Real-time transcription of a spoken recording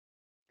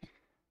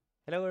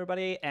Hello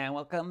everybody and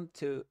welcome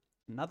to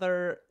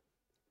another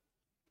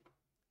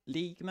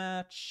league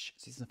match,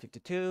 season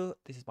 52.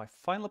 This is my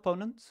final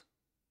opponent,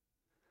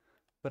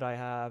 but I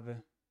have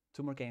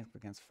 2 more games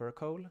against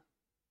Furcole.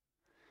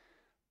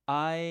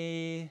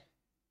 I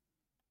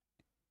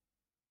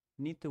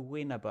need to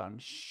win a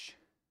bunch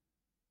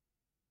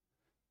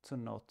to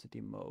not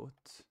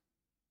demote.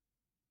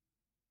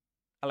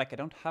 I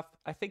don't have,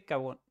 I think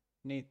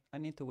I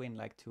need to win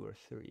like 2 or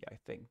 3, I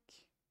think.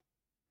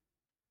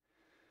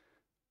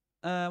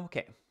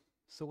 Okay,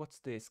 so what's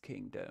this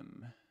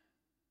kingdom?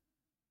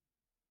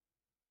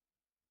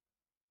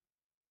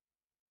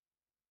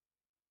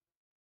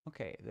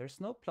 Okay, there's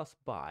no plus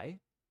buy,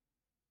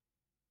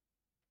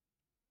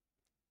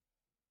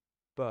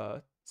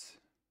 but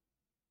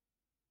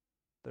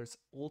there's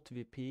ult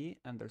VP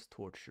and there's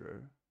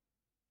torturer.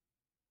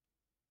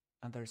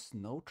 And there's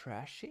no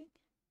trashing?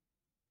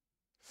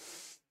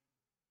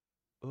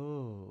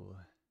 Oh,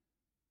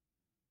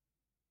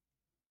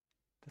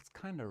 that's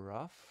kind of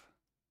rough.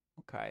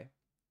 Okay.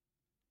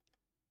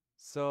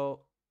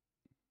 So,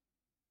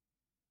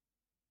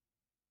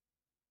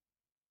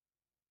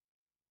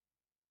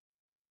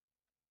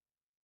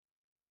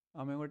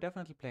 I mean, we're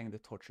definitely playing the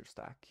torture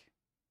stack.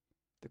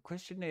 The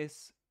question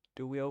is,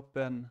 do we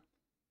open...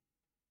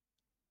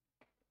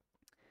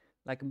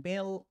 Like,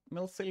 mill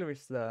silver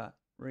is the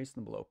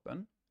reasonable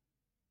open.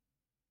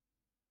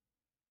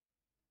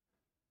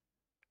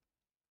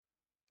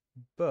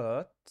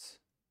 But...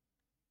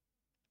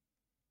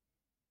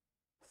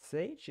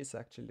 Sage is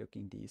actually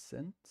looking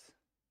decent.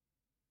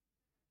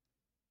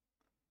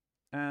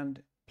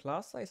 And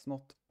Plaza is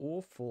not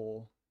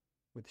awful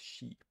with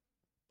sheep.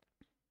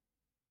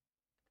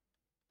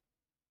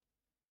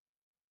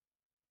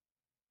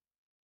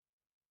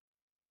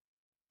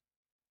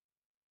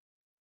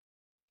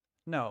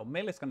 No,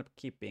 mill is going to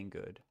keep being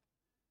good.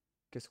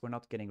 Because we're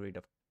not getting rid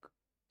of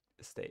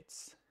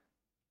estates.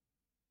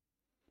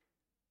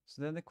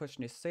 So then the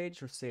question is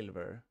sage or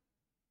silver?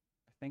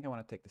 I think I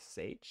want to take the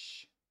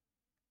sage.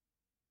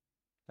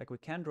 Like, we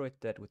can draw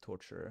it dead with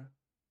torture,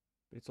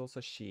 but it's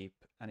also cheap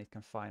and it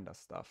can find us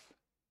stuff.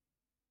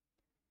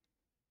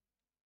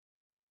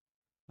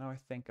 Now I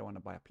think I want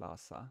to buy a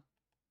plaza.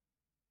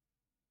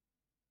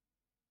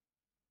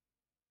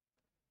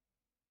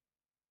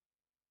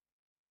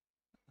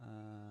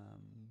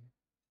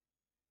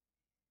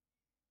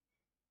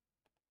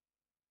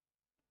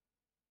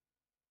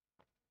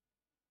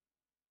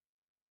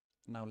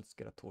 Now let's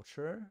get a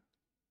torture.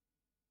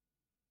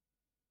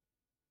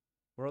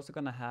 We're also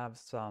gonna have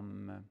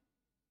some...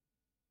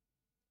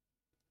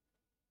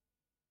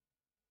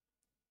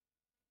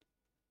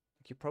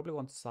 you probably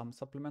want some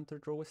supplementary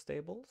draw with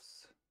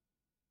stables.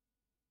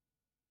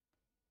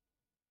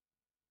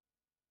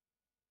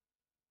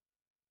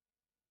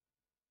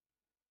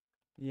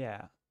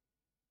 Yeah.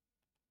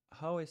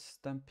 How is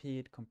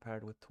Stampede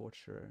compared with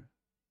torture?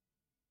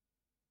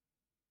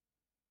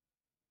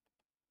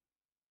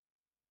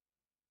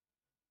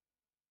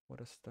 What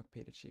does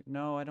Stampede achieve?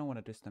 No, I don't want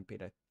to do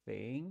Stampede, I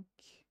think.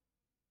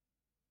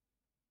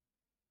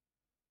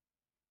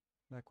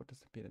 Like, what does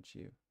Stampede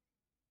achieve?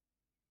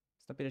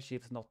 Stampede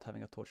achieves not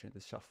having a torture in the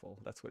shuffle.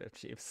 That's what it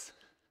achieves.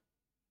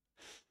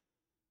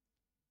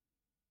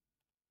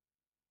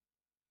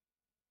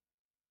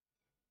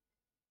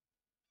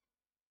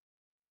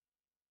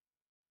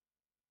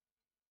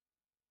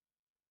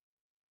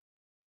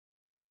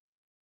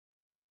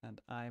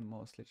 And I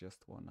mostly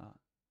just wanna...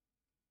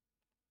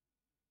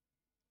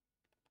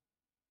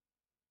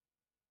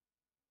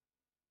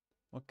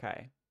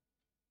 Okay.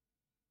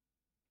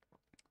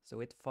 So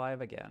with 5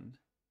 again.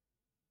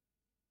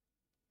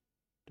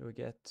 Do we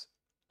get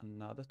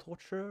another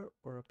torture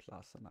or a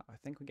plaza now? I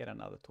think we get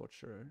another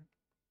torture.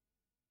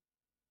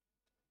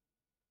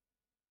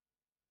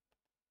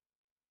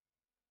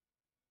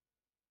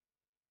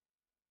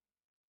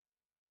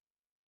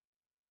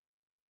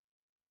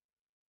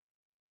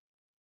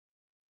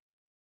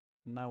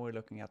 Now we're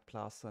looking at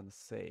plaza and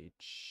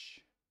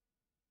sage.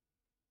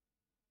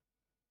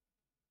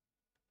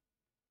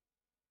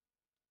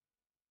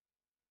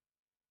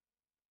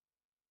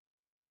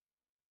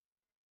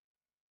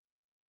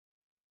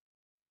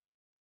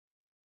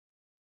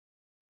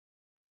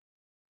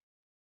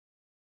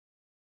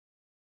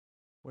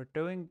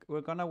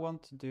 We're gonna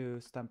want to do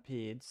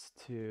stampedes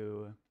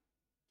to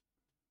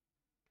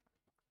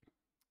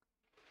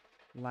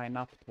line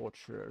up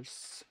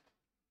torturers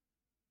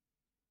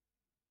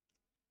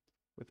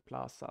with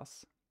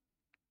plazas.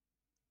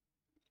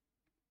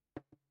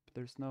 But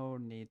there's no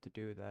need to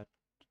do that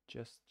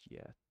just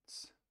yet.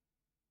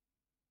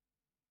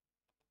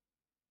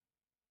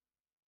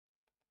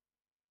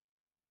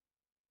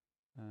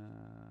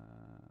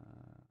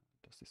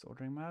 Does this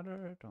ordering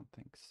matter? I don't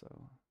think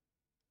so.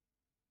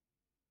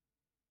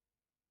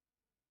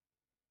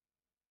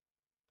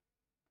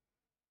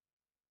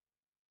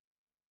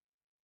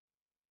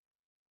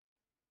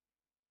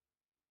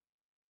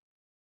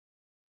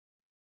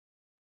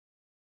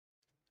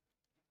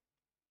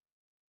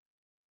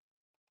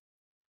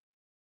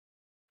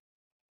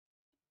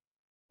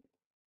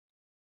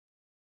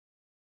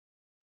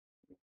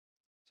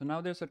 So now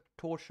there's a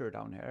torture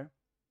down here.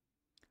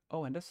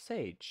 Oh, and a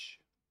sage.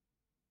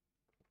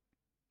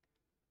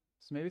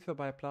 So maybe if I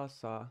buy a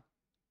plaza,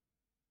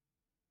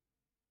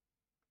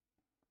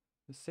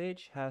 the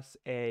sage has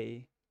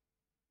a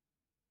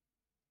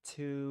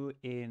 2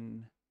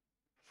 in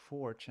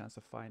 4 chance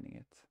of finding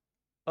it.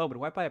 Oh, but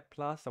why buy a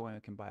plaza when we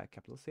can buy a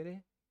capital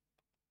city?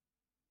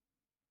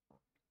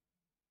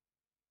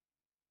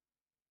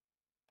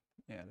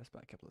 Yeah, let's buy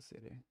a capital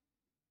city.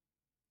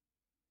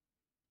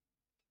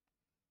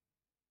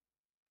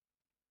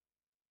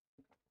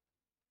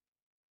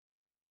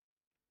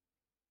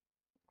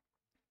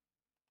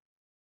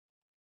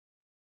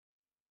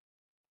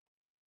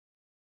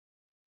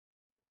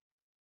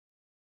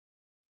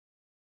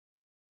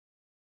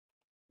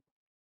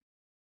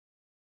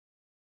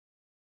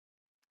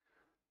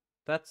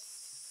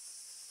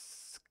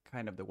 That's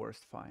kind of the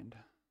worst find.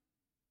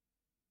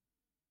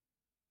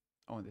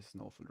 Oh, and this is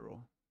an awful draw.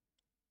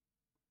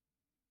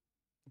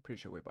 I'm pretty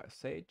sure we buy a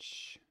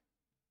sage.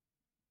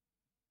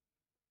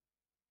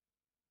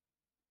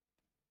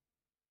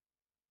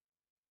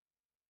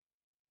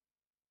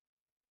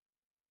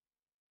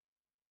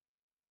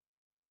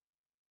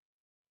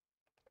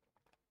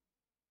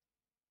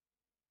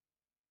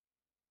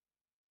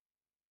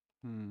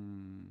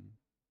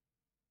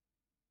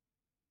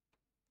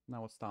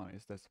 Now what's down?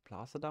 Is there's a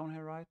plaza down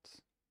here, right?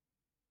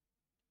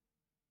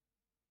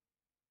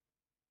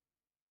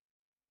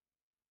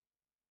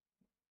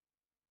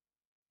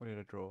 What did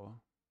I draw?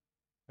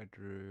 I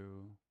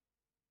drew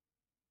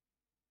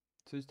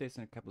Tuesdays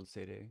in a capital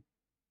city.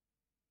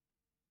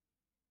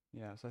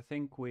 Yeah, so I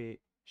think we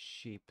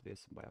sheep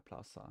this and buy a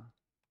plaza.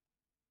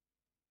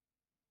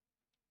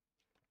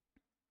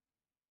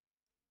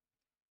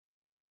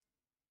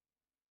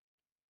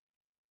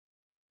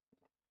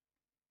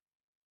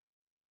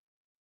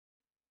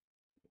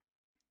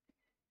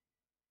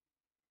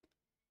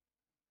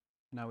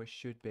 Now we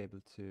should be able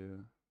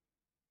to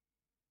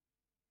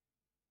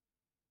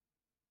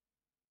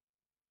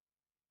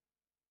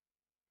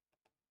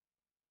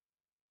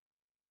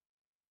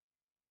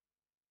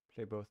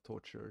play both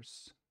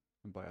tortures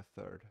and buy a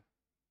third.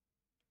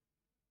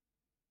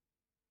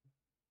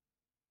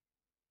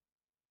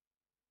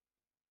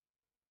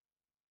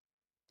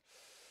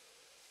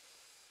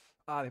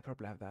 Ah, they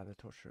probably have the other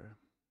torture.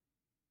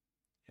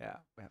 Yeah,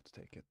 we have to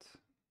take it.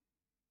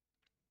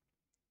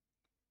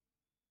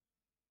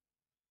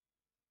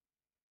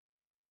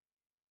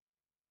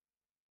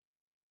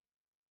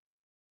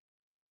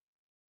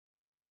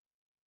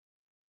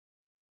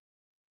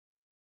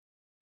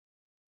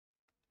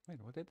 Wait,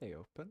 what did they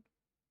open?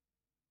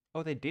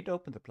 Oh, they did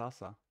open the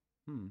plaza.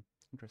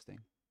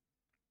 Interesting.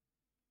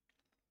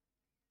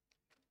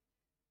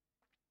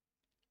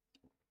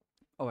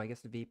 Oh, I guess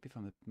the VP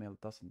from the mill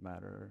doesn't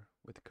matter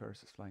with the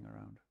curses flying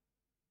around.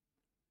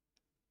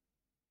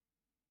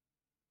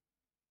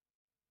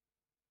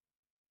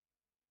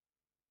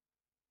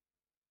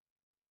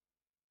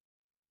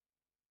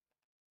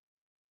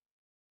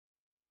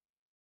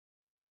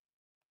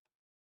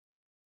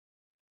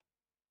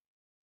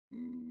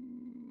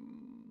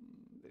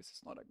 This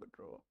is not a good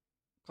draw.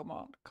 Come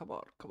on, come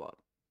on, come on.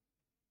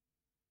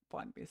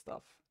 Find me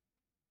stuff.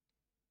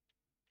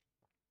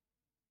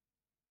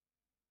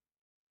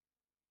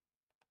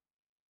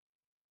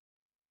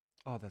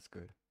 Oh, that's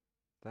good.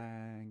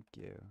 Thank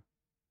you.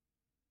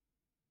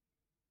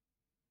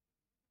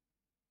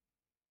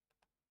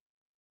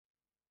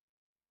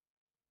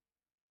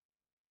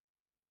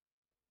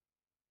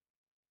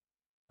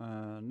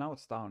 Now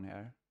it's down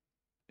here.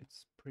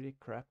 It's pretty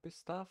crappy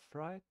stuff,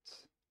 right?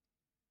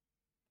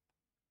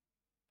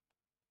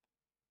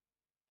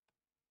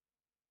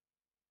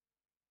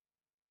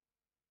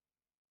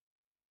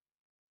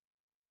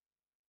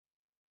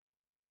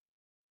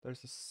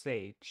 There's a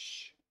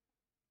sage.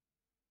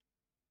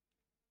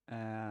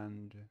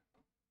 And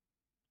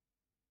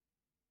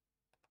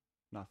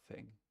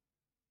nothing.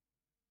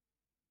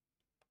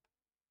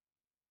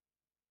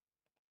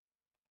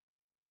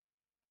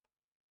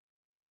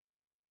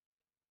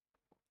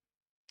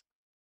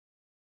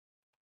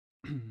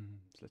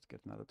 So let's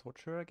get another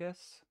torture, I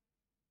guess.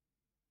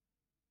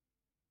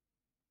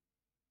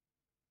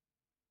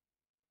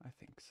 I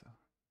think so.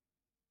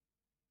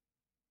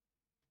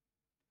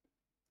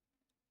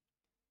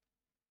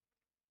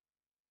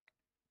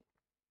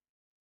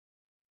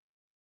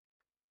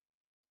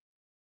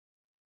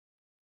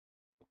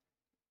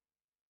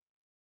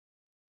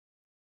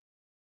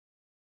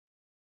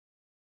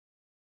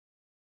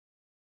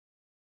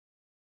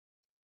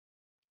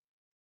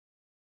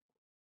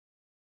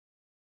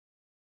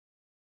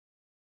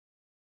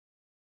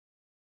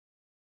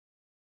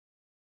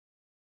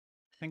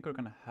 I think we're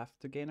gonna have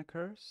to gain a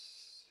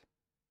curse.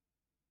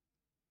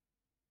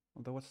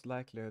 Although what's the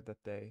likelihood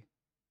that they...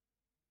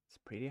 It's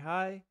pretty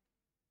high.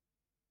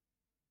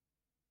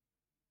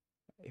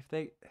 If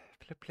they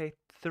play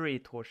 3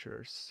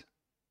 tortures...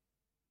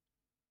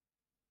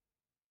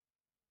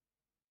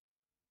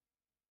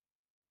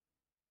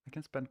 I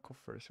can spend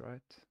coffers,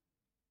 right?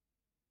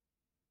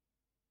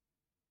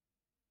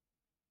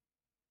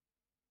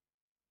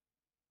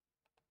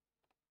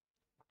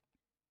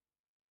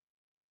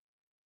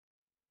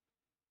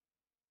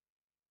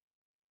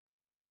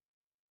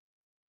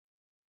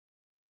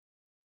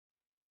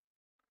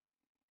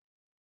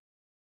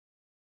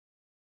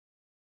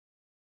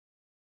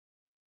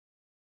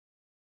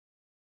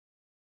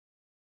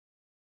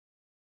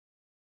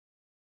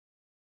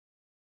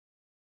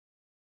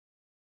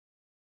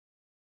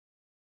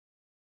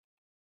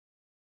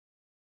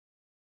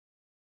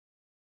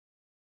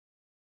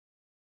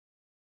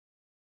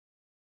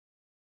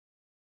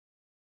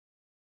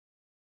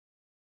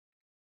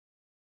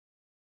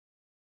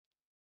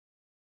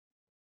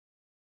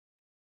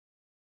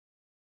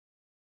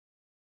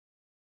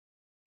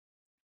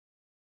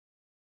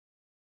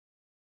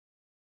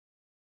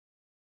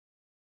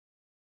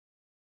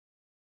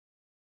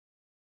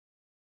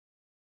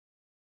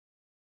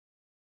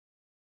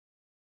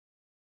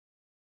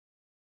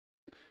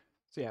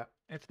 So yeah,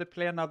 if they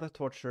play another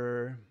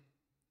torture,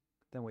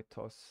 then we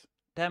toss.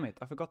 Damn it,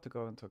 I forgot to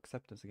go into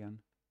acceptance again.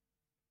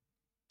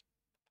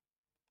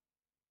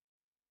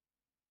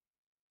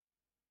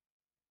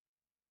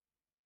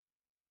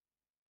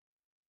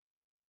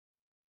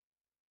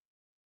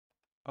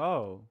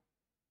 Oh.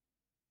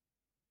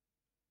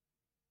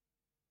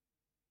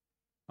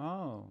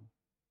 Oh.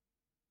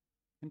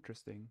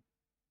 Interesting.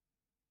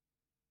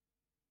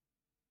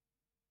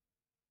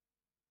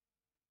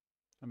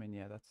 I mean,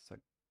 yeah, that's a...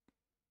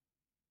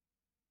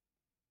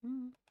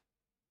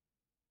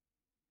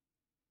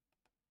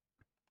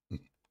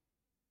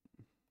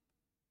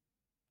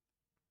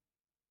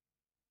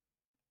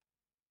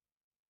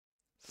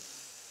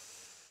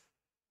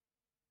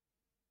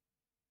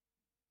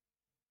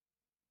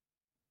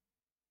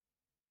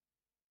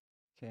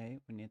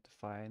 Okay, we need to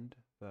find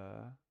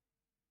the...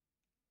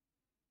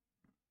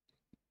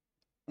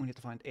 We need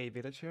to find a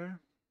village here.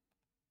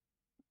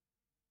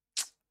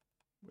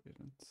 We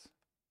didn't.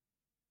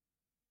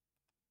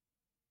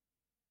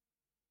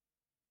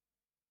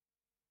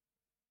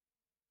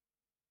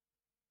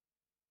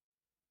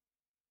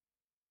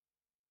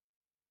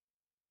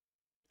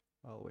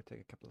 Well, we take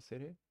a capital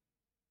city.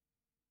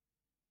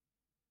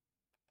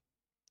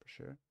 For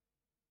sure.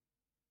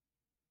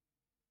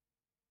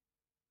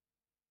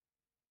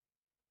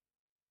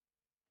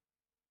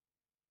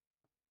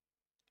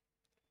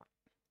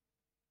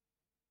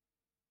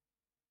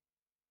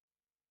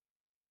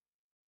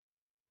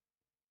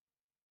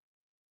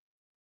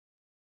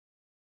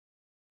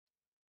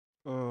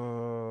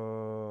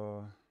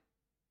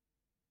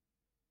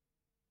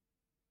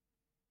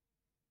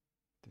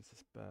 This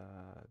is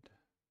bad.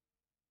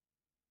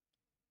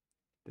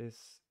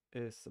 This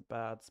is a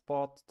bad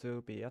spot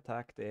to be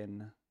attacked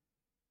in.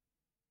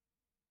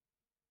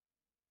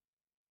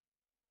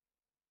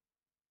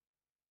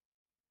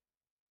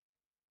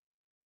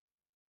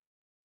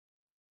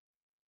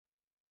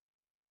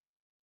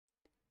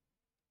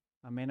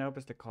 I mean, I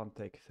obviously can't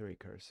take 3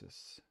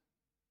 curses.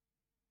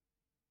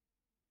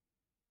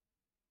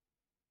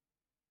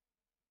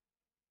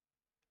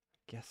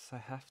 Guess I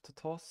have to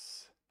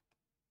toss.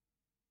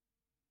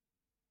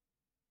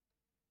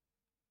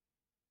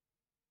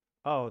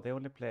 Oh, they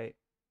only play...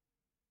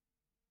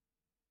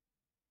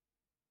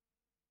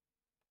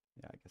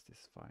 Yeah, I guess this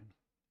is fine.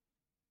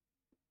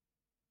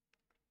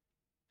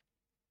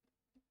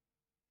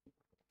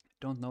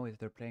 Don't know if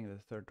they're playing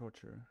the 3rd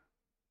torture.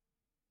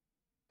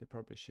 They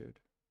probably should.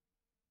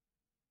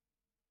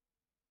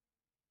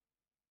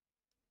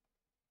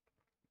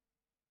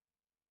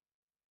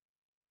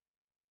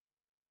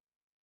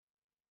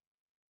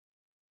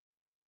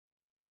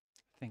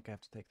 I think I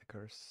have to take the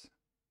curse.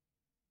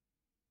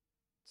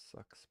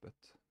 Sucks, but...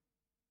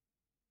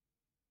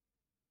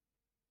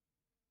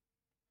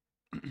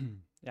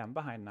 Yeah, I'm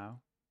behind now.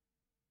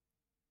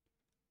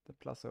 The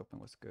plus open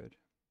was good.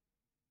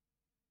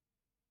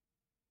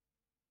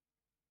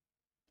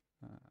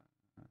 I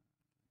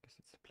guess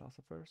it's the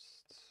plaza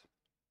first.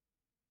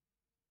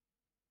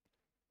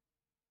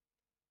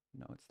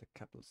 No, it's the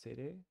capital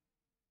city.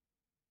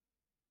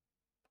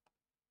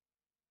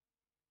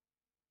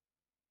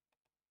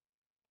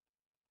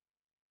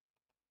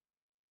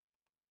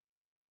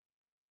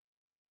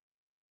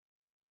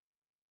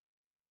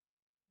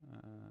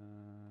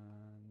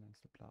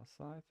 It's the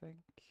plaza, I think.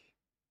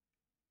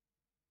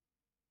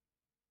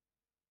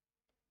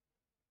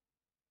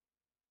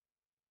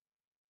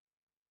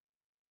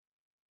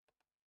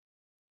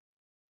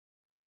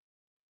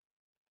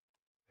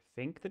 I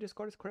think the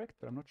discard is correct,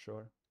 but I'm not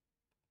sure.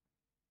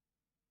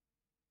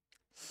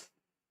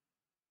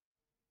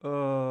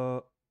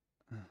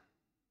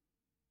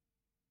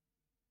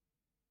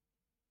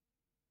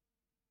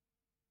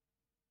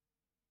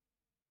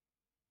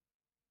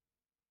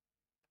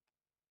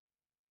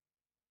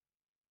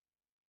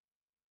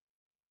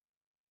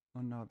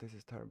 Oh no, this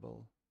is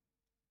terrible.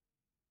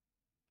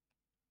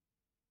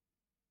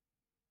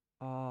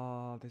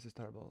 Oh, this is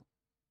terrible.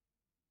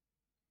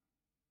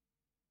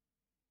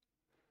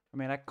 I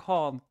mean, I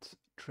can't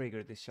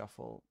trigger this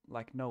shuffle.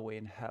 Like, no way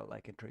in hell I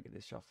can trigger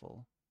this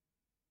shuffle.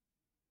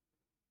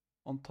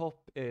 On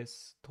top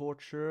is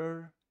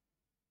Torturer,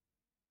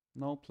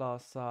 no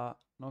Plaza,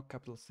 no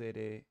Capital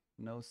City,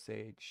 no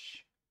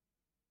Sage.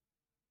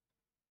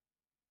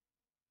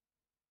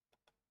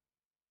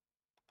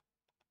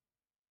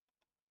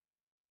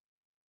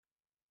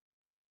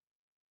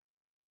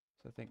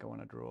 So I think I want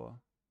to draw.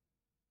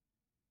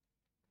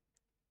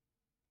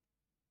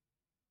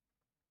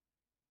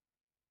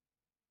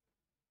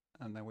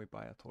 And then we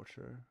buy a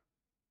Torturer.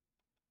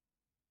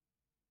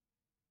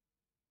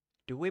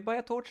 Do we buy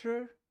a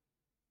Torturer?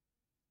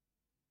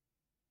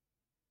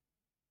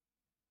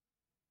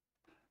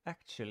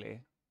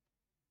 Actually.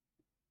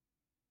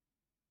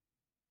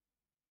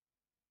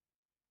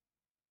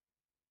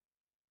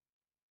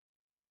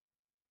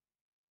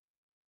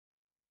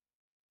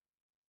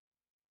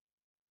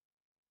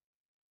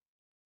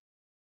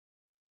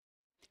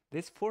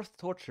 This 4th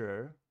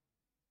Torturer,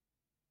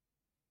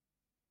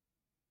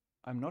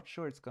 I'm not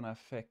sure it's gonna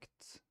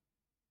affect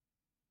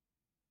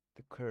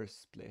the curse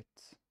split.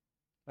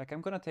 Like,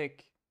 I'm gonna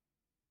take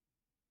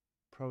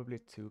probably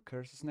 2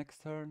 curses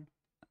next turn,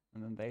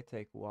 and then they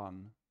take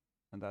 1,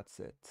 and that's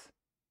it.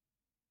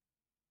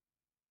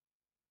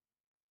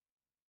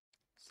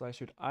 So I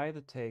should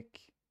either take...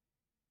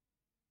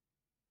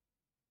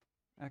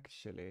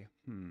 Actually,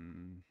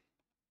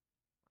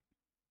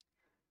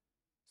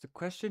 The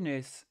question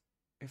is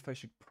if I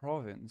should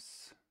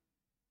province.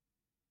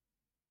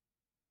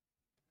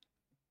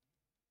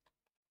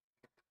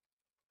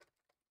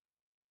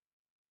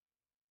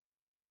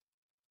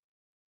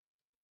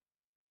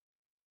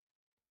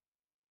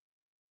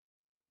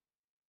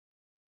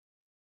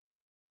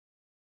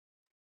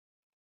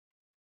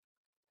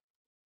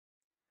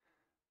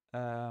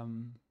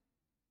 Um,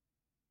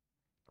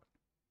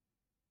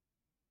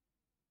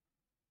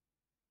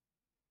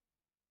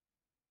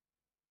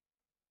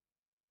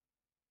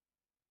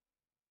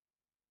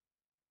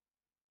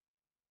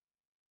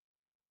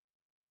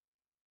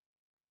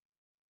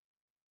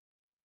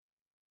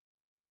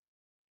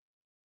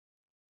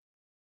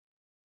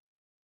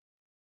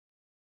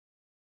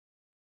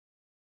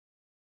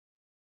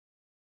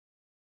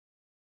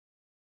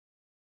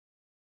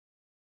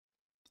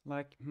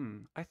 like,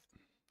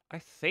 I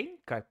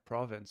think I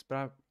province,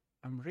 but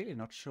I'm really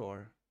not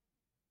sure.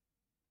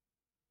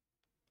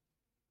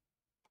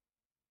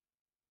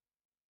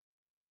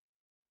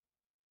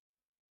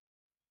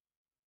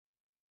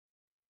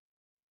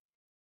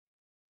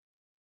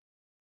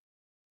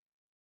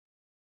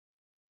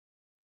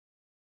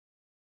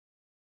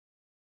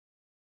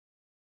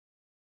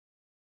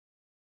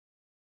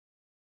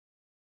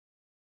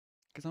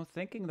 Because I'm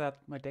thinking that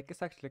my deck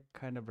is actually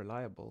kind of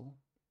reliable.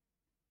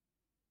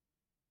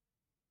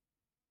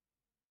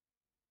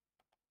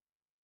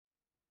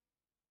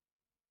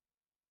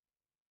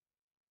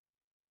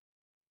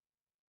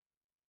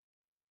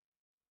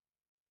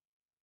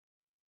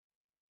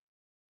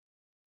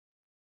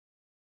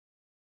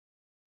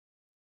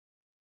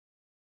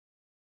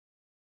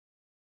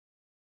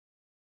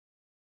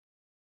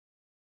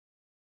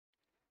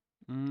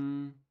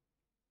 Mm,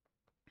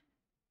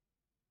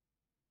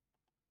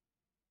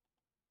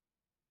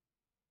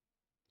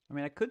 I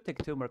mean, I could take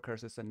 2 more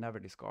curses and never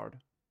discard.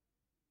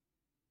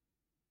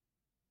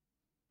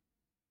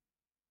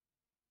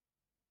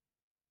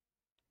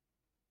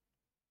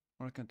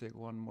 Or I can take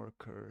 1 more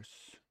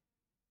curse.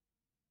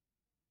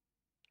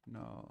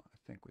 No, I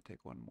think we take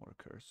 1 more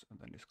curse and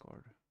then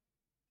discard.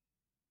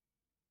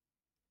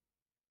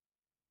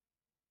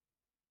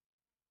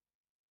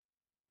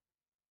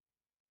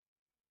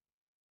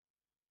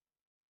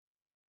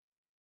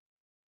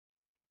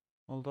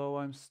 Although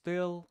I'm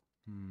still...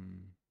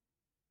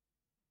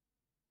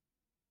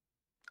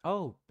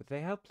 Oh, but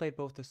they have played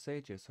both the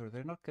sages, so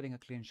they're not getting a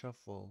clean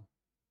shuffle.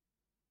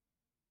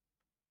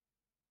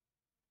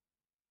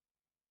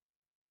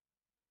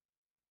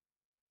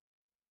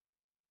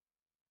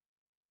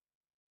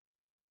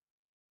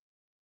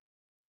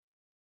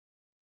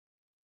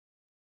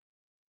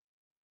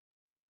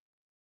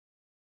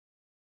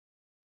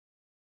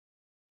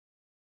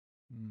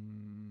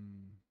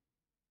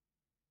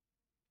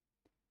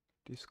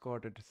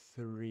 Discarded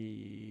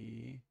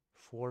 3,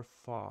 4,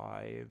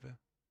 5.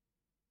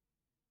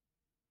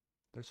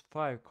 There's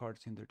 5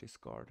 cards in their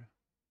discard.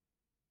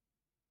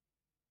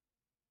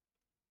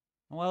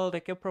 Well, they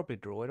can probably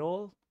draw it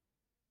all.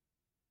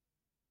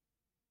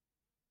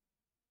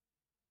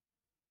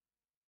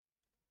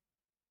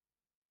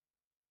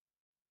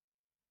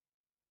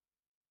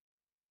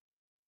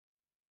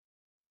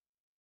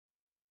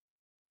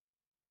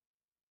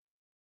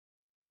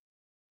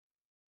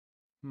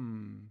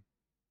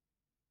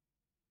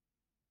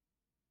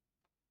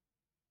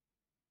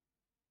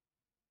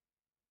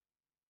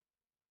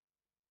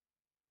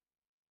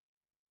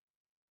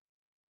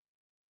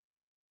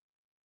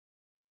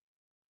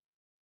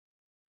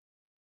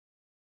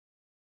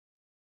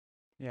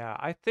 Yeah,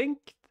 I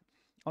think,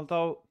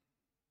 although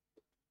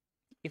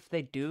if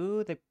they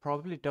do, they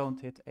probably don't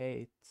hit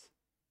 8.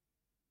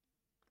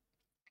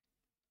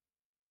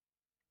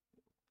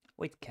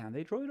 Wait, can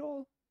they draw it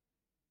all?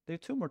 They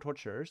have 2 more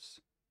tortures.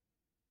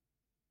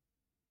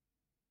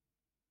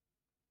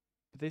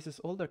 But this is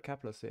all their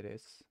capital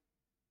cities.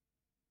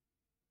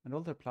 And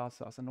all their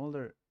plazas and all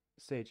their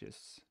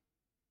sages.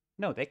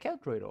 No, they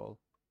can't draw it all.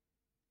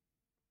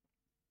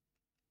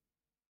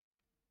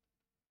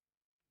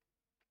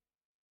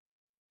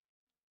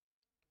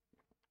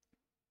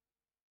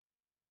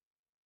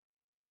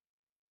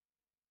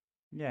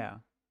 Yeah.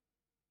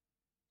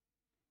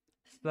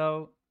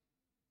 So...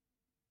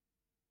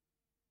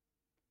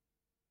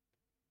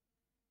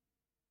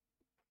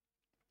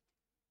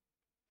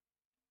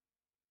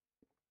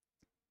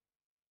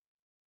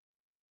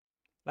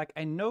 Like,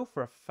 I know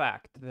for a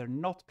fact they're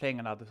not playing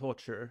another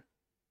torture.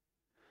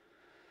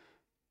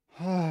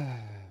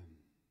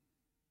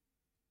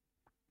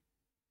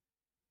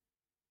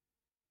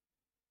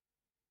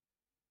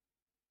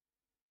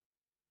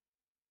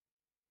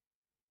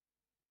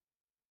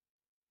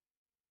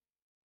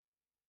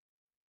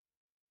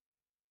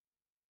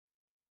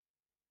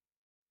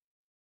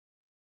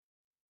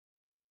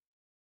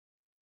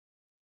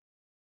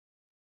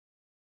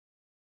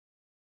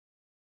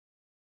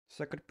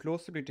 So I could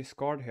plausibly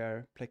discard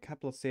here, play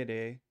Capital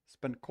City,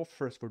 spend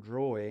coffers for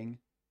drawing.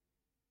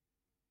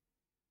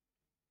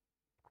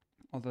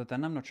 Although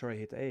then I'm not sure I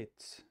hit 8.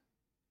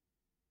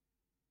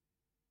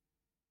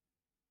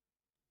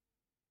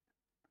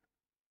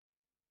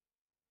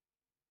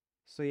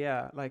 So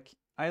yeah, like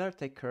either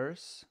take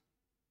curse,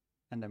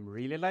 and I'm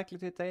really likely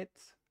to hit 8,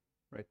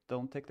 or I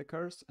don't take the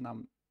curse, and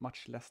I'm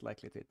much less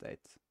likely to hit 8.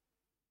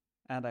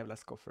 And I have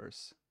less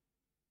coffers.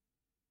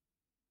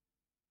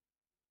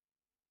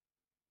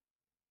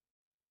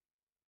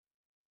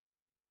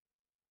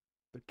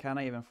 But can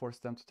I even force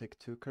them to take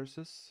 2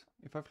 curses?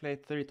 If I play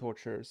 3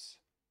 tortures.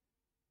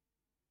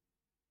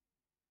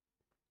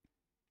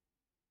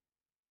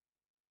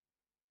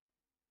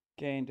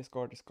 Gain,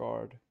 discard,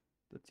 discard.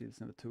 That's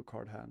using the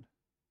 2-card hand.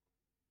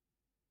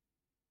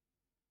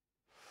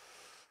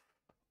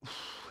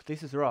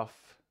 This is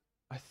rough.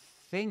 I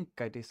think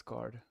I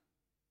discard.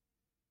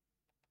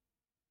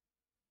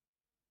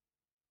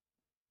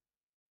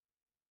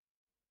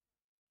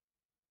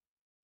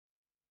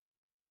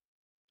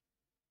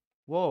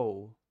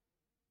 Whoa.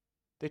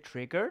 They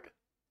triggered?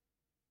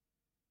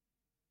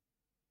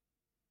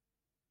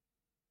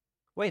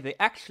 Wait, they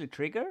actually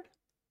triggered?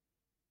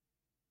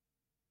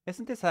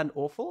 Isn't this hand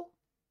awful?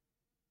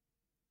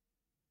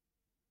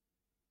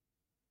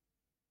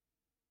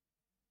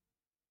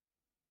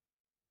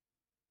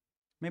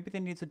 Maybe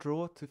they need to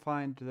draw to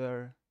find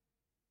their...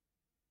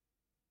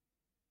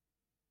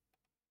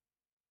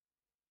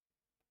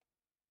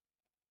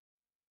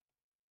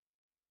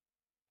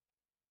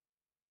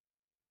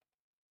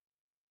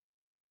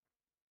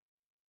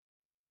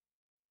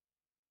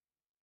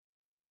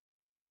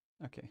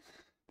 Okay,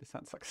 this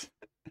hand sucks.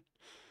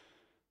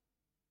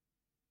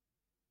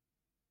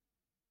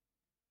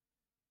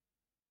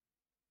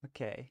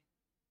 Okay.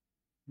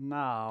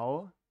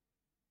 Now...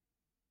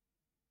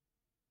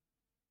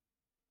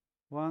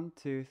 1,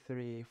 2,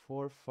 3,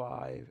 4,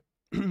 5.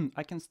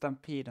 I can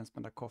stampede and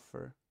spend a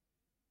coffer.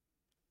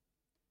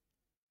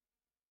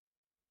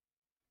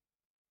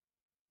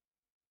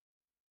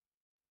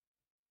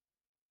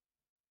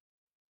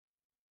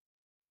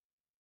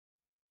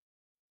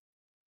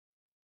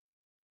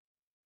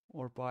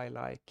 Or buy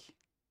like...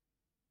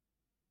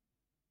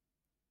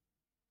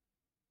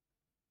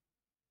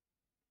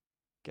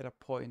 Get a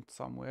point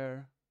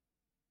somewhere.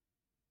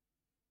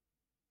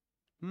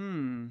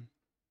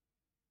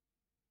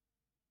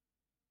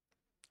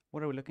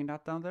 What are we looking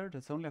at down there?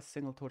 There's only a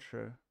single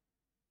torture.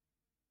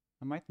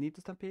 I might need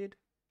to stampede.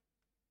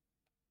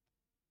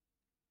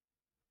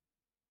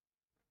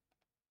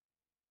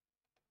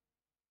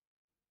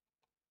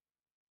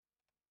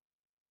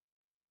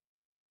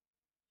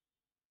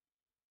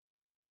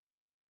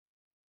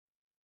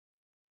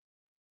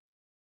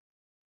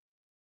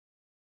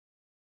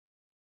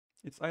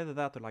 It's either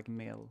that or like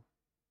mill.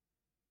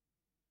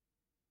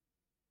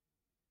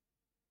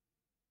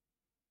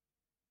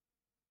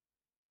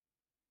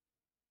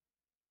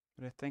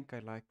 But I think I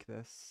like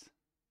this.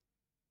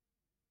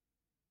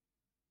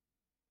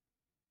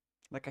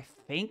 Like I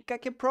think I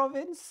can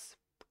province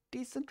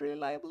decent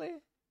reliably.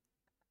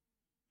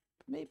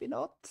 Maybe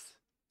not.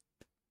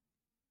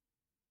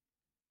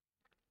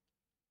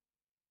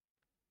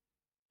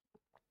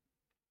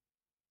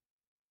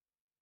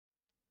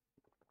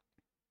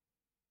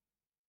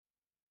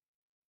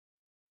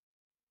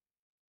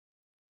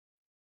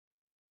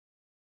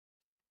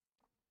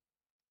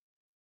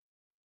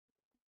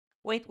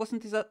 Wait,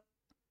 wasn't this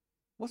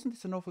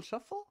an awful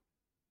shuffle?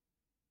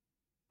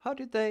 How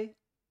did they...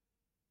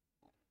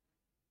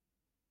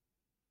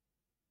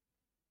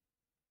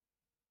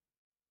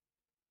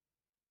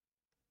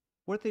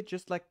 Were they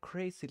just like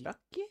crazy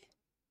lucky?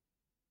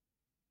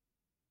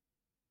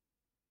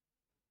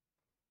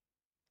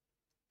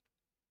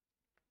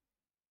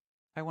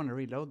 I want to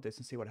reload this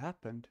and see what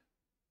happened.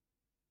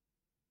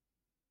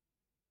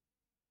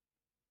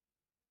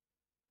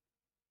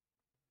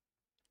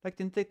 Like,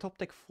 didn't they top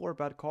deck 4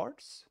 bad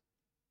cards?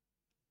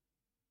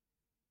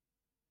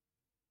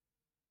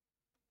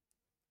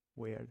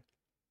 Weird.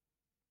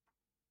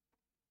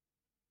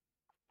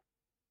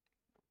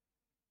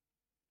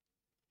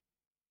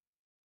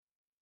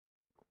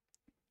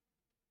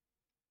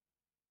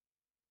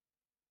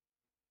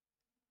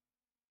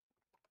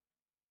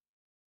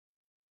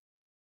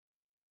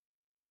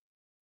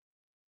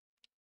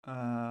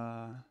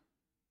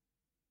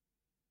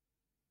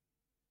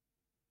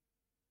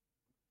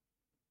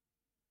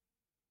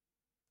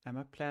 Am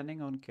I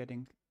planning on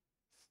getting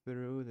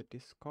through the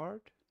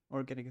discard?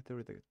 Or getting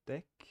through the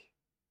deck?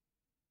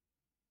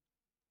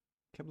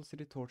 Capital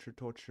City, Torture,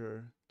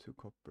 Torture, 2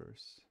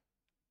 coppers.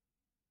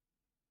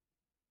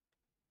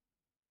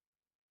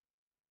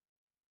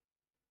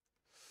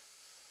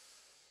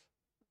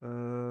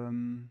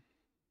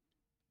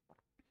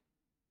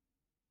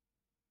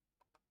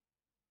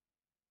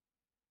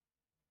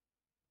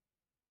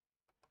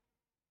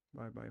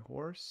 Bye-bye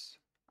horse.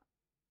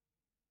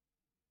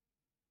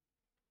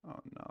 Oh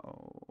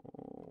no.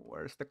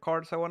 Where's the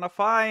cards I want to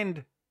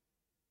find?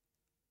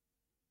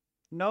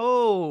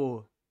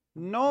 No!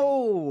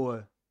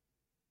 No!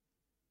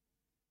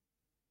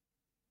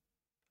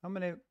 How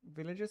many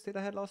villages did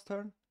I have last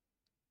turn?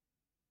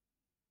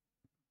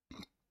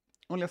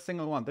 Only a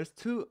single one. There's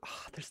two.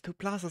 There's two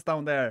plazas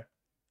down there.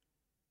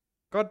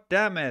 God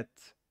damn it.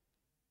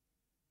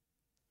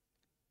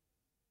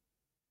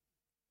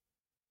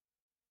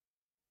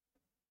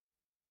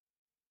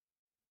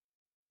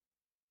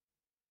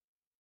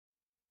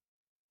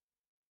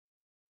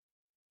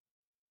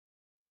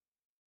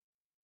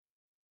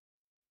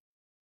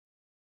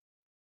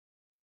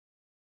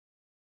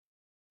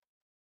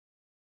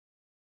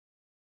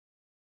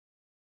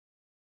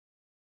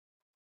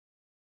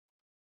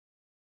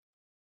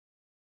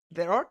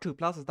 There are two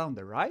plazas down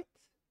there, right?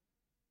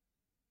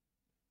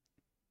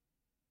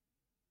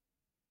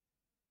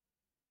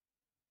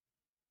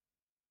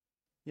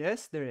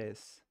 Yes, there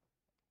is.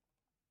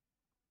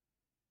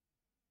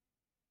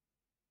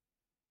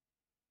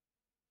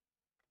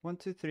 1,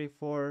 2, 3,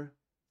 4,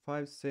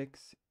 5,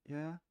 6.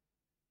 Yeah.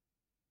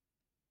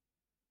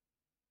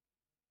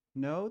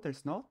 No,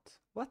 there's not.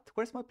 What?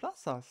 Where's my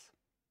plazas?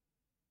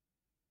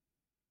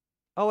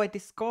 Oh, I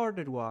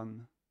discarded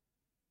one.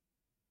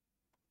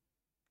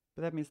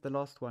 But that means the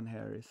last one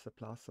here is a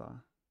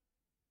plaza.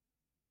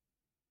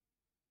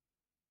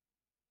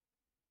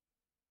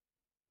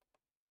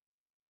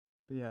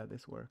 But yeah,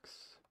 this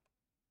works.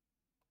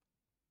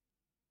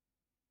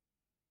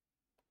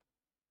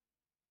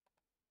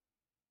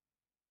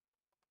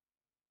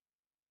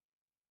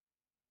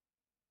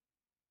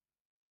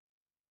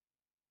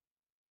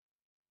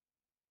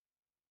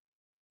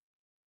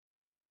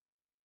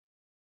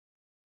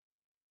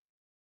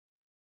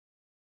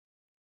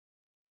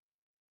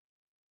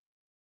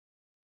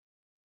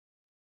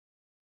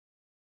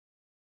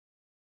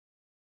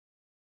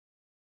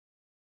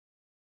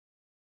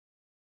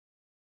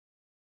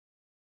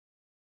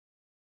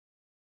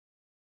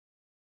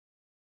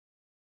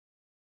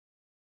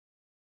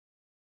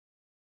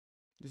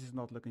 This is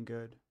not looking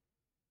good.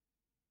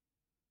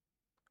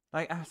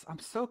 Like, I'm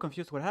so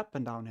confused what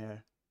happened down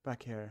here,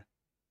 back here.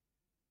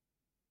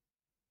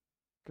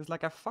 Because,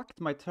 like, I fucked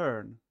my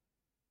turn.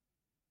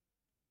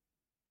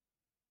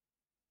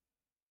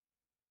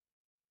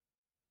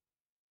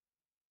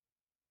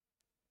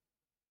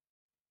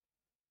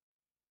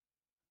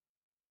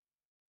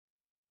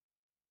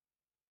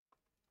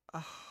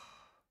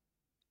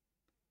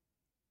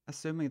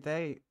 Assuming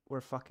they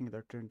were fucking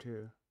their turn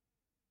too.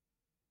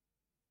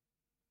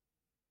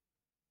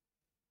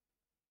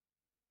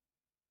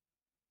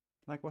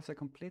 Like, was I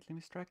completely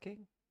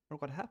mistracking? Or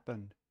what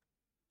happened?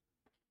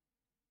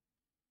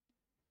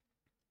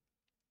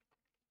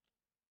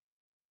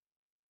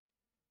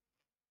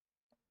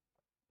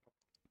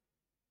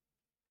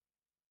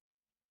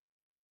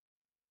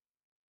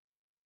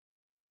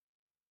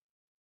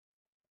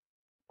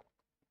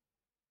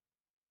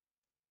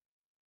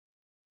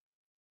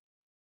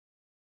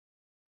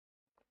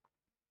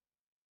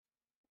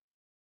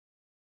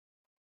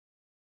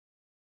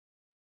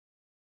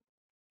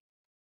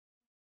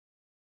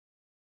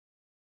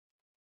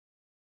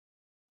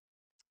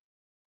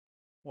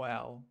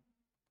 Well.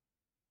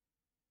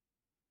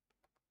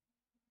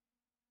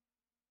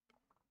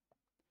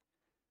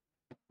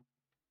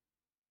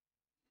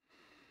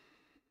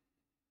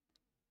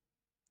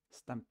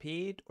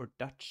 Stampede or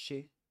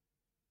Duchy?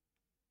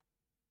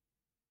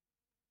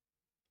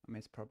 I mean,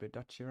 it's probably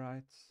Duchy,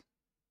 right?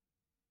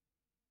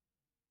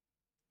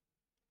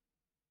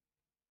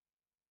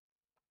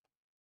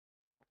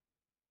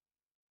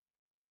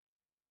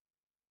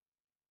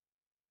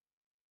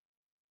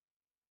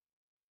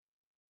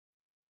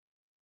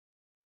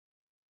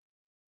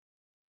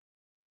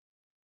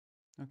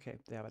 Okay,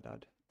 they have a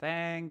dud.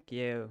 Thank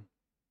you.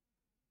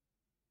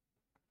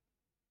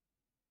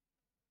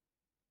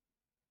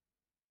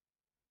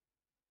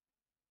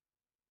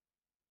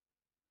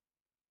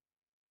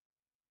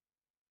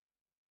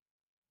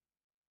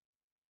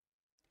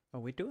 Oh,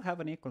 we do have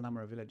an equal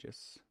number of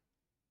villages.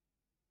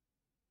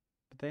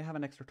 But they have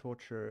an extra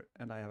torture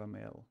and I have a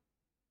mail.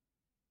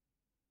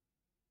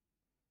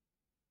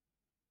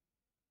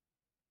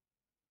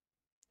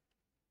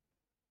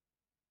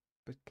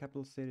 But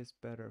capital city is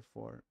better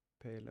for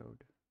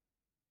payload.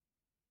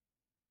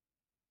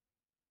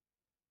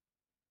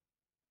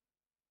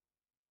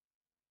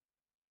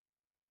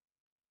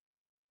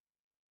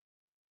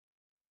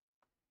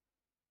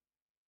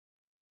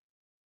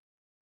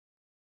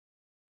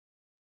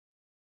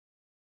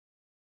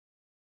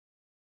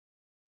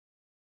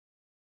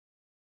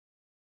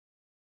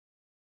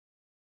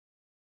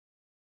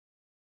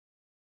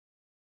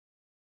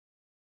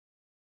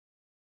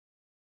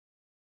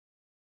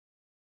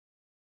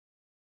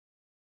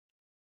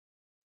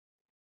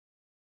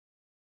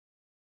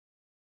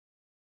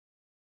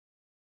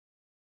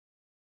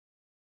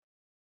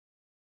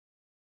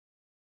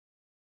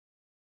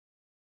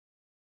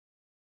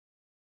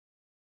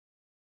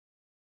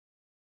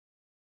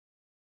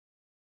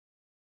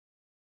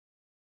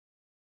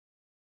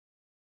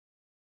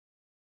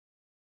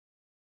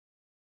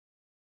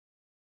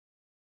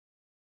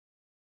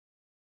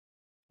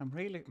 I'm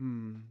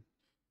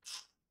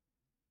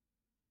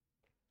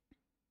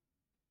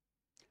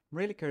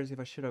really curious if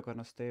I should have gone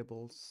to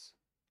stables.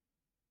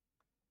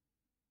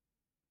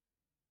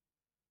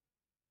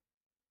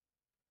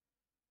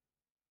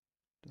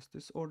 Does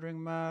this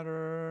ordering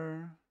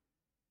matter?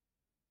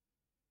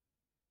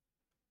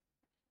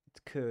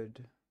 It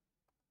could.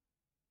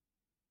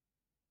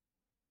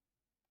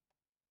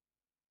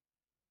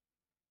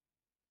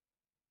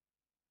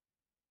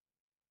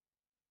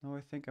 No,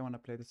 I think I want to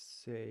play the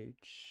Sage.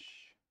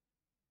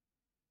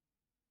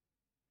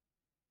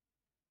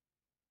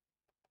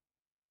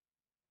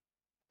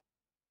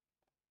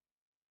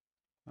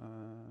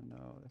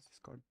 No, let's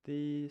discard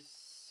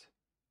these.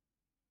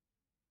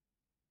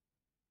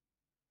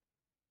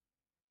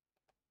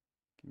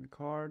 Give me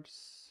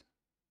cards.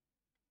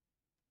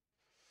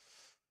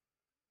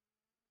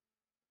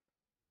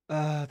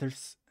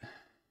 There's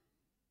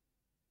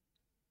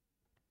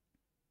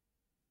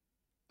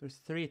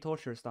 3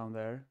 tortures down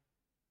there.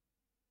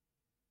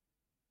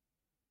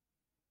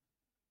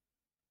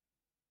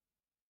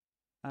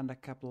 And a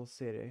capital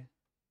city.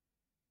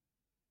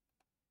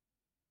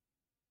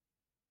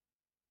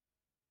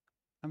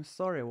 I'm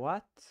sorry,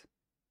 what?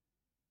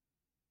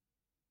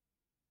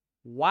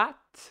 What?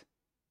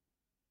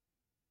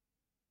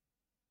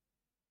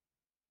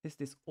 Is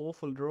this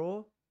awful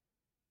draw?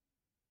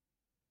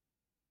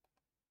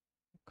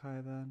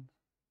 Okay then.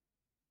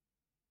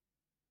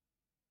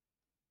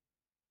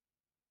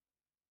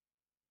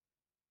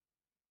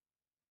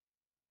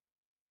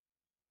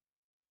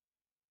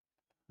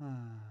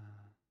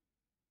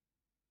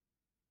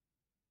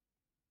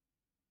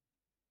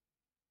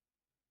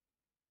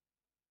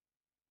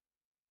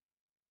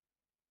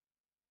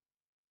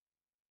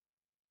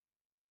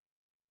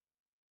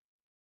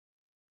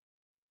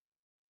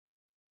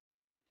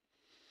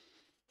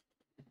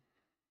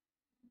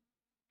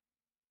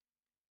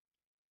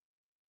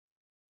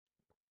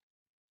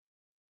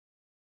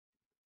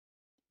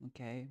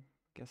 Okay,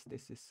 guess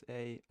this is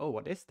a... Oh,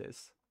 what is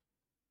this?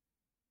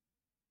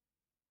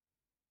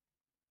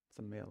 It's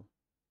a mill.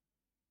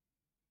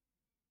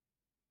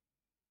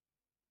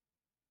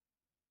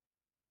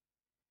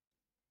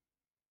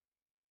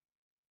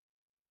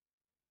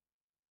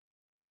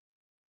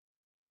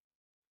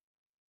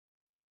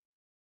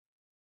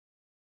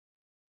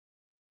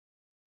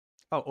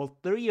 Oh, all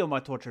 3 of my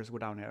tortures were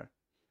down here.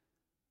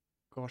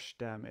 Gosh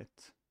damn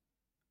it.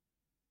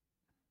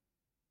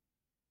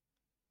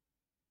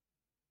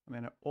 I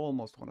mean, I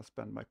almost want to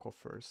spend my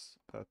coffers,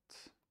 but...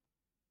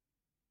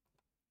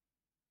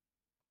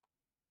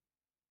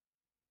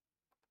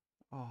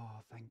 Oh,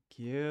 thank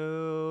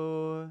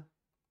you.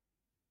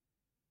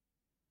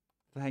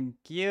 Thank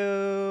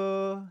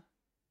you.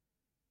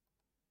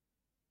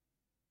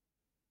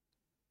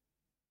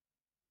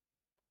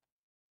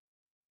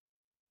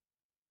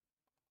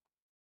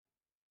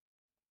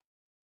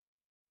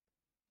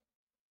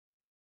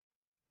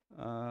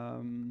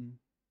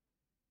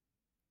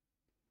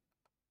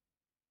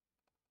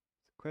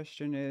 The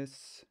question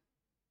is...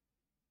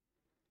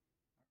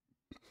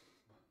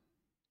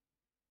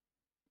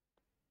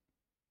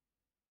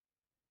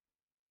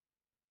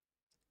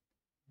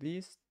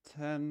 These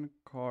 10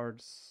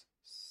 cards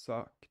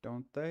suck,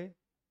 don't they?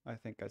 I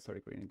think I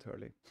started greening too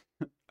early.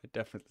 I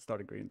definitely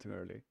started greening too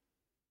early.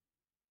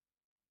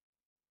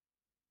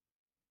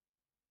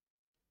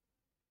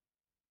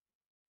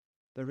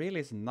 There really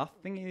is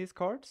nothing in these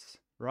cards,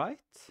 right?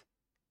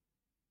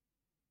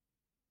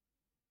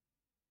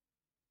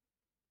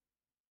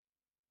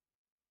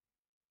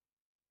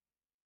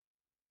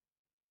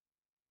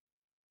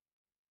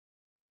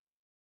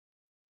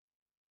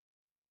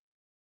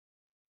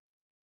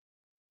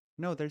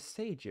 No, there's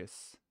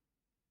sages.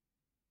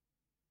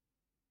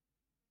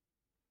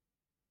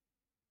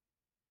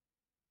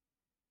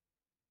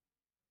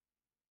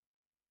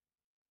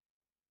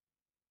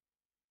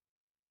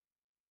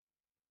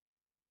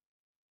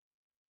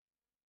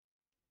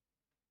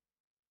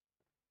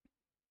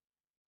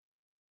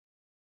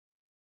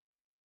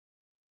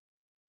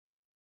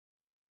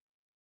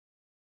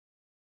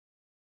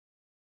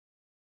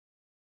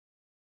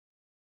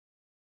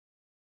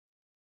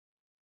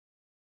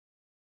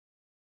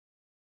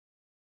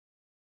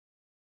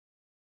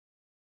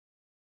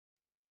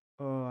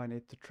 Oh, I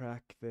need to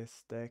track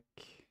this deck.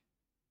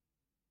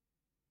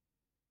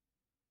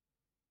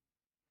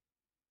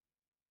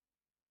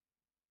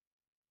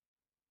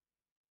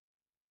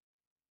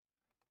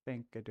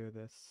 Think I do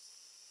this.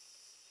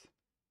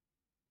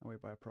 And we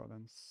buy a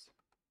province.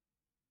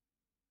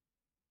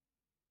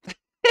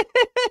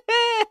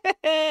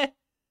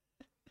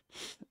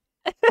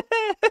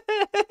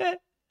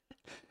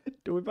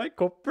 Do we buy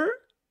copper?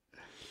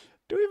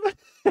 Do we buy...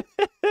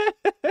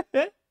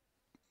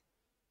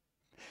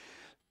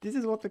 This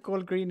is what they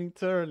call greening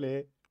too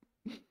early.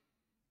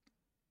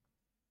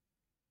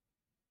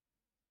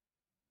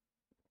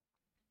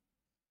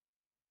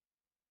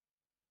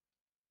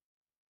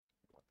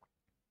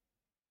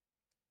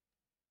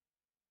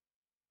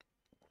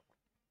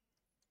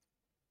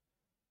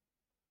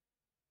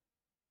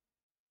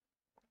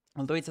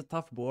 Although it's a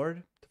tough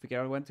board to figure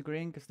out when to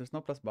green, because there's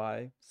no plus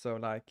buy. So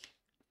like,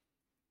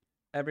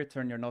 every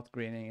turn you're not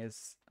greening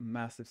is a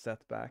massive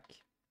setback.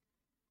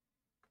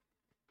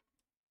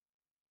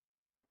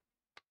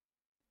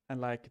 And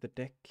like the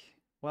deck,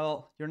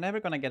 well, you're never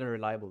gonna get a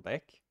reliable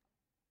deck.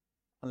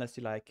 Unless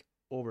you like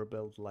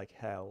overbuild like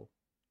hell.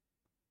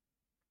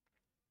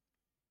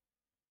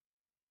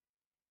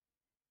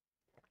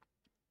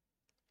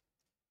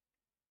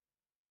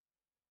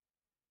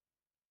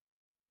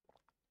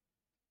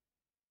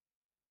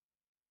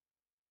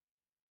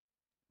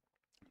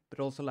 But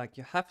also like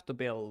you have to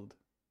build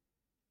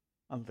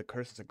until the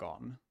curses are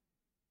gone.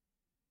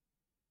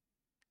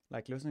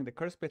 Like losing the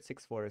curse bit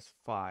 6-4 is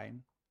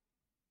fine.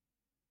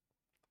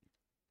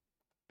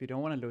 But you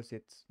don't want to lose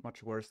it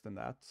much worse than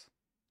that.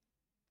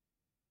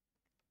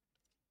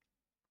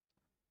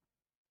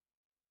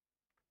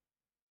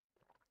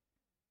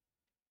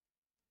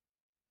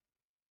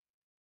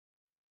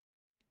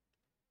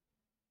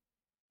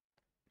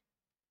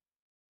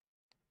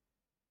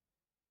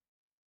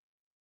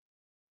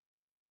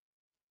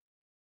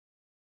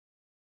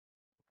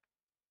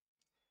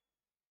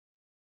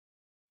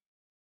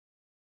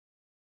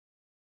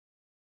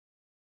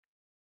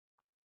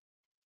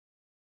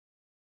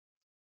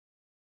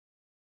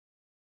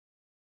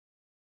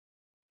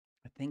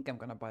 I think I'm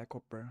gonna buy a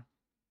copper.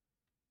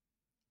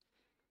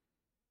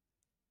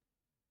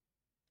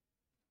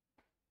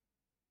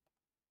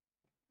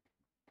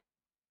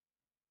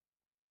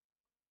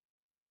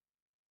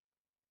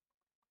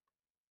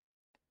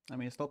 I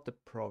mean, it's not the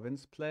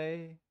province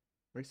play.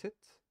 Or is it?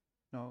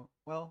 No,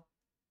 well.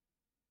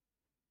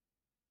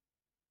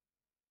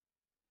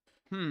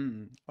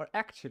 Or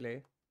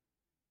actually,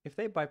 if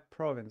they buy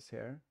province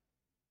here.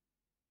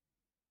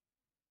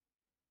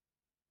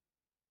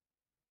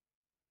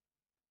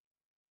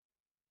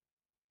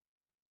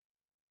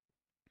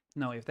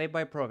 No, if they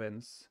buy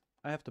province,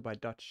 I have to buy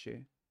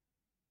duchy.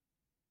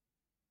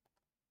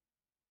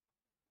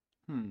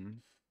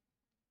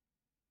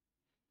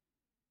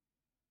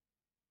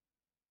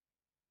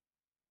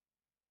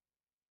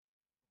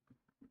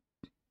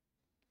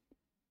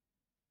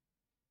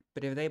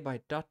 But if they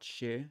buy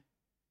duchy,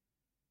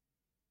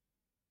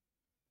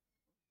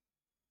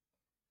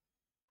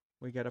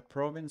 we get a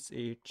province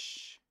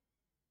each.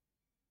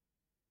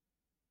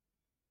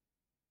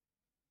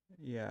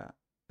 Yeah,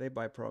 they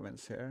buy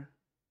province here.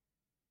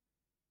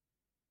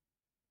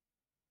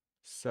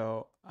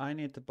 So I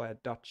need to buy a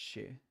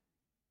duchy.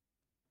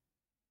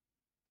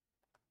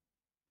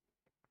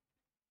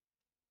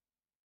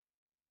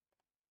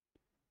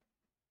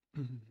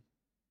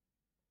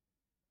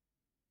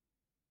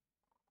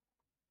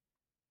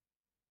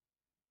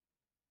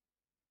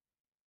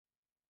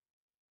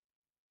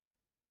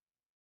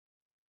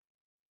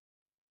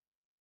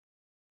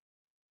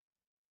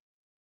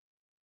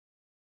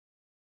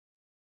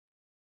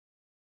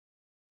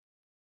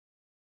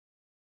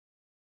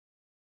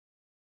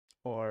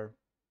 Or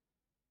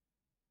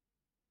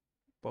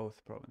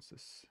both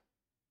provinces.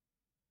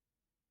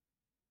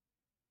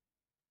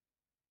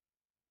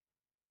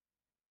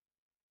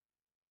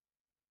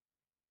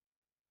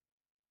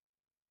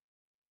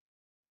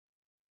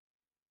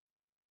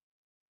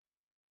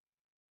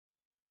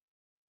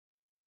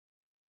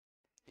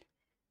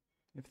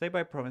 If they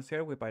buy province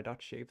here, we buy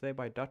duchy. If they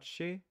buy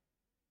duchy,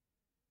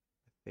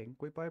 I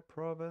think we buy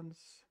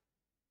province.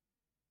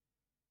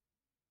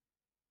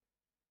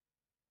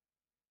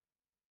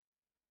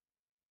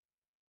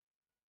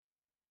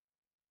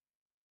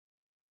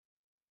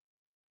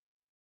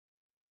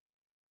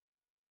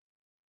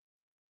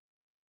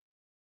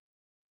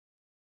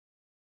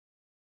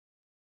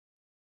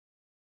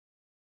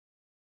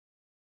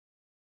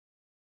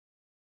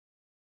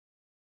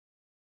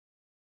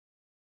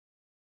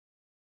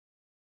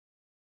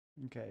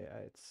 Okay,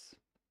 it's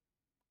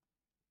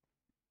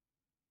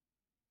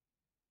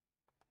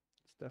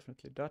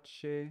definitely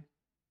duchy.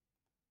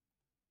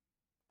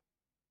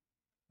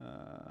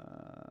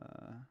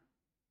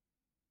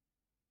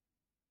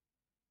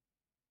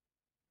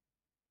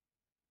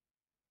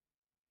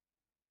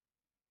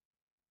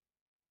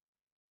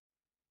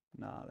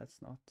 Nah,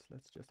 let's not.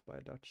 Let's just buy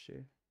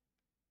duchy.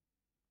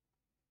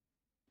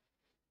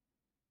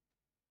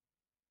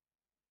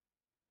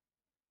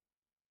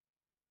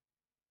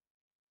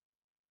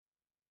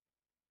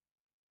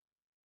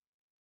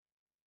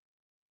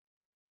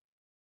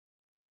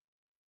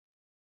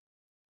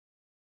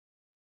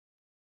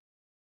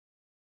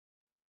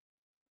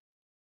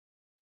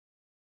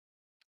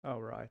 Oh,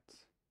 right.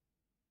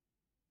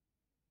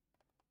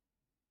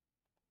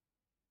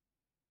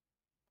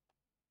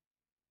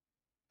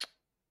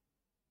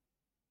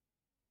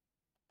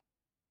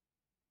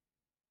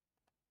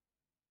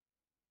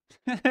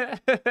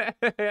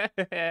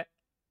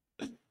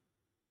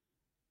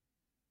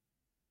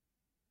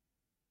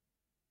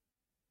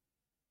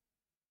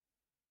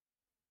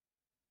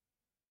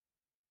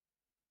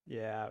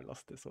 Yeah, I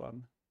lost this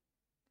one.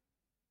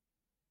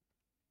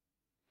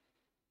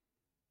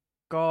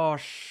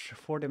 Gosh,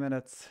 40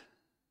 minutes.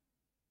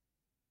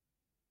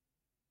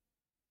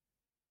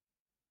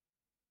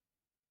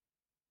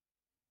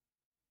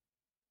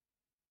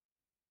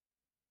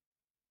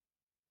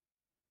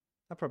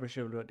 I probably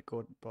should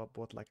have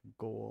bought like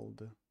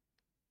gold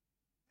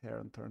here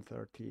on turn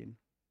 13.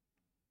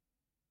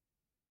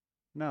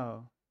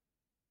 No.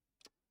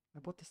 I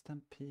bought the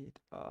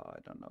Stampede. Oh, I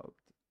don't know.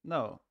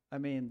 No, I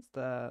mean it's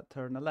the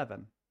turn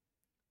 11.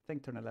 I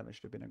think turn 11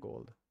 should have been a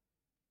gold.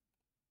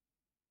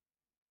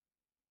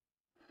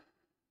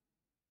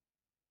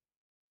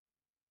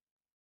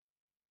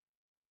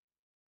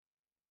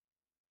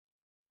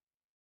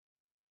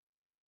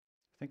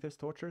 I think there's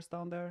tortures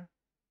down there.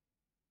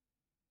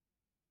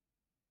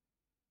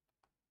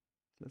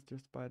 Let's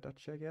just buy a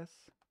duchy, I guess.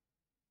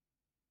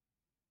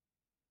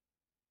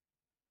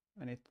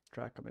 I need to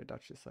track how many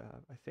duchies I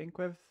have. I think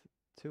we have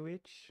 2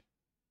 each.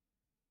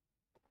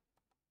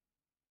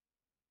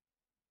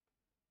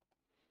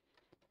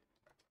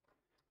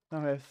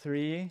 Now I have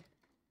 3.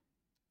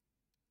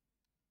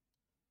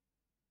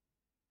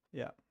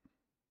 Yeah.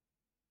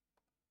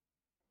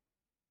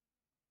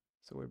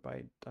 So we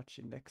buy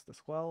duchy next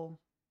as well.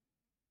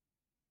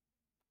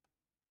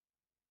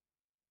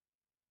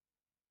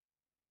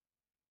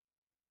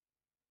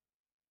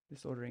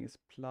 This ordering is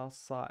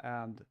Plaza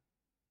and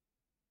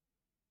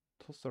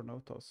toss or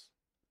no toss.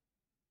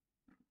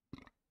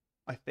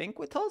 I think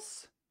we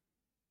toss.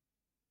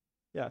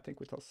 Yeah, I think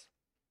we toss.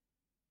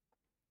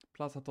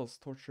 Plaza toss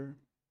torture.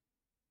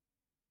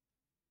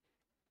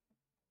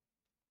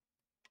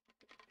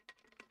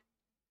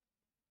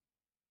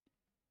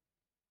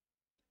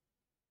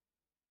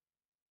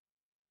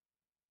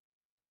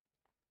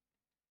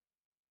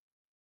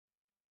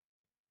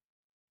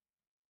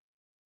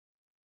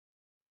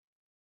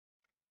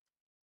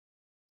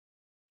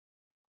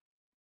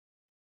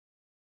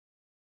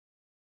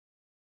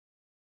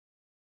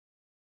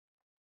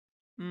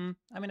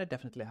 I mean, I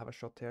definitely have a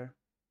shot here.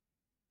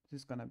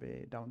 This is gonna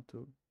be down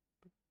to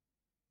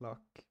luck,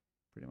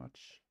 pretty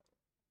much.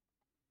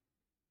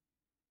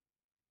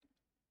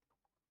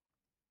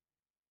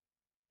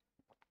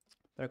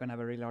 They're gonna have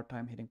a really hard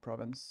time hitting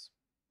province,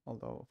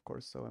 although of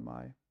course so am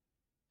I.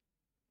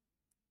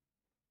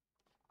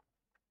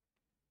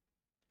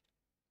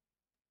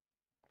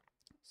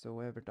 So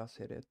whoever does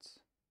hit it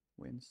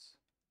wins.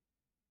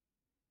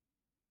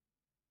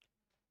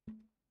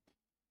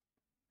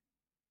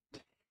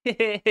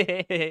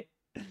 It's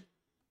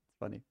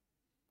funny.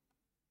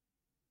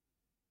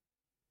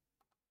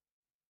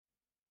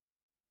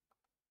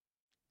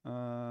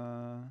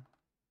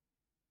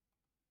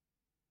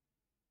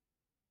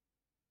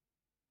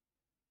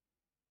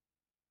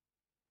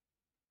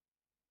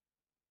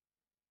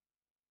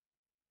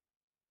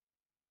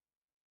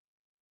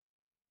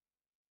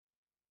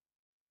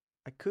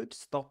 I could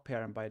stop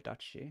here and buy a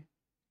duchy.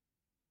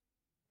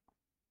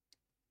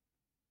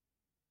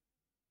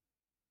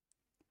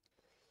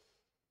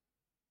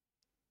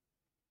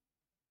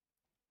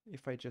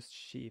 If I just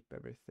sheep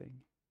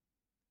everything.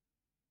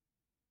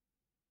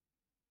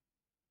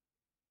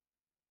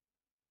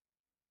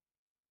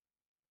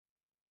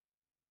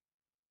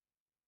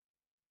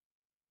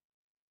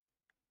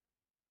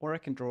 Or I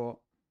can draw.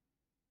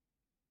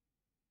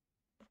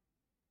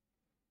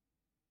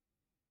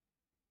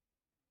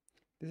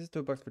 This is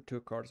 $2 for 2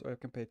 cards, or I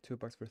can pay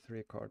 $2 for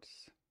 3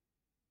 cards.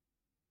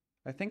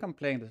 I think I'm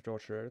playing this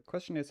torture. The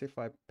question is if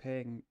I'm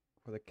paying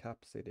for the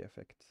cap city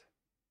effect.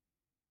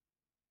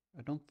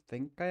 I don't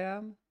think I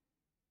am.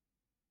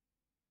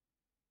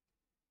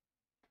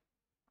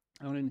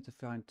 I only need to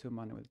find 2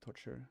 money with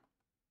torture.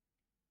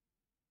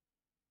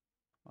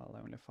 Well, I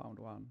only found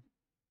 1.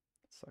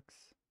 It sucks,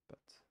 but...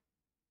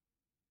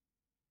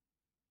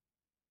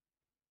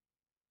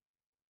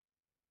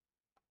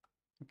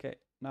 Okay,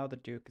 now the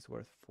Duke is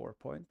worth 4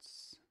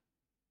 points.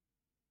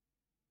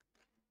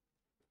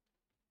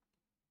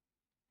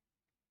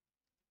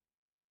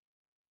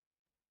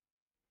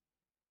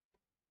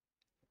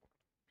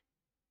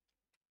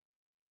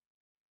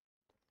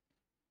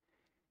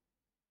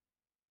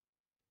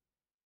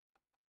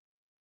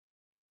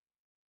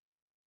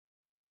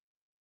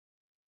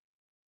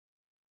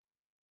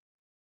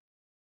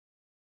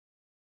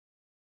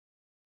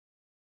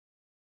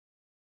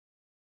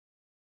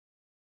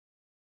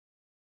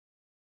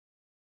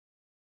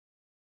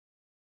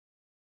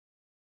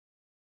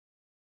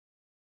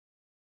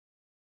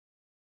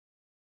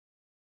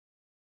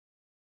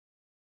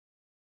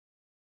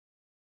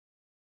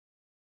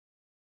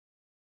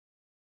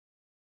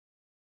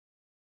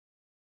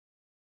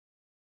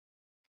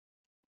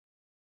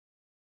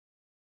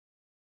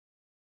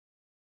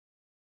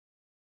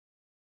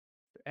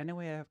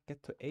 Anyway, I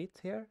get to 8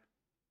 here.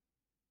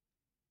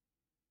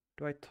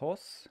 Do I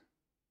toss?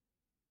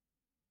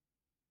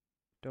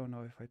 Don't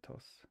know if I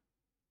toss. I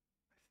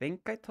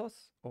think I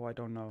toss? Oh, I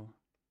don't know.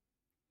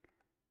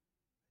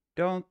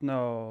 Don't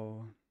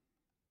know.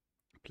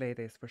 Play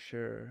this for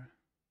sure.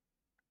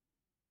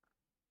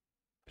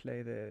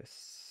 Play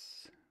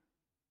this.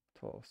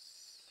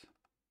 Toss.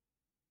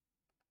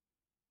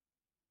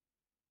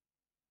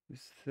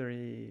 This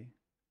 3.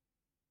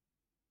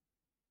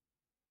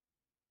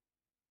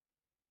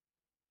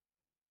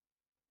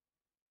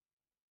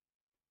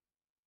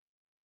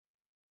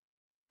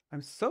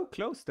 I'm so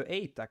close to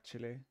 8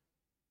 actually.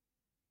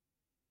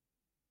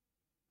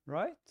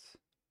 Right?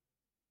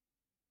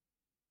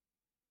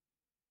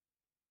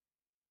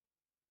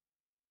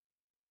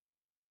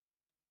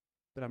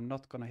 But I'm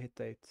not gonna hit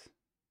 8.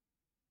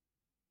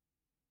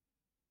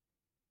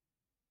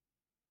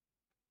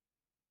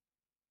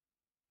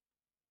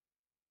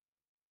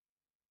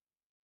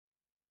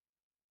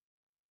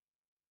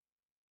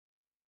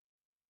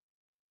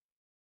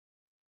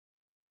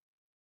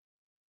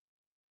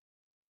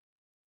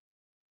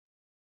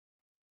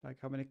 Like,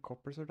 how many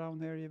coppers are down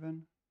here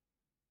even?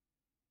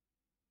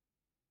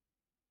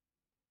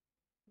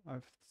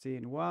 I've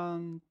seen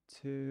 1,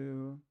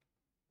 2,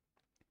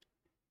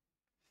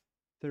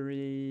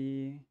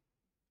 3,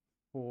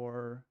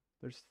 4.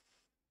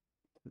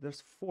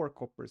 There's 4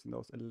 coppers in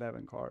those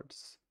 11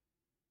 cards.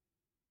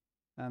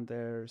 And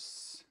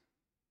there's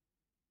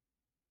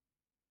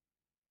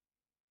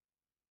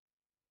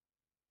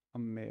a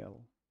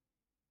mill.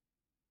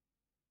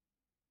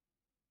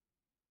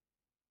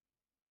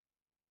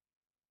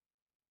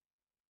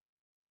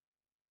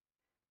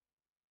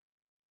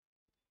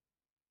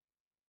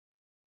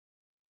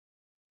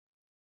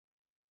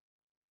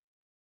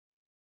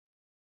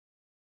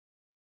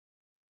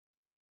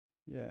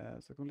 Yeah,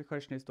 so the only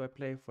question is, do I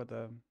play for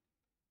the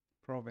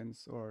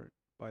province or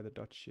by the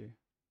duchy?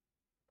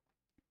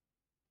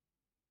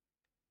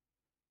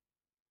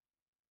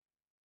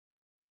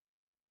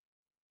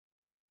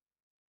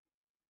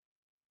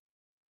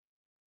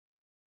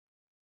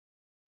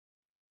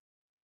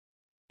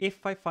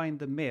 If I find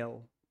the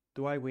mill,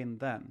 do I win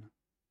then?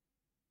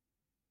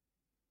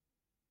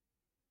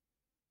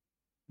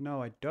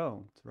 No, I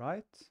don't,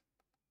 right?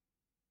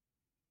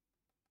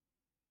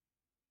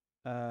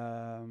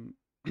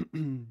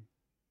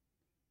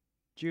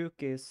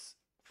 Duke is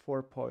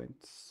 4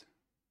 points.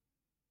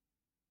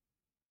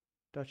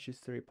 Dutch is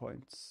 3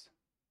 points.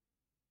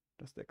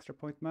 Does the extra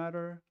point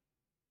matter?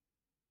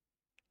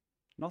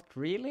 Not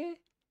really?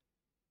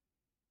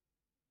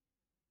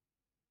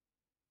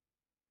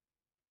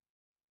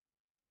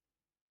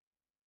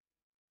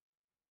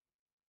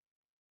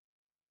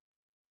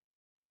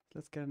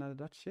 Let's get another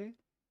duchy.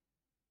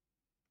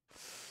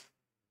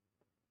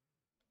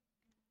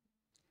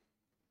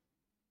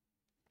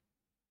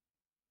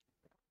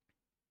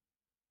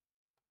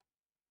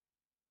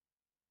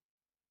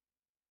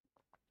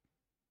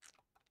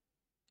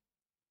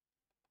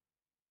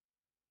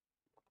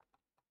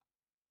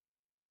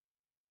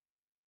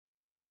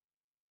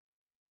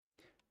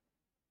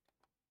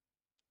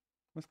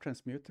 Was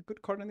Transmute a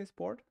good card on this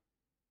board?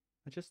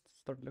 I just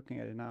started looking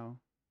at it now.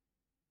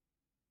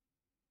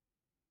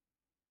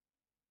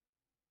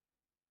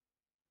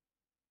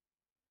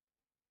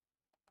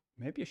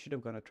 Maybe I should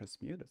have gone to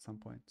Transmute at some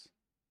point.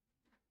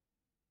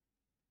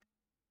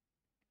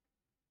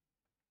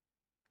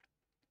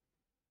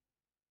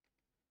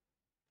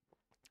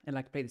 And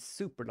like play this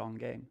super long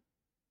game.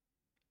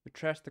 You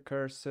trash the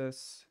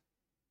curses,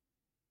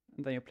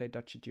 and then you play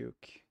Duchy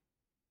Duke.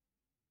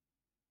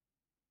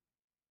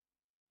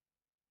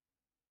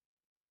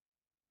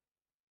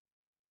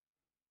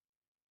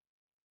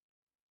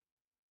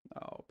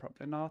 No,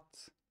 probably not.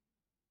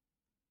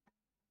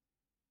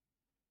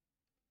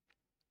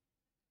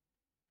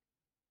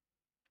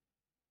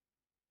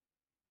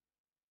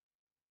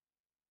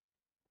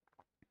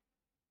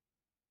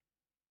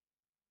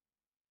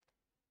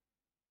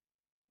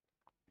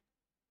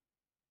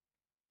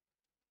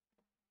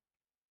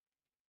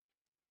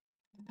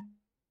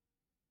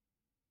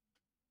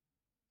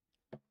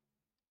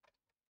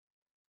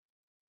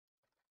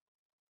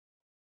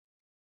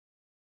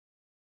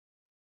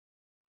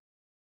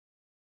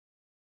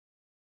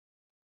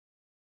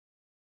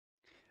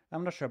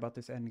 I'm not sure about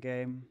this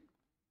endgame.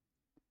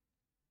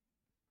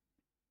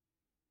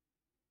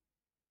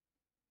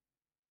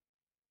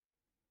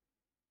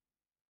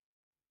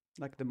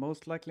 Like the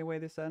most likely way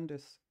this ends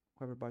is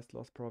whoever buys the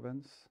last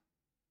province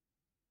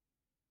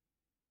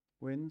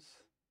wins.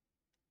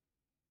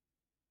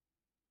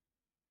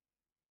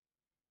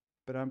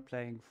 But I'm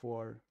playing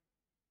for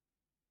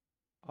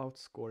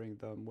outscoring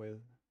them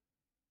with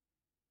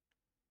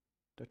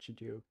Duchy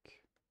Duke,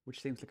 which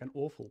seems like an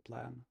awful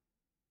plan.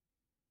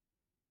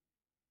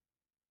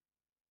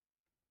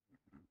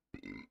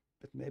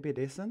 But maybe it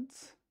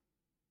isn't.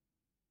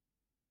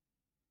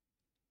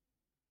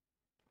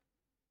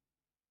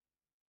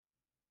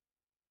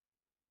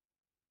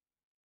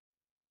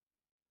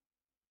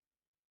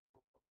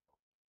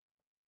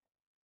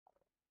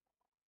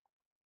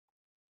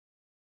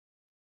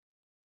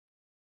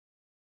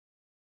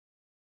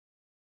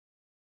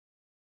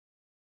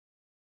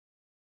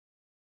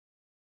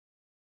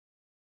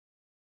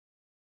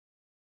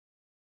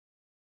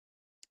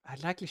 I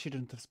likely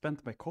shouldn't have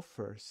spent my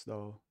coffers,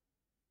 though.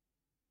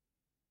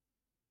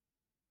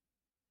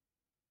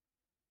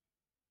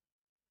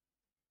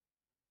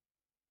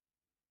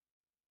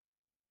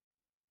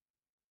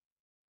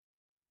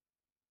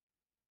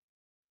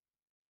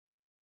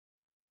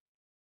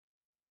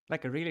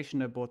 Like, I really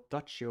shouldn't have bought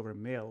Duchy over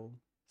Mill,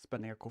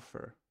 spending a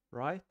coffer,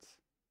 right?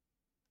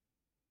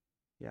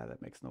 Yeah,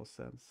 that makes no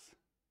sense.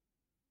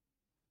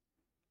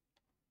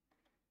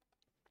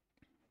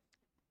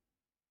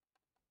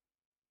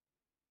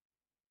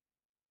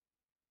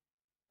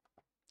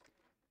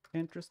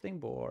 Interesting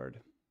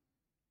board.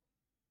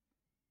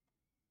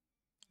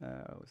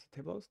 Was it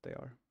tables? They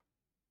are.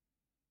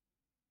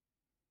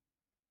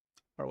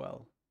 Or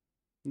well,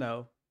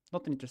 no,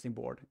 not an interesting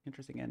board.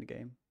 Interesting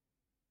endgame.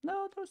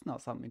 No, there's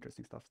not some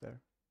interesting stuff there.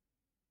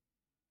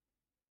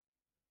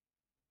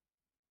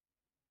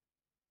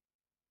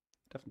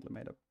 Definitely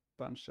made a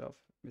bunch of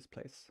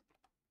misplays.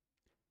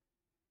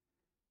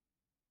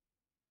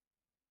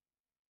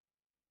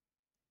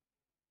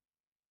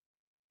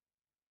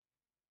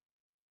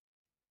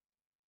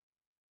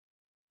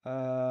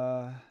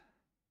 Uh,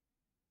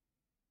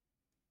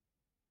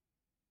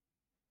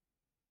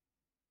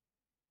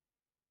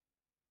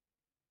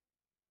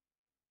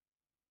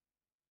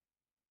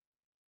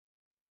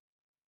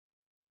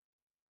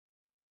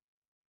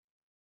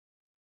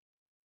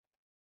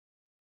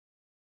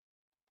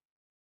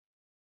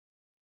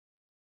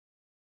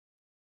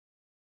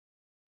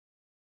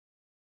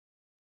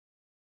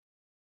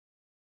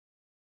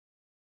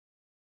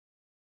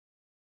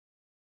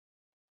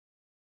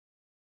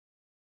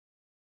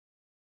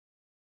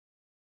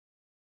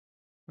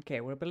 okay,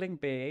 we're building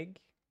big.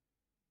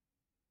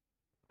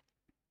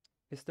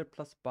 Is there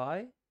plus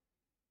buy?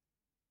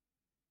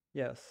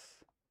 Yes.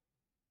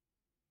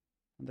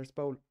 And there's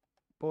both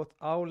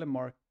owl and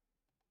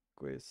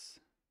marquis.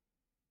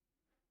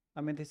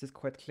 I mean, this is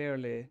quite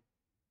clearly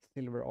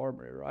silver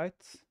armory,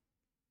 right?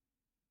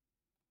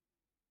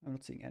 I'm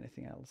not seeing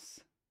anything else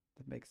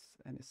that makes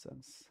any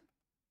sense.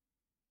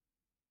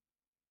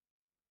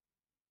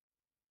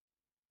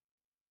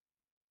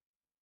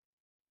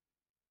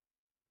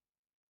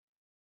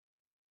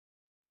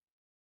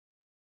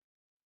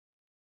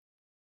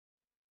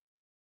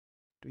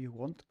 Do you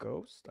want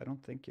ghost? I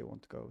don't think you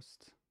want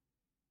ghost.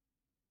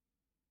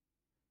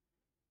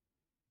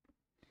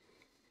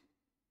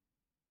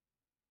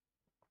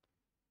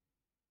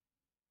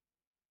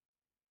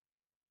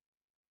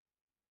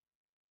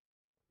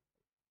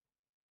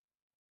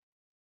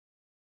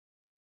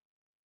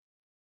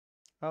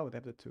 Oh, they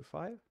have the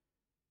 2-5?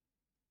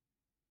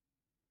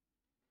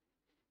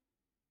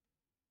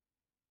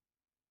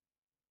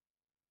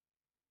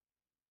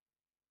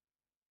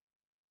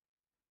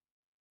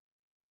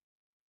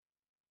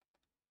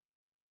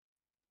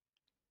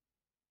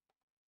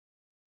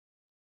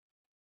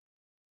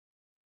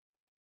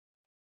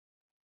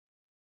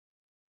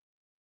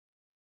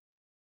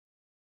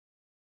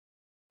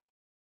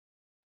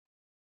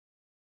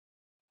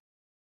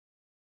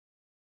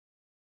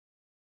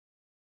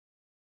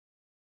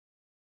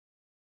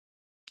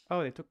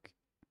 Oh, they took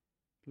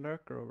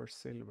lurker over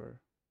silver.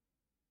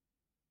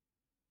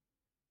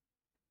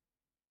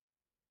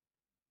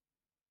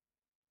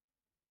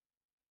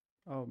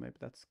 Oh, maybe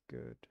that's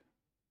good.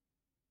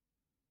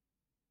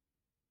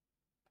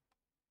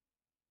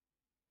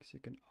 Because you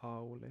can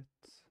owl it.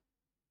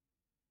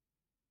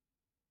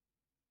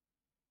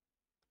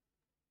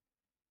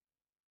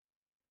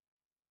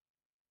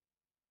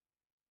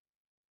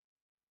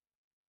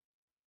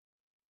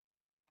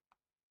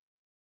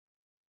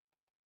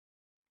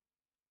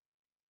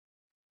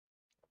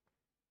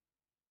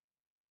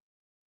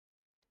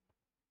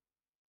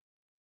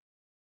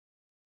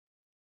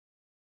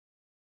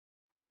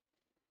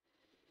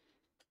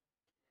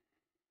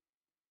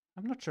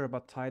 I'm not sure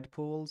about tide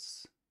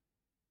pools.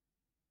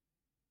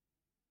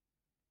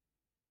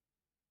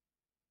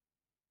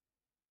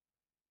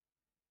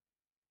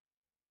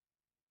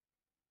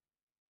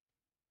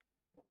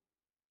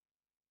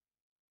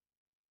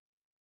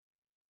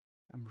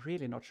 I'm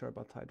really not sure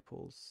about tide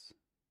pools.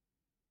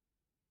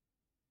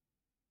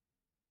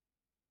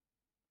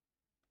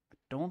 I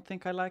don't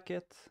think I like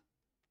it.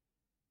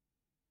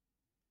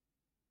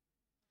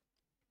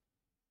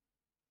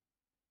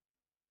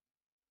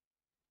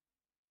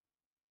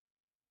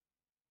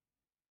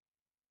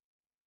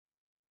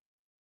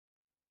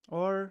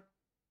 Or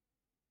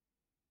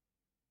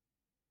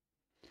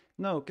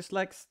no, because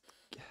like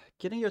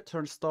getting your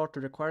turn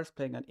started requires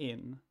playing an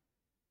in.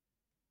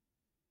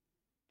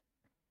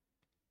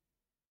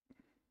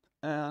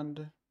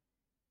 And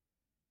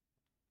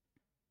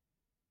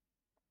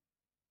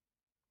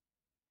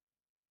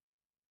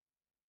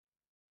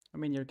I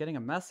mean, you're getting a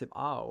massive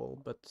owl,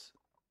 but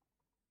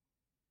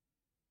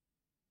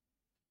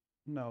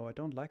no, I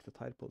don't like the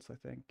tide pools, I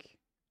think.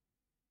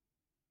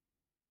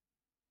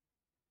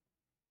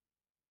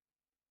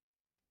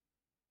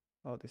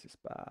 Oh, this is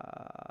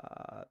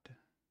bad.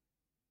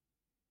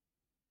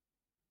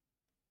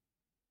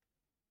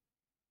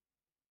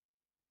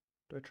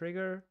 Do I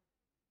trigger?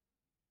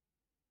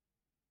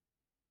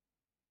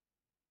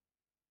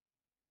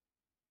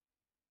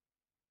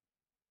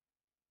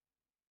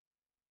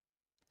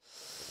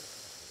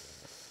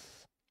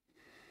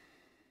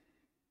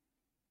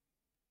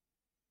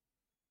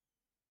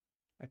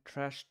 I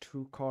trash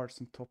 2 cards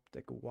and top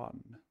deck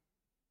 1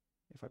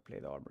 if I play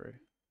the armory.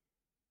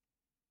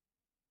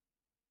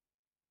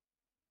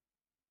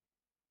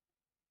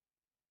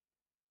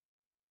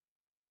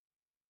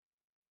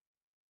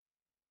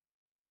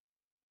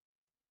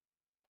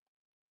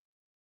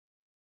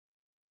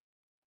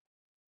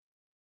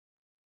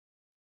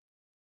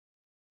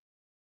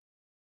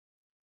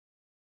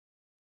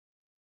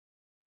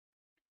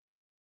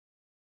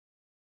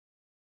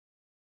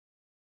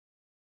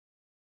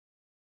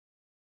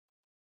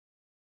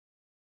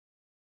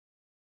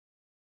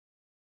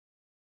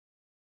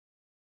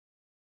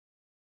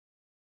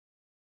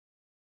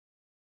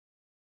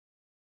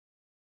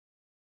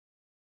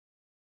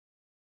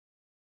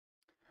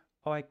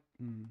 Oh, I...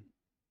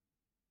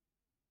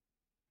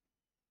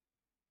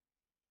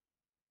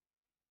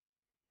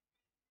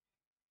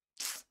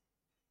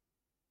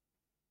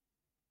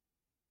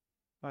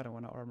 I don't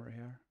want to armor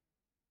here.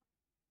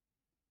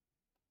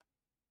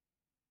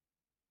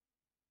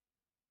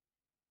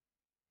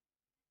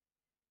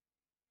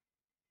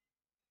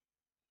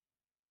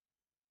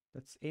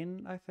 That's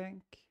in, I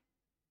think.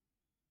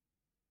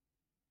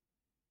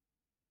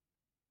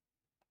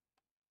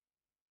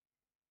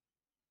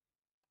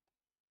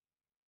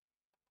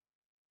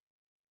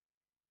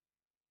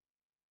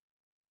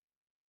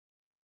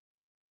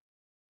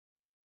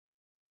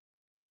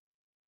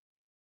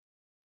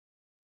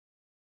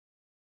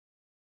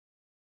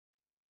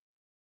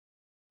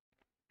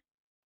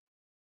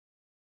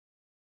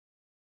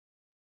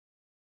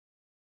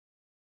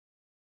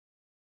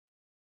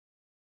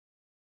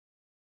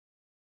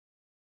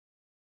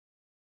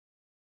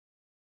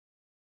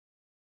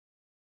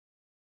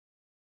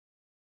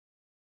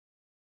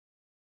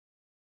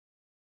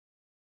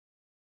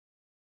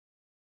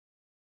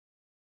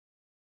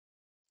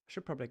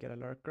 Should probably get a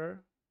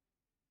lurker.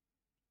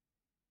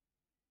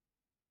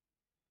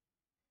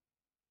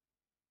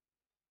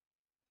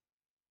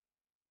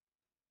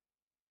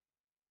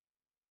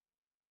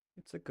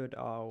 It's a good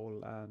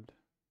owl and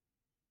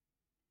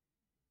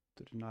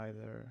to deny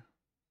their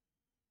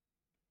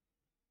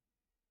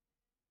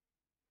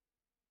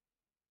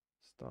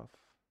stuff.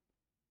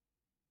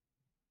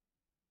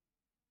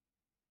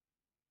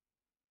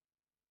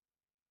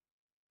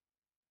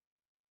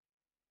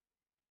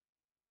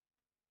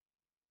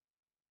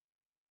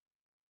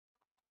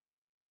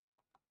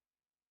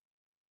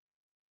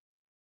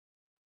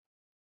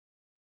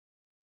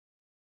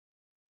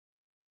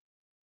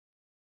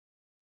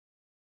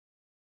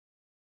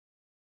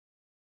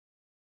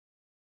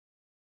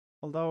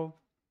 Although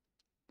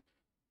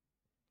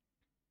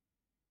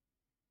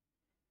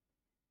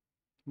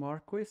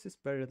Marquis is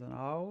better than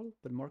Owl,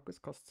 but Marquis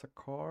costs a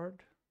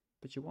card,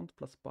 but you want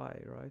plus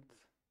buy, right?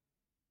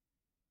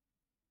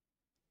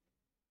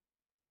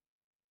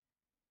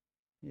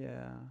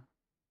 Yeah.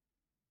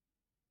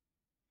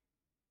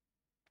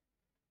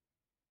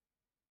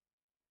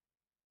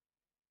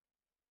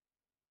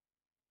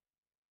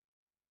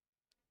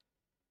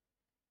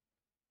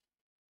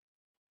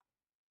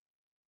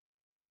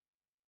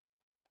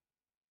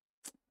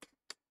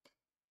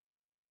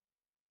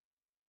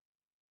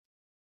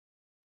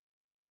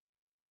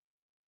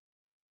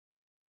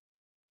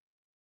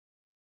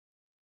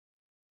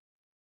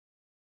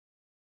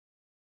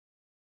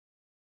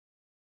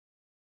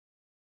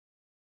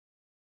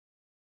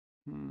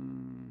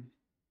 Hmm.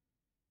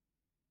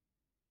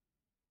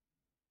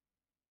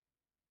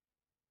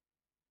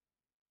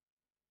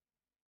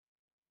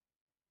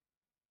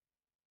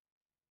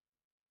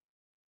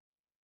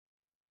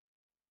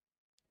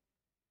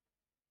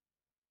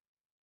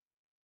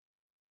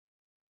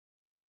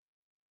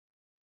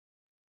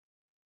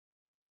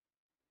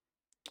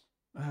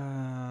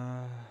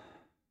 Uh,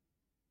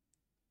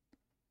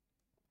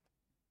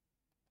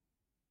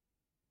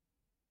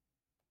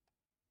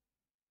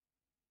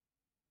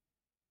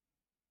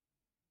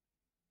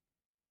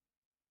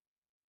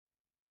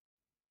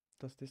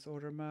 does this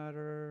order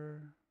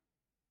matter?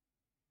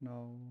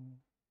 No.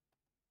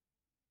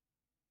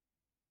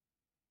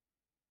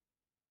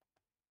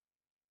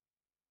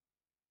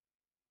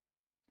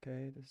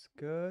 Okay, this is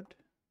good.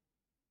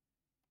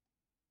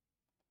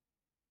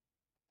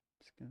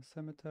 Skin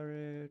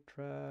cemetery,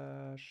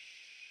 trash.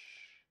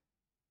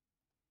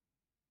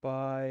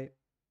 Buy.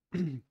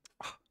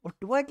 Or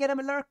do I get him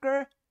a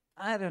lurker?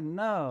 I don't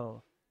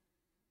know.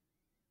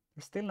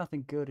 There's still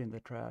nothing good in the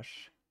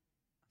trash.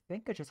 I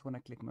think I just want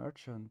to click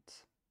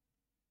merchant.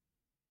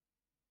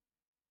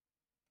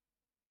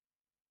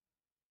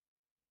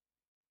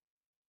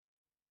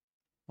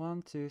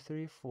 One, two,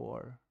 three,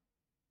 four.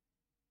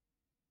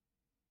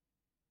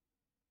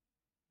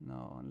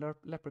 No,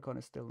 leprechaun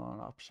is still not an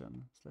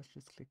option. So let's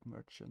just click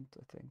merchant,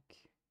 I think.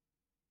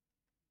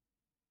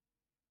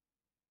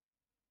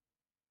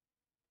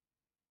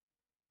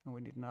 And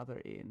we need another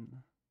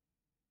in.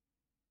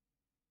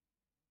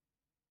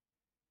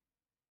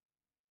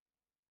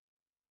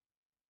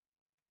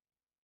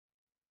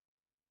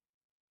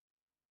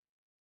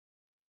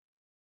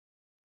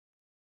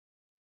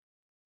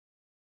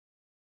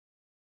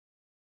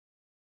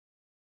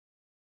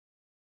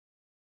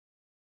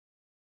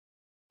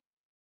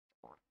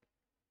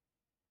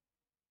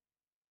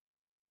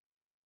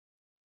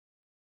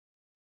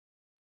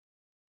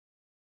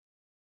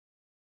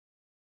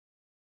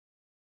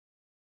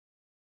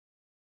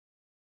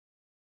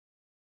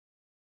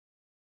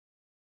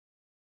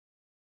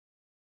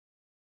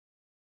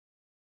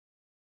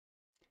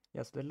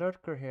 Yes, the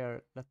lurker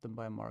here let them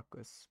buy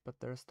Marcus, but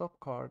there are stop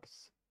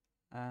cards,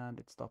 and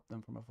it stopped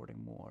them from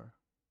affording more.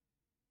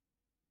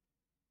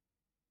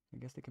 I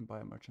guess they can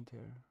buy a merchant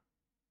here.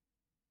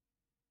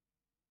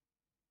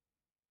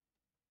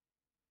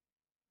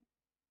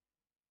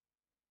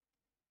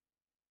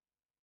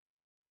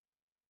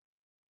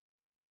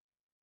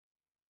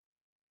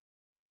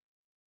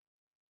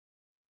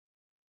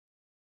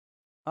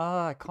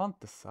 Ah, I can't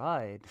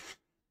decide.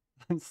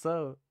 I'm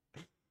so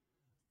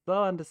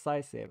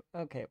undecisive.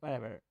 Okay,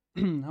 whatever.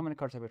 How many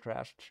cards have we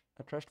trashed?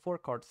 I trashed 4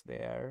 cards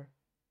there.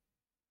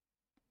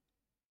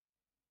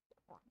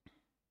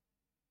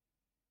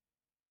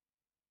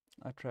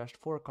 I trashed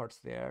 4 cards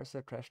there, so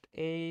I trashed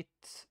 8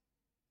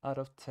 out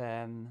of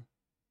 10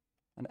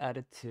 and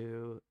added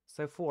 2.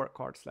 So 4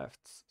 cards left.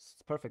 It's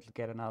perfect to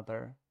get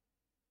another.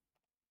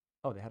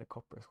 Oh, they had a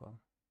copper as well.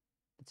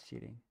 That's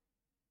cheating.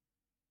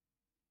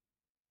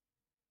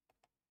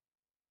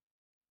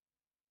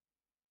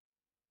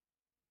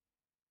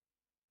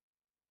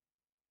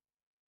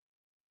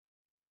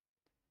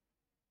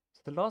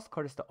 So the last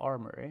card is the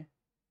Armory.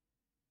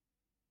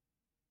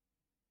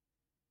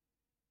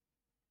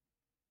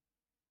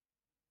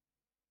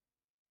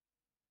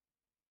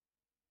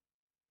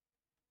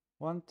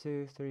 One,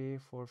 two, three,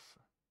 four.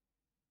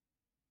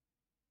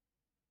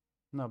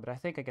 No, but I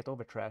think I get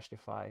over trashed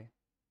if I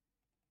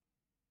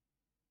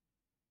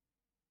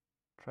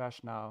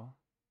trash now.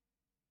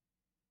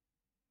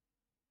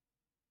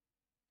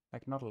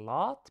 Like not a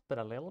lot, but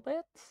a little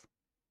bit.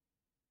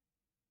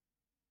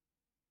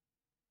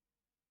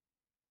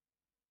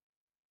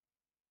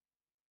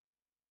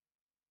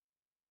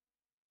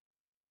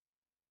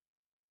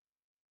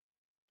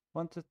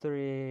 One, two,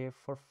 three,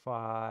 four,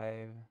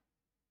 5.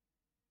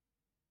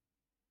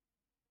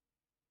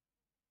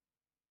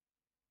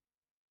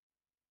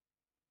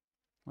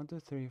 1, 2,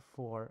 3,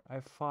 4. I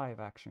have 5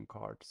 action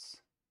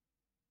cards.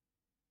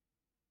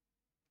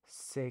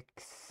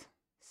 6,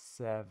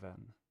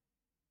 7.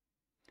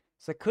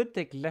 So I could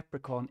take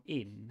Leprechaun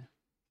in.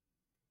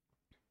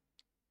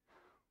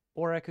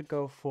 Or I could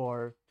go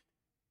for...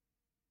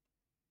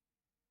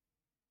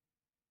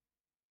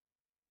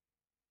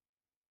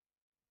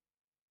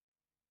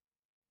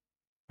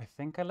 I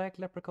think I like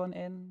Leprechaun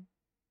in.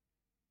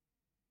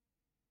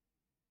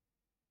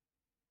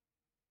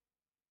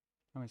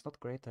 I mean, it's not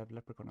great to have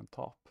Leprechaun on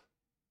top.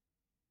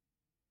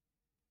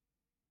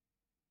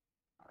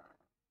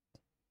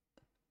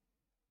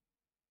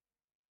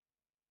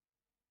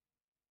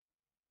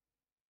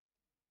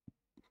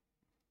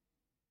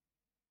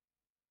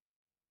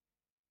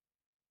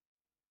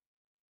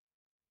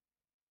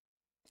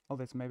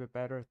 Although it's maybe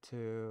better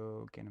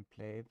to get and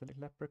play the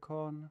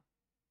Leprechaun.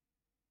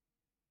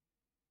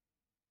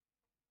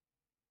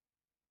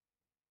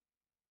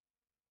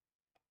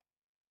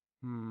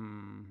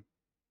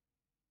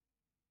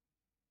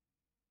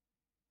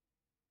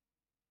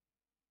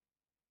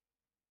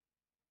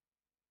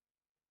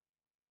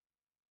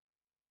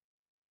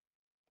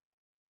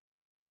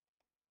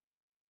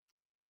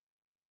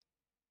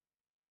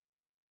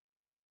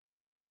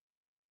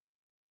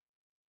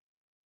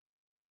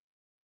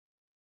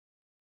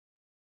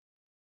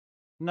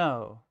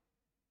 No.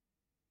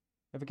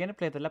 If I get and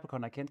play the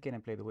Leprechaun, I can't get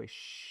and play the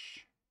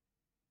Wish.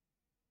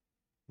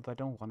 If I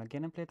don't want to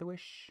get and play the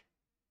Wish.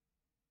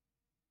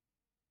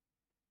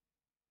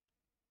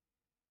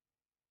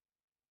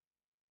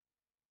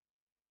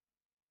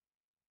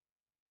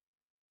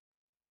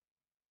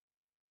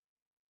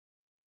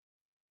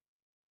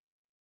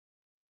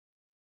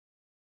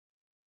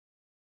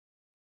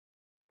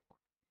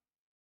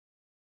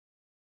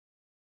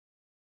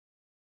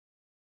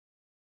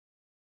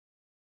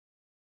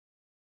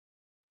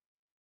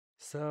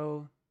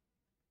 So...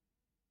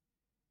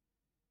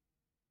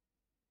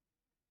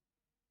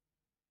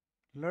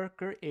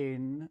 Lurker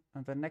in,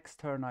 and the next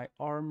turn I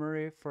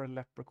Armory for a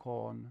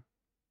Leprechaun.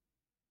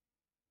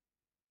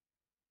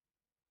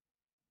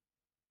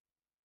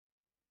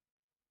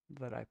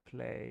 That I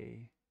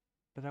play.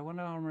 But I want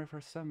to Armory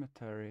for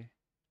Cemetery.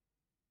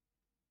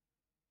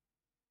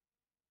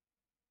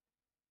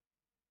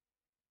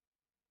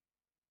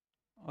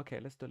 Okay,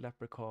 let's do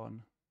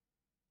Leprechaun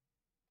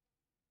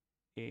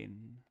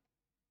in.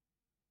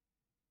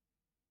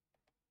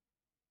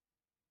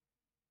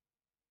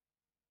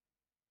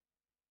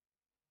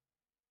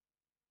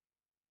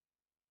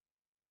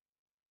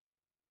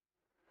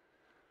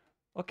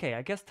 Okay,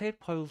 I guess Tail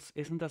Pulse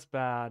isn't as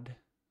bad.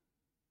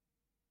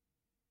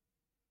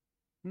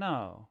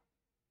 No.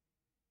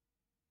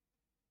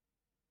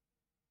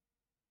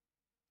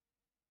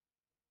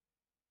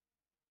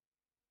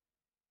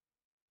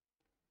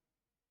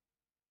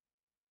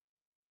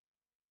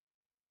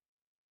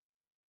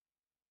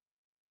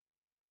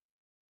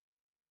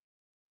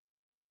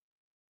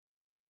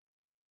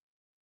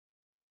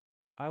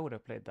 I would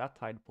have played that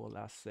Tide Pool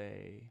as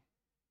a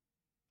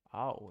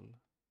owl.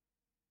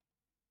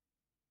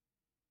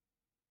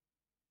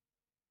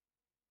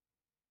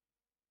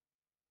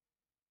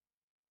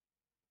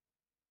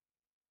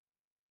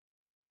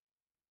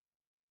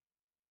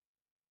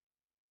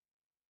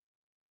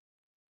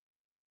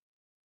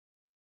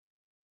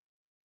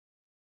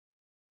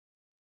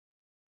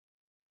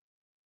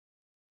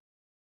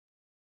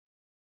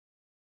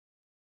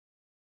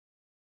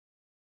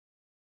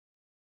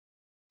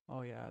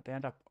 Oh yeah, they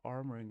end up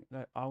owning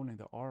the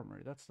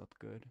armor. That's not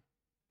good.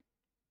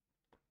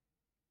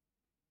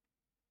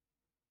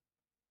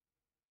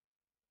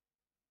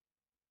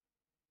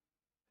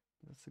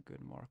 That's a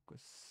good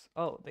Marcus.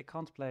 Oh, they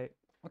can't play.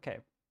 Okay.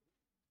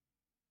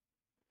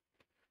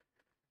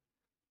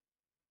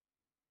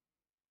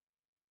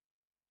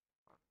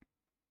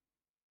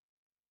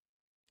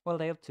 Well,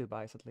 they have 2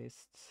 buys at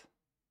least.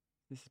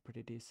 This is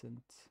pretty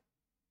decent.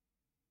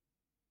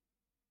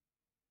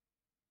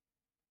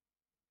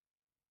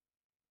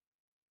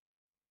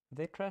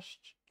 They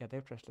trashed. Yeah,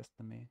 they've trashed less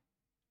than me.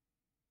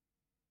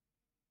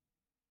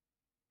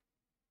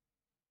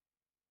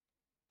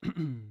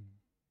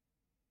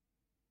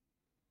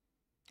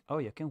 Oh,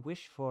 you can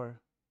wish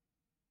for.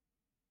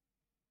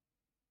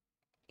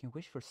 You can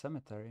wish for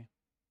cemetery.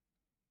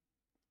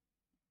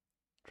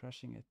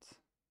 Trashing it.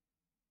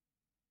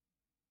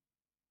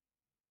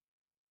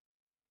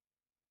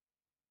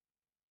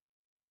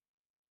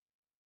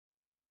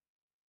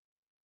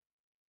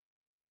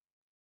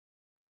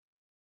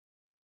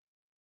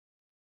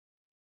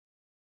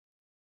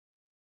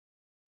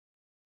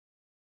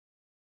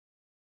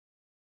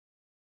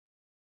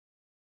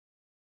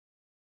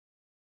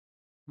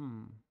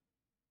 Hmm.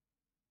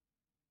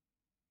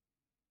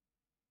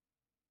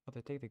 Oh,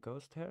 they take the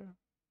ghost here?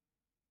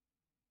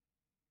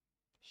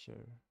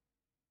 Sure.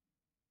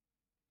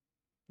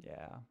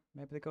 Yeah,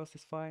 maybe the ghost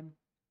is fine.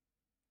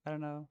 I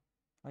don't know.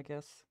 I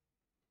guess.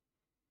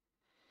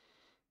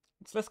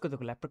 It's less good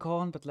than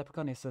Leprechaun, but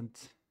Leprechaun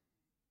isn't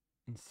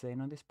insane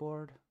on this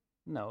board.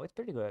 No, it's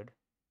pretty good.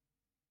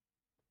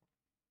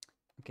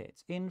 Okay,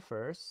 it's in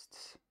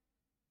first.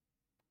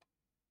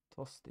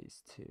 Toss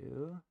these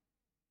two.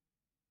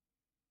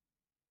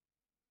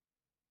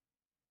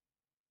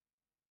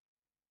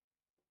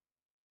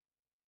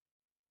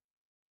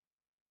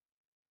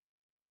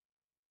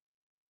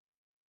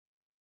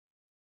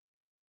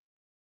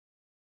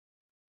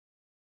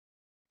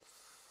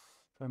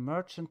 Do I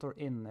merchant or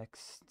in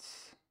next?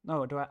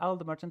 No, do I all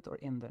the merchant or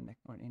in the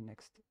next or in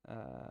next?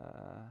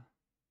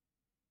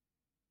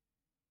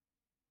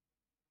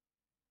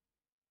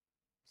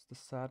 It's the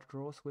sad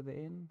draws with the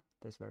in.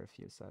 There's very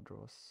few sad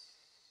draws.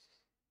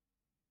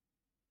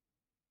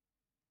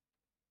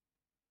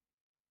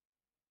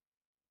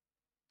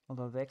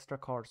 Although the extra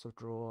cards of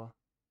draw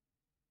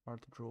are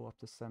to draw up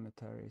the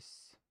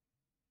cemeteries.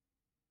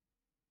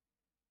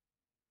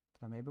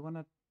 But I maybe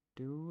wanna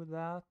do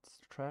that,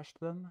 trash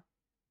them.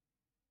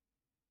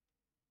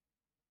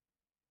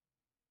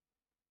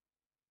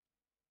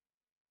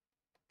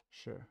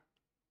 Sure.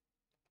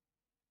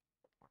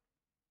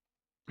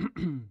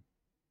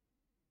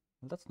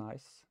 Well, that's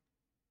nice.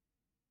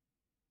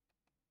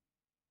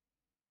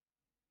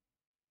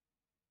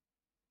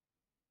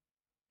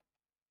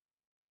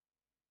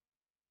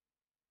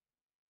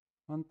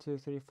 One, two,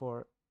 three,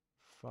 four,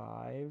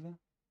 five.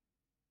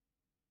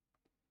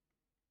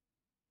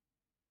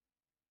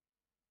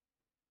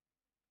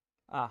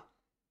 Ah,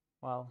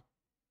 well.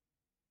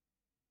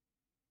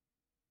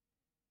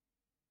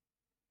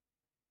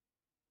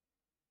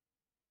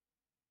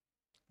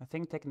 I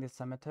think taking the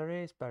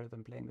cemetery is better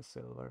than playing the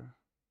silver.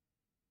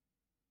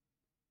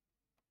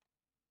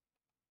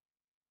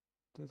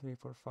 2, 3,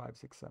 4, 5,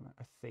 6, 7.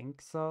 I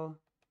think so.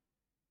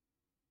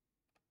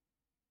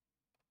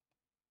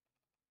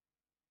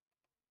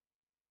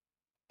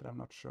 But I'm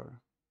not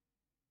sure.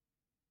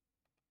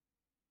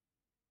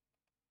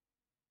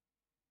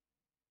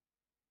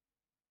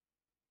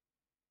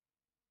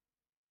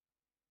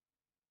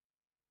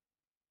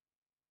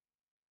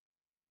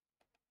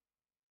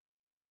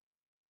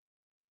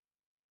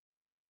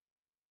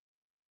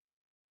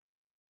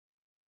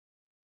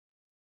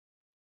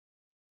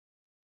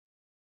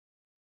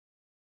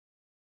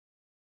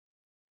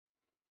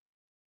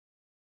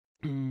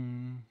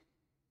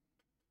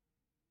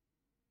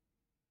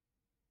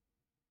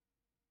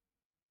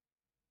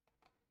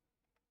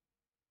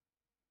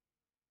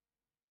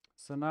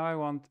 So now I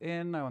want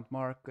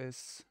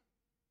Marcus.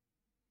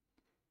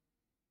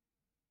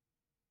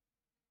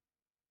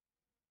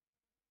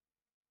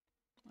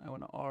 I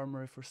want an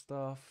armory for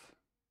stuff.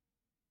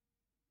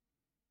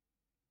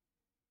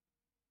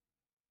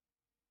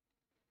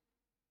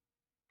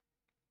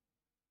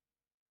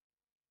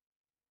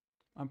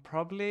 I'm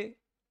probably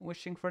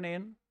wishing for an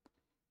in.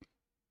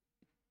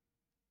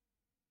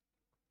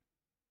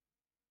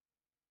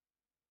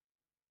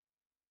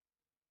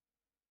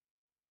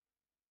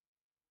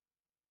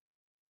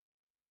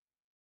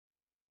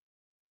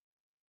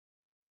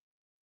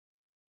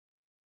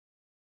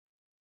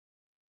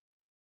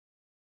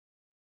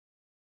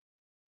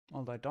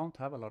 Although I don't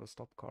have a lot of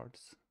stop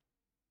cards.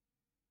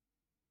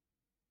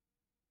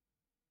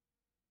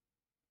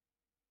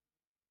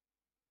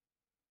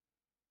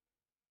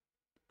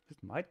 This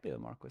might be a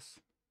Marcus.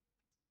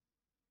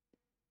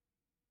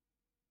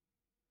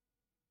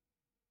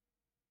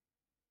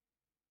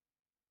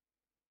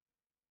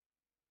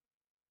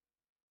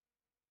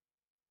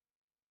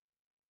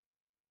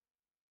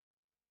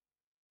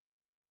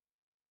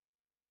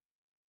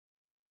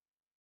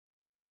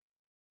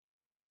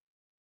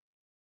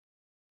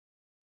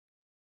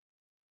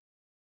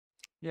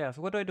 Yeah,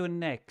 so what do I do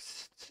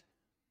next?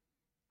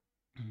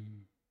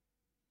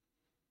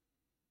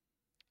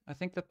 I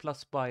think the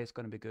plus buy is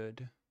going to be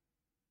good.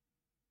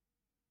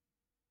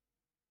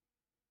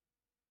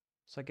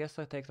 So I guess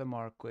I take the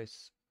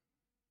Marquis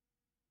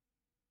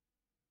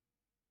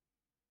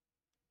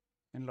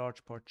in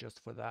large part just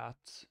for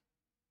that.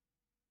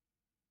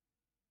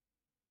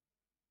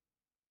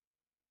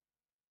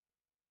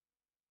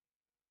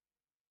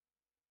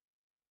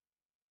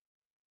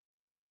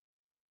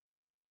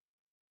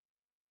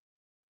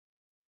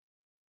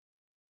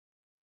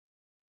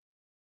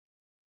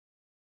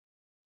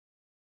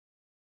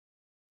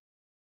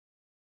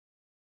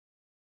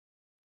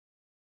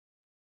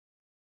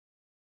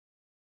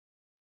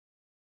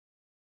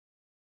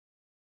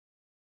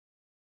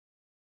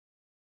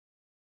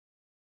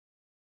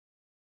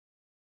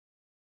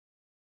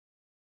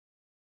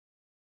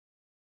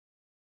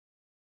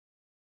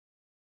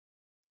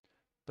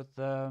 But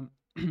the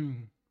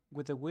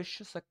with the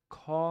wishes, I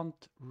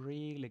can't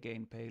really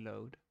gain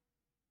payload.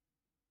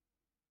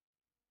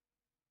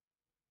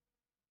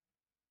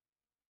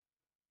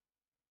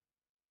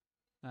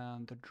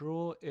 And the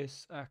draw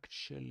is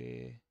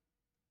actually...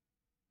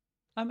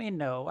 I mean,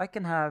 no, I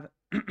can have...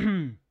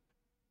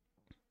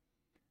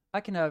 I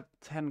can have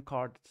 10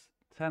 cards,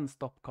 10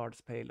 stop cards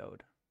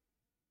payload.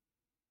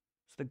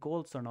 So the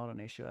golds are not an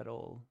issue at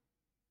all.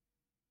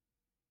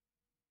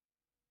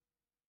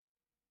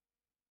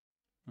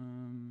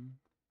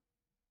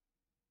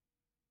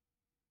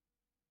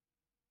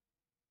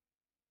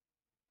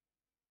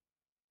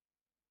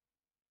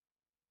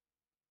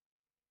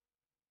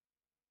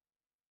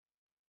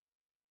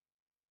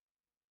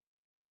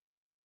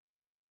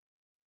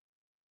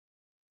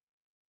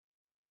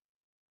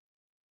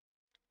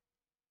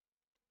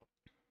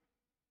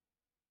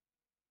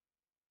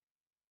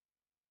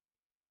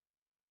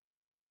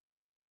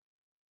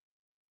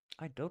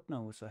 I don't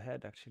know who's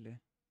ahead, actually.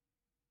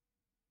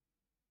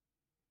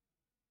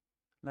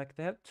 Like,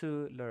 they have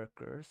 2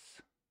 lurkers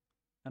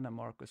and a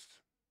Marcus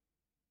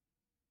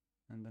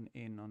and an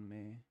in on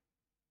me.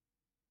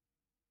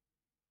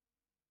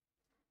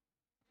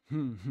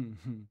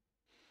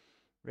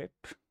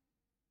 Rip.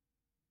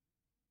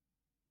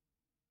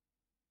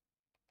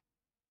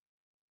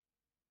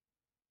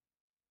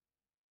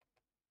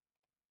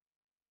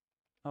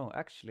 Oh,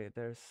 actually,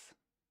 there's...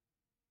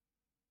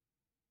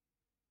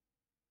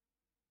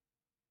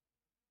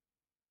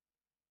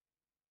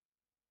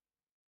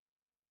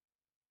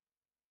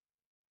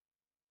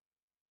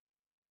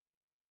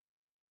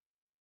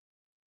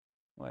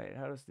 Wait,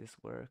 how does this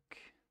work?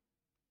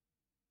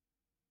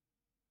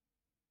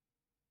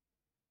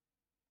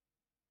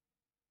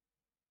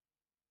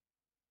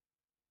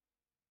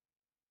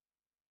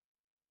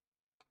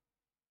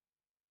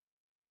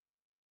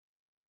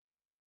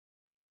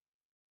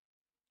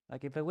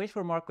 Like, if I wish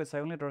for Marcus, I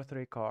only draw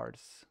 3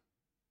 cards.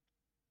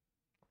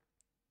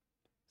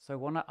 So I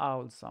want to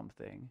owl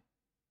something.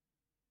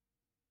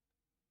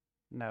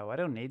 No, I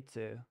don't need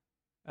to.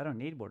 I don't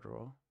need more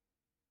draw.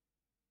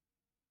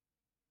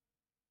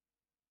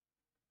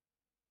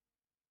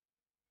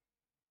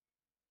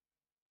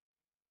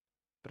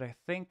 But I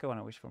think I want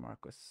to wish for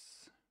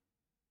Marcus.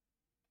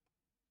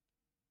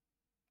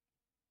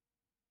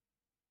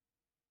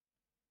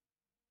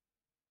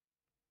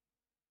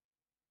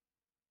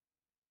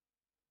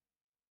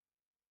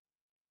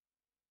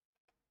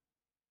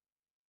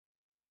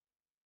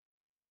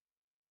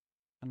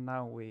 And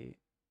now we...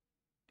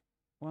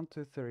 1,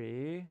 2,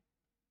 3,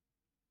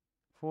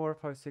 4,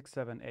 5, 6,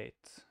 7, 8.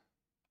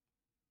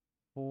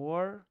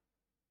 4.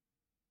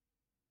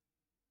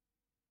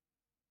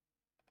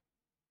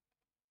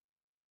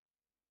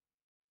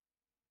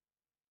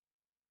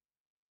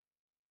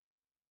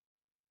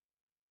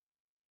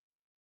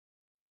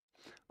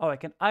 Oh, I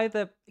can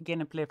either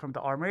gain a play from the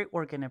armory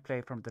or gain a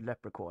play from the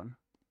leprechaun.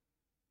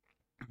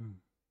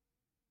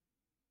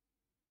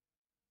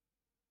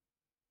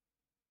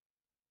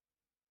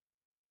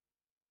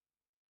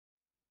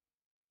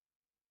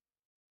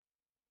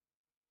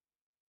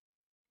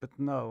 But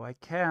no, I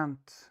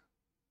can't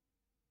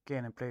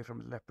gain a play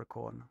from the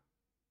leprechaun.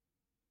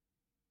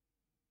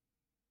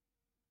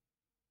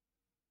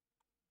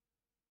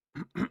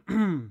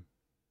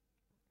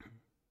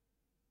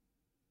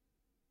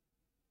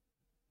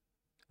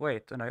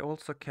 Wait, and I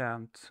also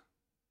can't...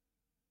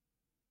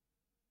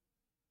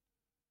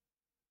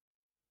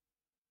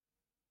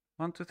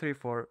 1, 2, 3,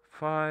 4,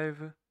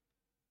 5...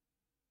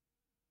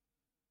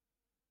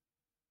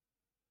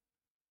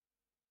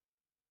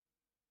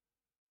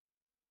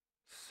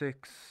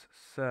 6,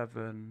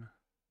 7...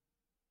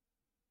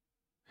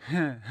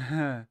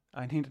 I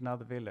need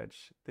another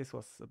village. This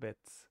was a bit...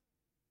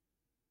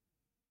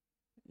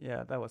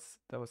 Yeah, that was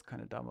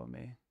kind of dumb of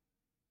me.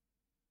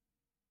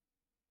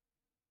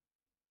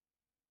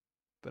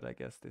 But I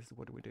guess this is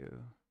what we do.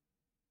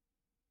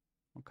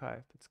 Okay,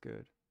 that's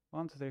good.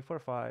 1, 2, 3, 4,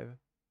 5...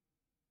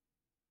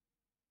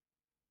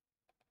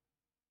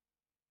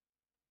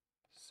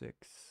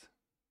 6,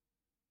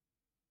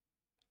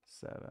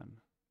 7...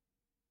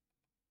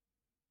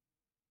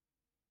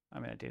 I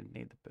mean, I didn't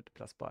need the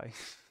plus buy.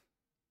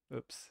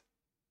 Oops.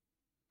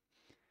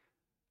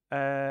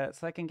 So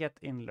I can get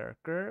in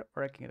lurker,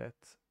 or I can get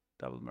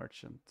double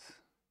merchant.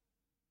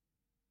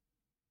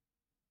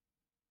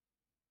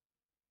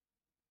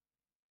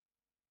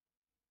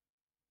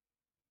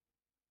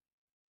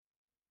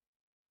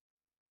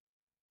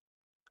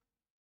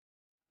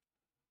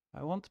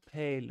 I want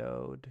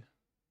payload.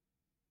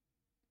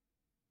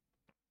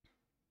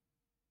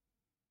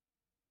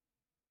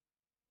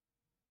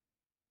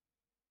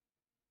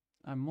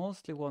 I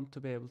mostly want to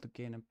be able to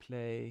gain and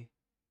play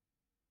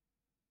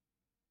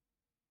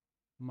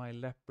my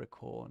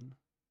leprechaun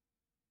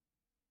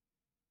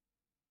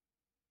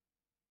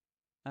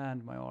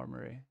and my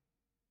armory.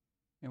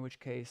 In which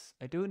case,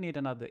 I do need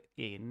another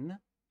inn,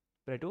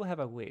 but I do have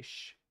a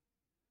wish.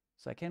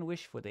 So I can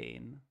wish for the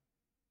inn.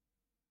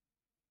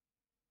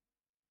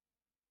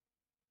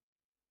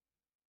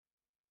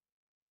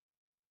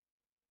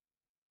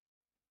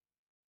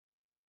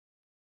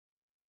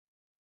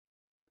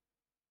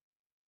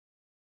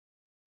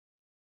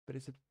 But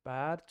is it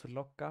bad to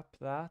lock up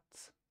that?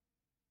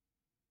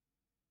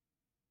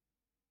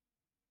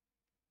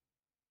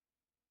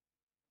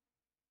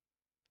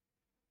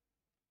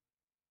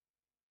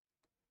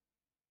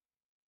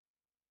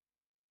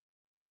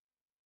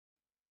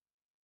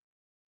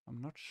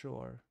 I'm not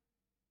sure.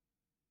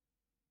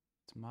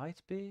 It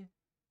might be.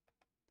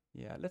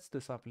 Yeah, let's do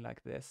something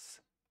like this.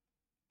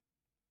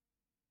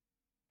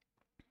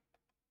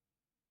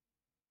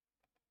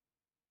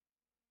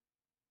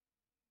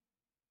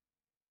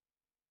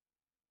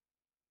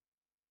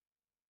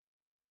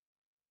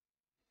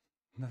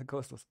 That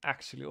ghost was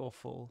actually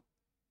awful.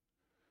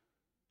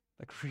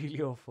 Like,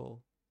 really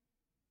awful.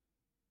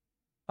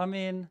 I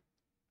mean,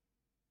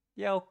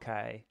 yeah,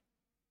 okay.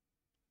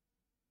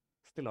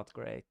 Still not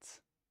great.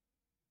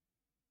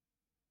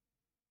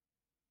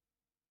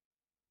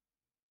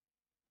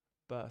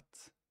 But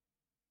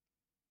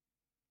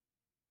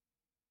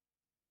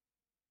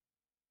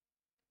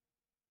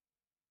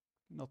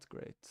not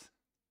great.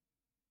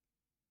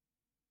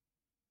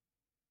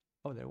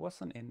 Oh, there was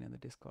an in the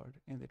discard,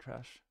 in the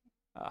trash.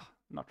 Ah,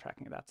 not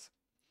tracking that.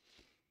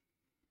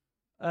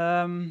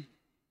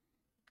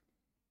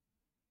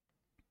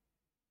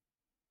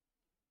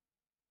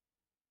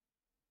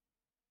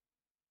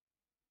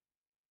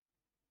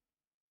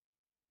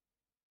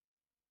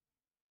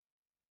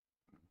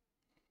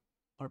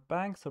 Are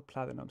banks or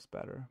platinums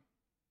better?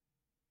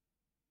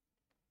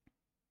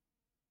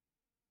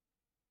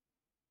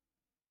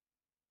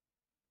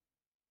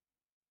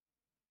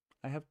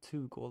 I have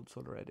 2 golds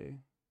already.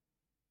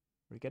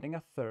 We're getting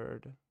a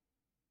third.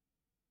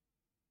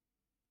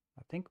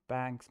 I think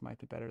banks might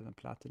be better than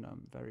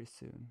platinum very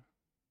soon.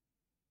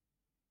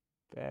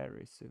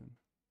 Very soon.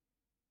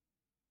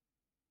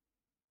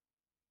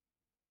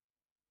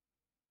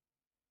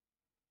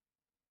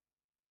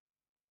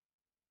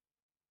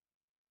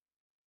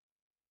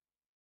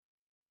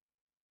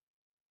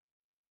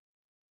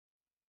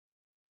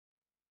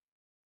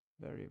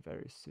 Very,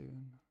 very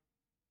soon.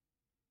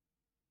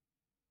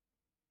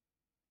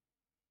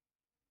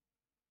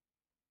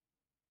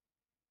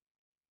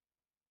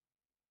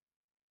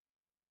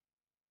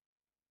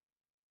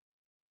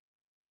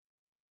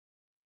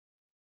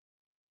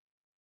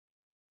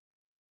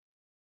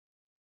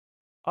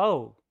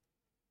 Oh!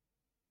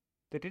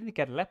 They didn't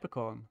get a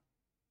leprechaun.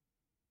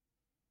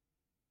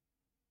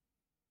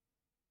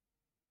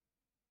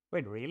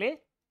 Wait, really?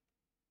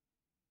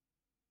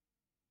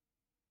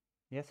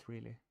 Yes,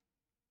 really.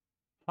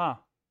 Huh.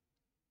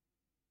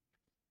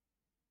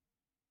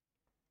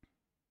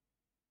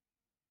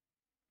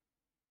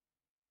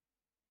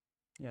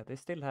 Yeah, they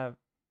still have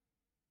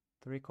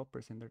 3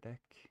 coppers in their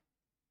deck.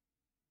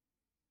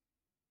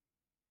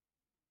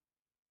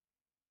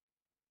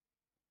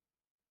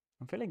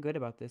 I'm feeling good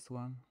about this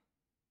one.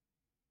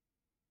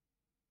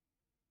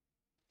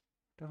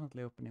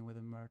 Definitely opening with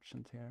a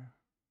merchant here.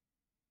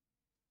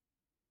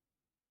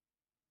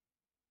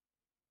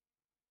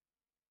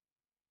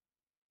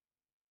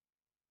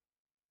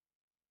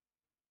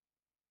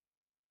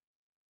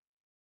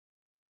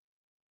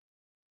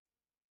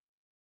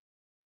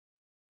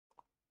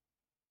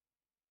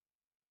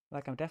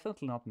 Like, I'm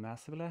definitely not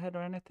massively ahead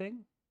or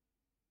anything.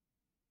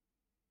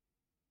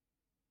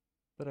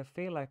 But I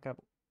feel like I've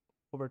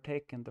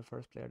overtaken the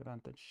first player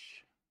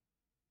advantage.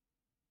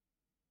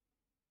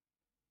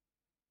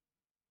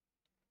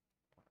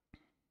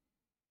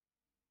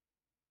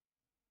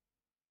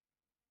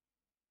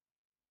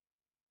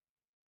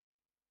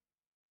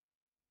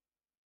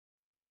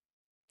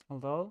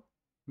 Although,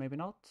 maybe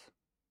not.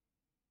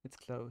 It's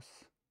close.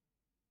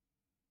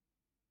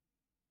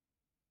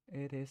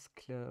 It is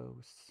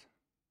close.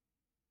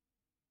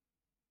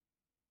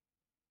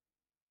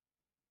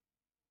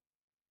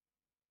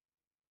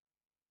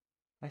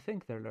 I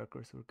think their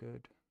lurkers were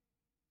good.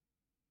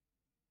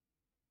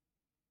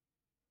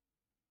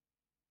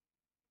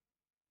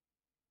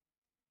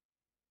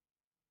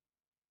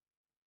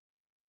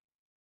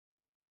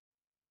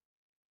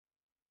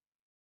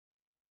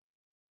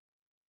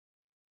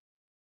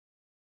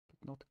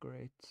 But not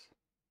great.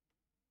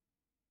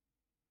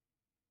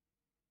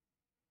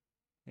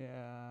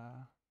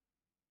 Yeah.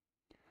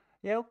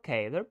 Yeah,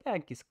 okay, their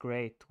bank is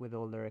great with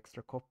all their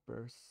extra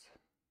coppers.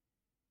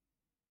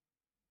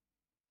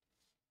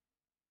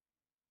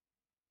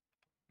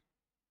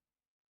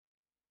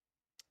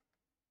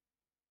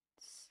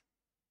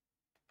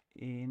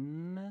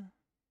 In.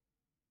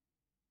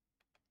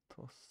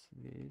 Toss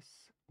this.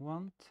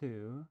 1,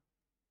 2,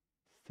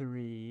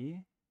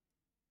 3.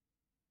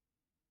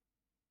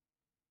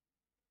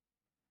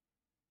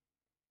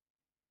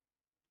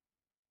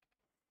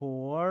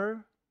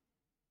 4.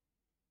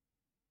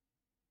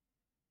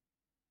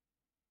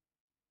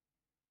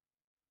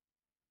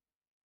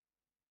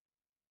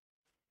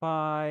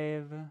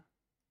 5.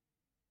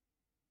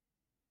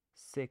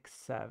 6,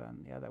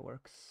 7. Yeah, that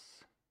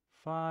works.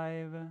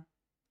 5.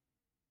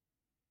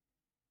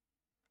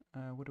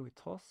 What do we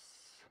toss?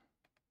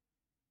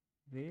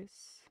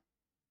 This.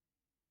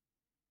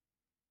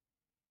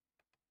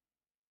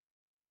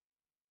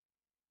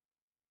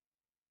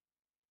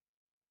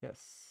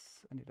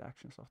 Yes. I need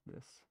actions after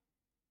this.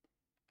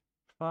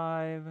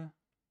 5,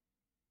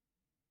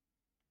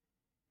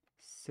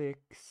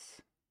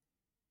 6,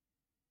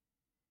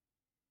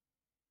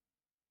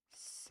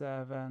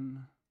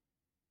 7.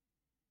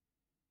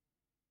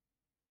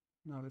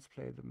 Now let's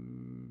play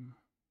them.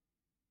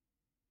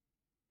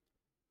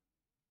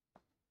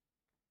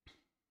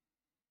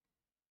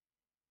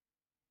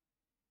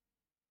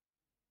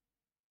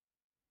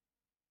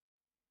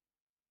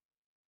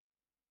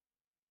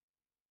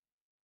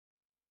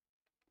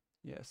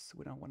 Yes,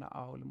 we don't want to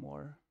owl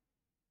more.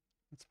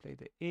 Let's play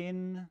the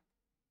in.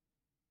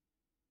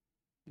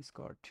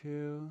 Discard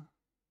 2.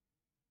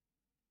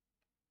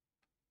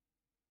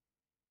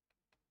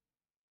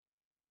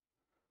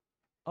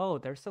 Oh,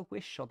 there's a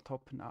wish on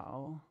top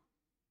now.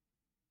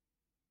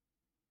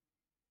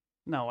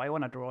 No, I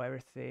want to draw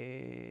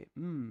everything.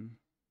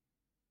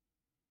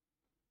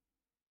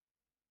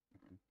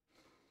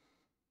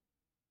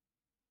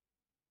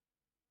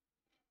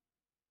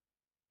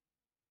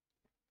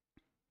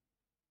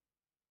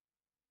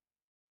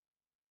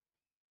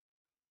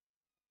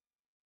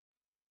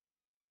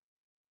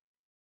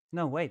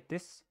 No, wait,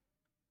 this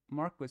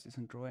Marquis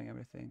isn't drawing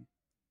everything.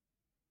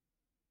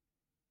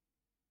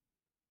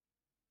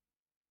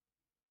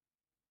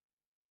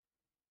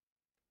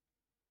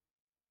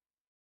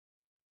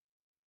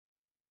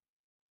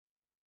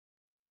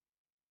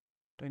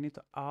 Do I need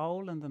to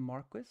owl and the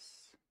Marquis?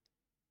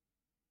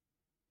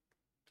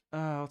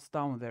 What's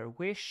down there?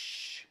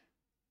 Wish.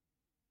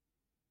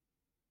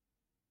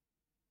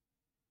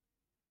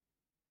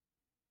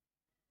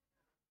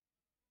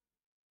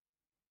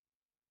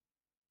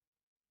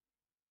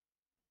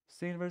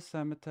 Silver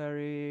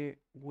Cemetery.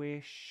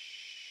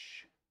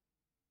 Wish.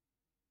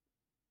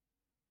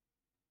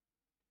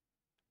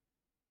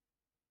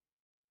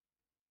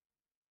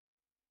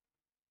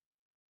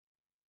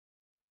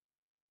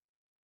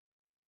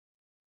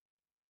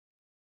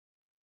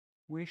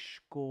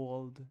 Wish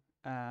gold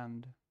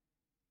and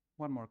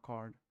one more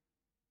card.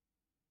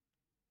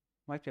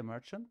 Might be a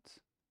merchant.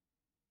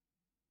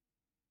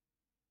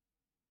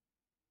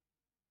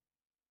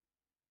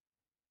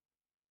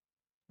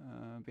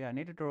 Yeah, I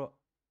need to draw.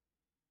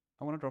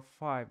 I want to draw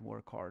 5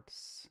 more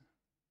cards.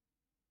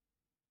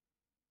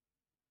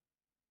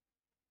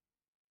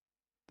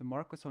 The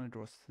Marquis only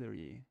draws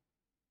 3.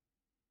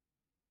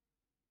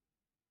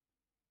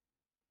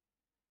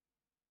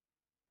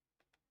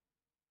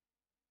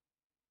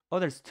 Oh,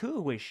 there's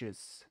 2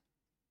 wishes.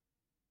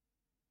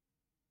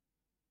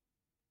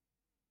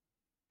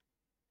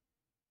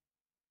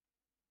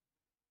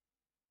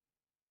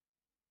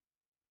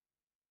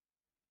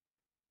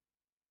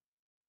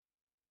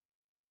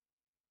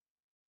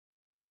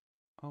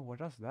 Oh, what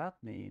does that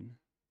mean?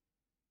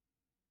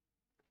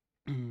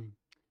 So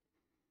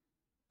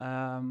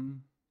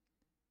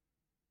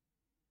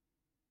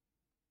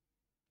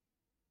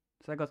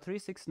I got 3,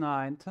 6,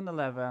 9, 10,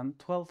 11,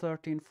 12,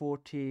 13,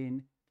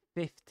 14,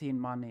 15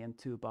 money and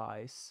 2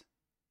 buys.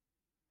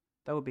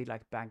 That would be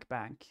like bank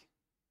bank.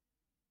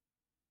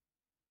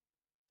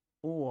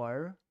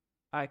 Or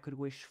I could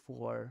wish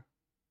for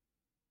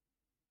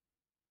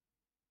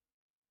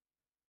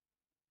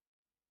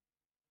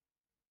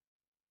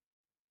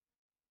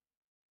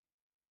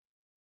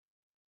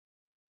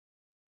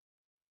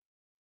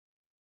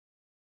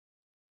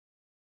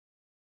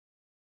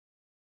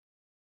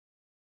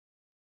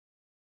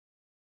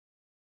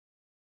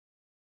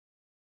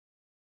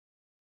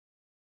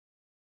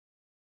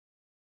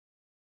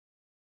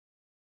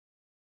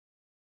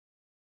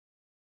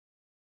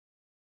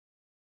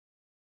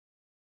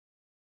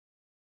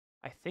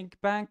I think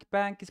bank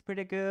bank is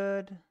pretty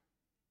good.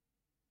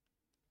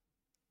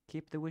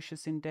 Keep the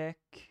wishes in deck.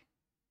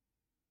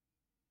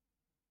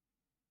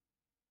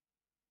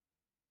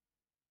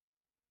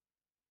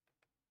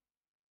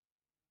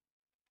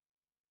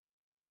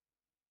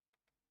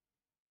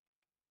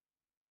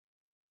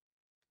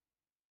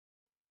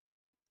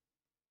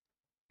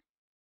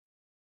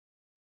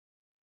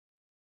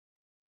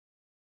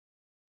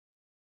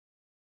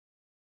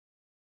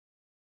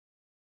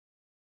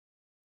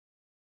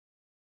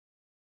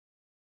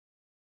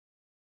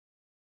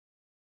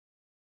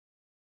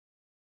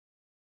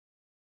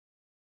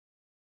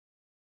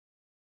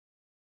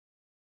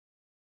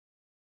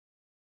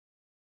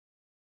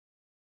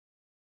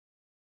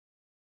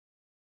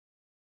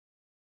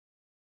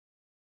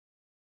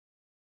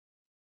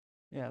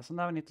 Yeah, so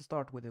now I need to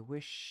start with a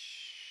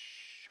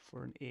wish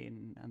for an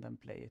in and then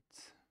play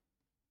it.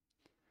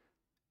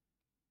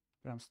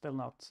 But I'm still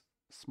not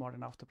smart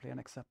enough to play an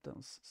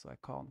acceptance, so I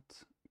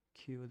can't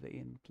cue the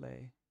in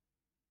play.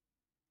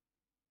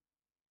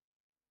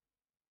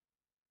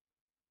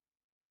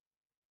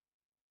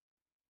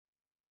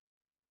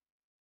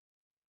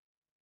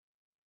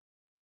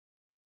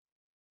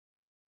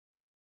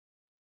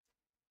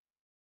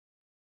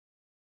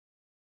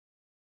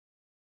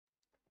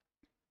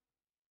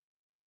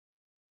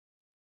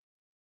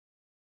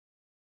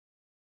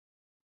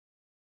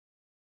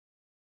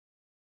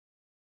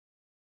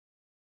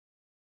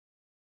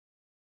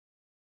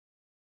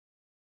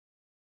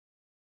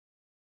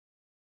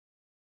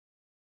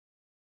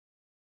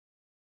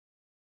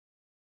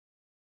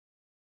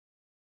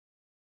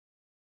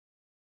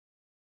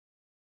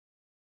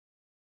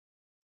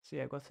 So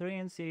yeah, I got 3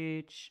 in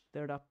siege.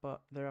 They're up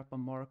a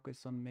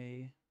Marcus on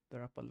me.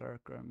 They're up a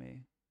lurker on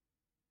me.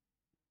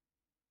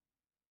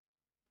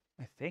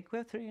 I think we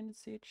have 3 in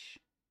siege.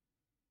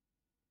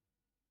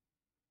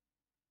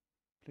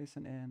 Place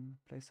an in,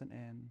 place an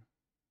in.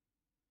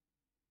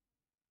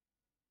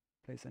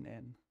 Place an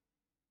in.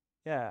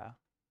 Yeah.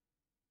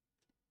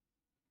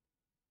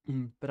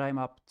 But I'm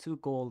up 2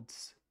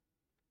 golds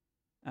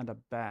and a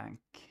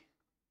bank.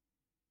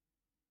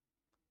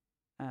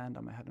 And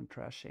I'm ahead on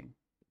trashing.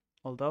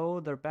 Although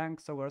their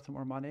banks are worth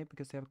more money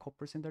because they have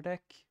coppers in their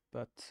deck,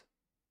 but...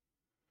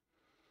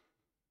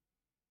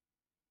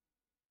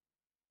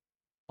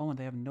 Oh, and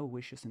they have no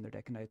wishes in their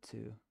deck and I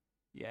too.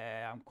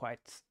 Yeah, I'm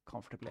quite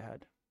comfortably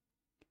ahead.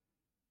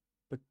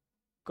 But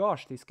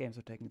gosh, these games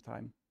are taking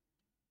time.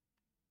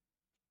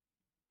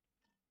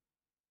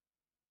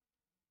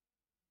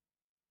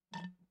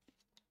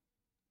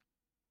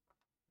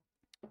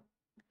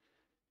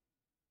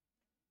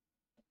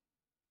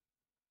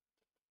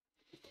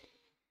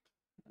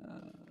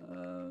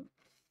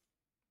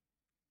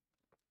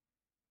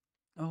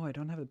 Oh, I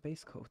don't have a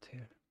base coat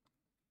here.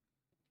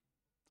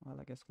 Well,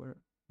 I guess we're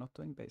not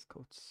doing base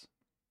coats.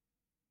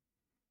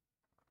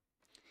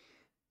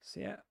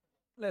 So yeah,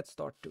 let's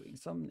start doing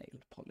some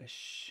nail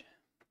polish.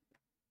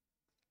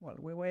 While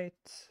we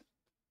wait.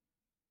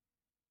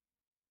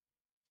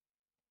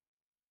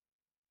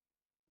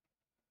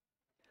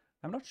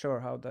 I'm not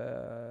sure how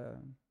the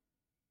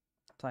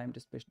time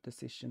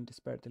decision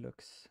disparity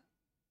looks.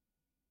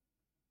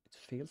 It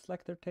feels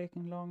like they're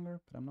taking longer,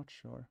 but I'm not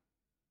sure.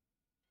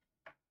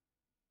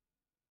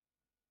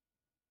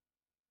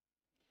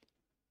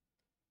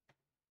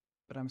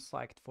 But I'm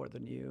psyched for the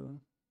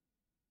new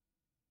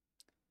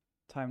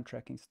time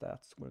tracking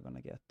stats we're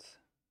gonna get.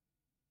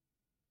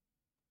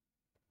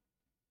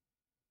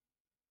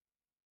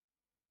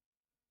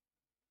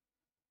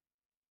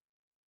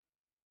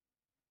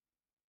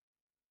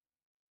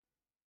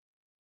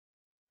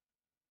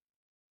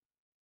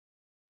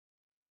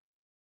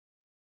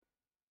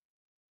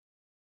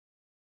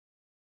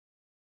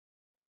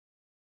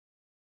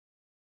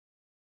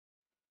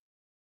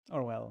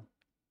 Or well,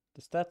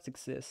 the stats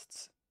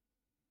exists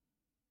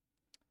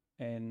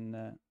in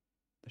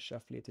the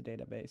Shuffleity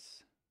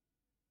database,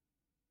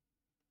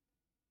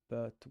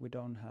 but we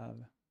don't have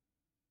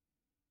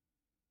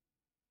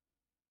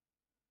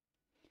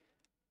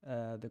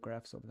the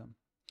graphs of them.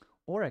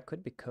 Or I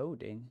could be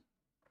coding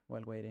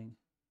while waiting.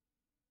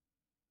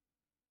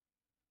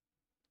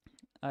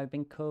 I've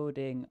been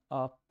coding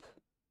up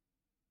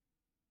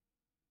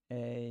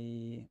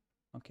a...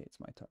 Okay, it's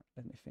my turn.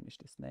 Let me finish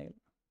this nail.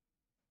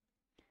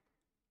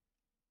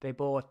 They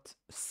bought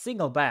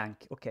single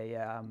bank. Okay,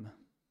 yeah,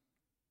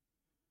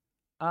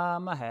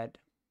 I'm ahead.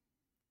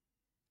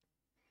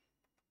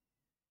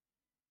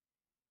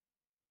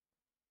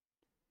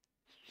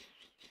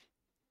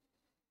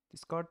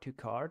 Discard 2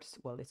 cards.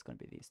 Well, it's gonna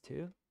be these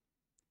 2.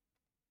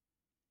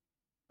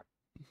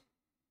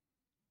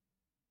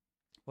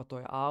 What do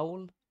I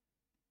owl?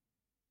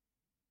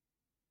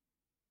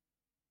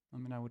 I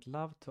mean, I would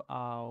love to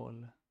owl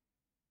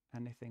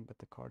anything but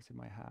the cards in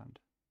my hand.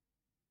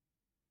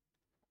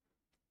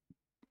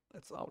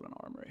 Let's owl an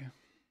armory.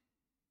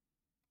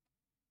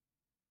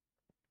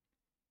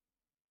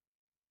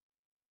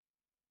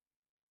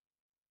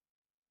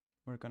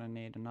 We're gonna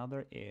need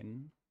another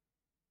in.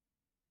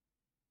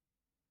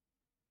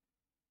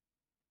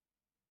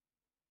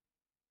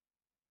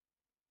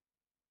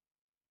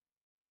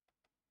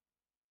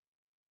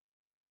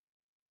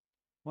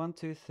 One,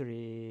 two,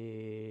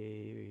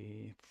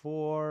 three,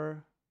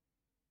 4,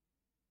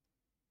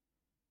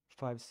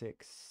 5,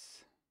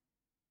 6.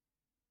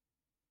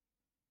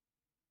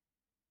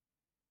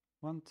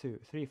 1, 2,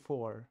 3,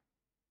 4,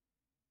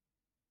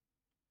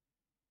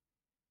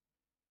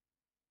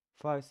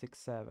 5, 6,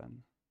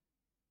 7.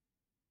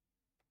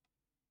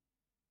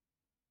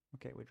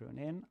 Okay, we drew an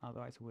in,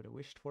 otherwise we would have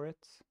wished for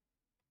it.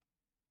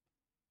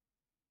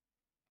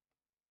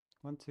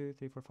 1, 2,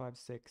 3, 4, 5,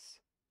 6. So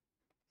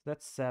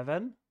that's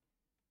 7.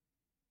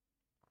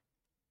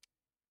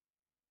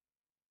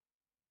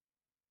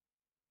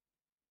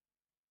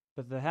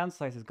 But the hand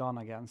size is gone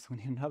again, so we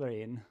need another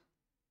in.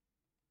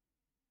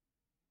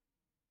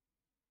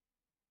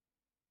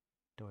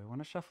 Do I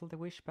want to shuffle the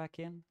wish back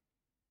in?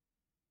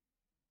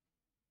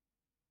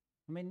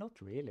 I mean,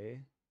 not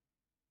really.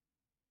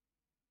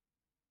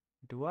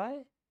 Do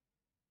I?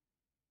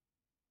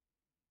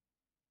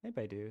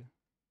 Maybe I do.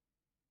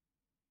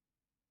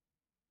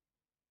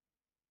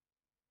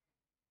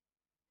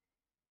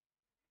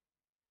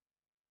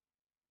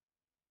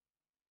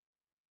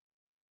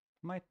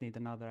 Might need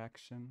another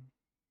action.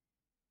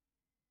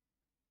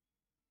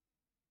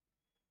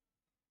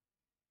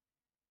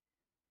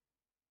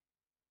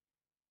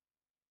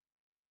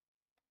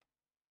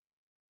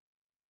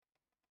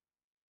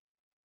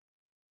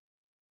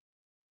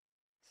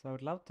 So I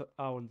would love to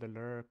owl the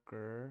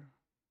lurker.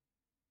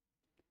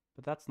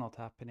 But that's not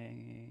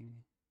happening,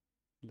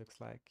 it looks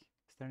like.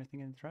 Is there anything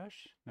in the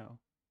trash? No.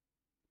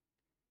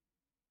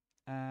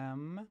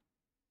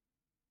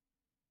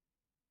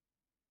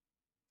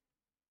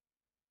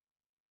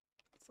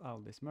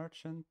 out this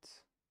merchant.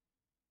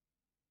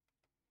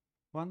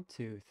 1,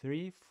 2,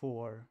 3,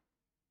 4.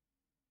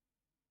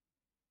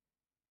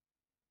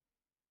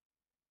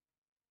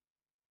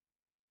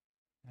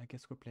 I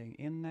guess we're playing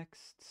in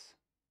next.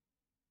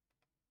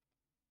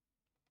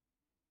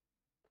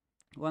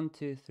 1,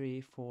 2,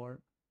 3, 4.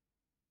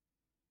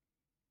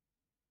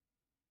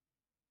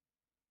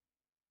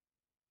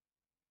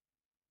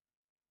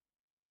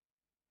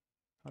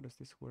 How does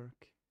this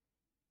work?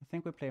 I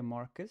think we play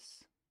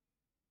Marcus.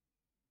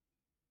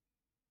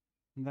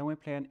 And then we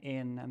play an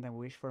in, and then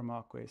we wish for a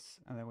Marquis,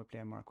 and then we play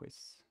a Marquis.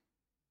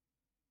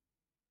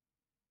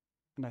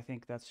 And I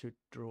think that should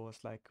draw us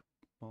like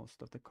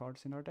most of the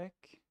cards in our deck.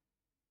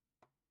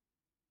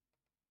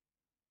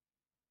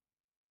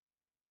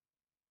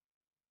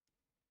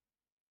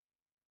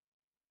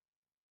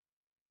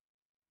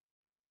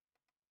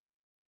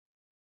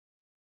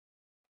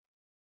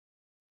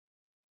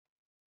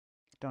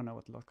 Don't know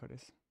what the lot card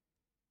is.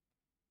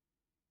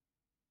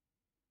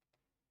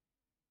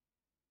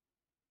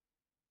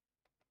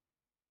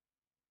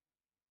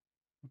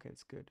 Okay,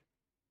 it's good.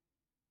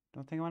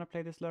 Don't think I want to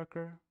play this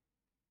lurker.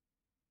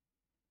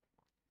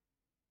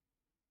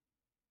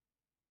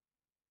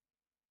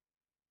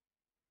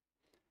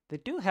 They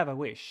do have a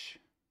wish.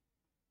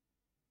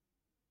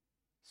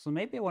 So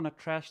maybe I want to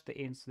trash the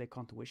in so they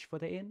can't wish for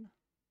the in.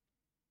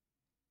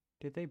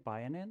 Did they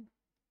buy an in?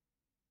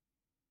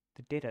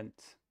 They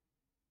didn't.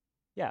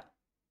 Yeah.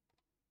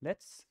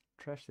 Let's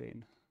trash the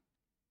in.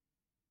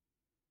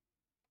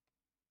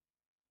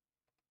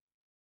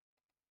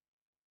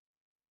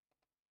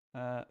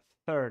 Uh,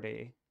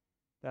 30.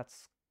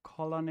 That's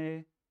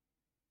colony.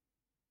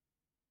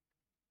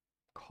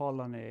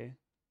 Colony.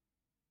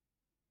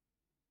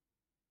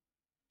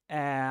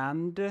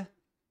 And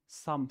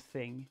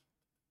something.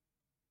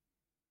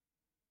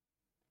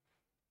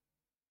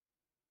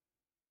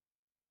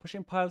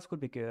 Pushing piles could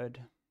be good.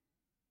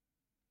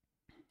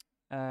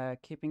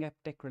 Keeping up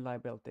deck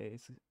reliability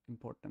is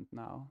important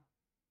now.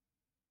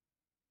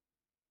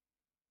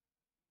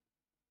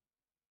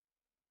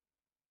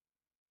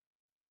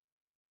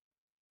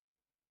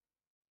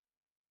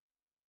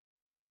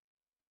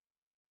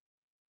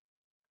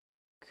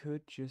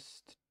 Could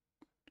just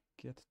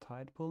get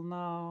Tide Pool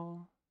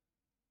now.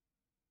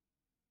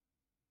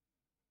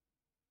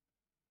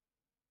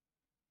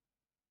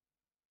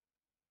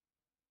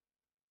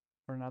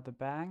 Or another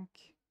bank.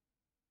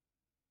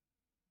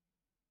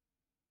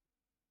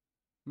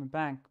 My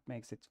bank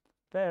makes it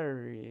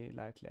very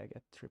likely I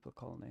get triple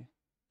colony.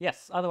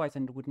 Yes, otherwise I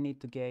would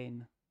need to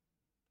gain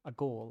a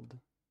gold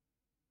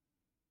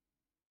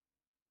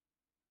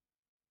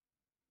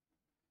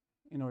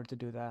in order to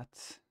do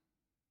that.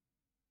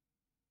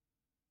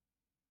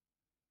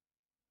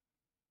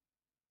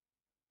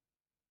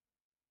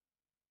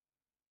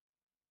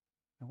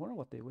 I wonder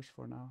what they wish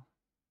for now.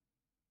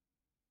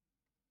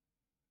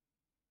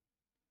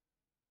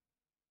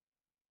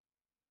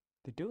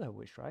 They do have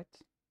wish, right?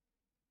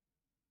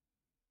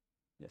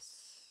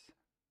 Yes.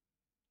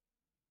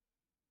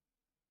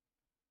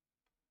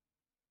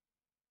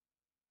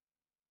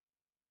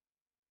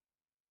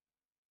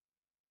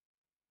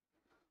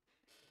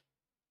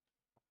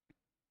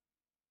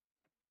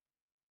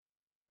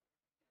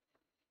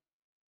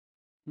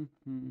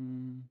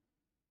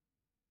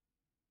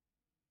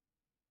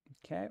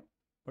 Okay,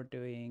 we're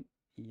doing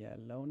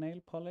yellow nail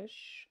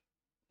polish.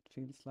 It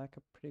feels like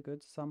a pretty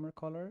good summer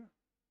color.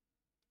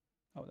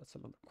 Oh, that's a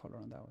lot of color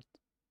on that one.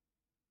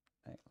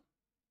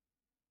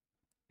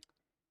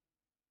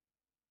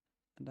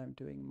 And I'm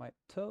doing my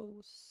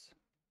toes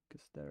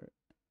because they're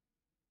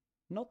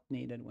not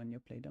needed when you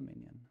play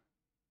Dominion.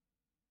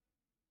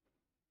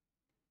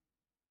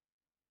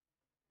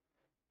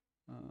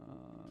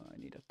 I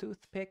need a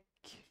toothpick.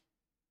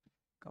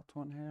 Got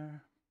one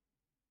here.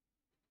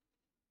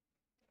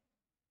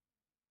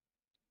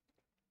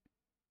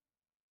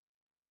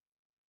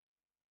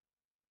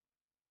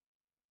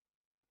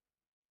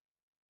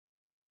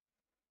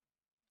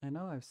 I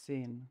know I've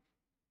seen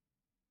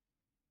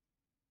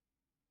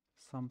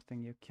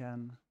something you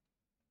can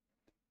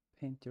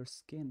paint your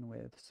skin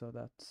with so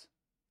that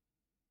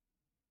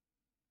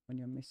when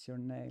you miss your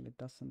nail it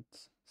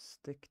doesn't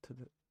stick to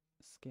the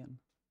skin.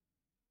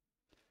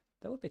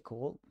 That would be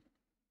cool.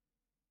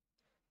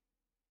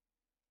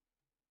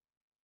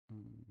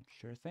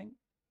 Sure thing.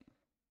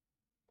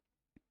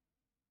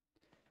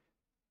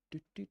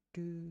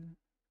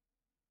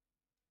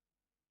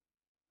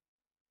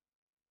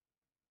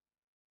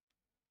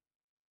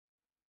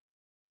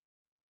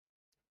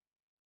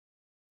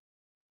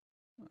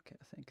 Okay,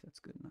 I think that's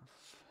good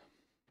enough.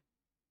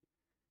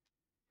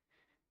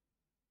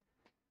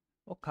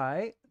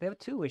 Okay, they have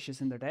 2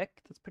 wishes in their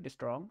deck. That's pretty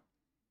strong.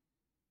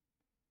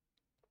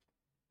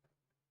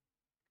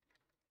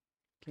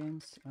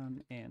 Kings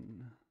and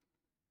in.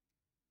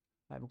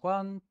 I have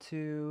 1,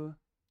 2,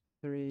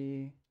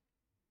 3,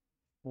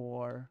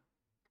 4.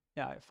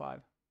 Yeah, I have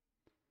 5.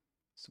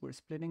 So we're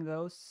splitting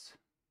those.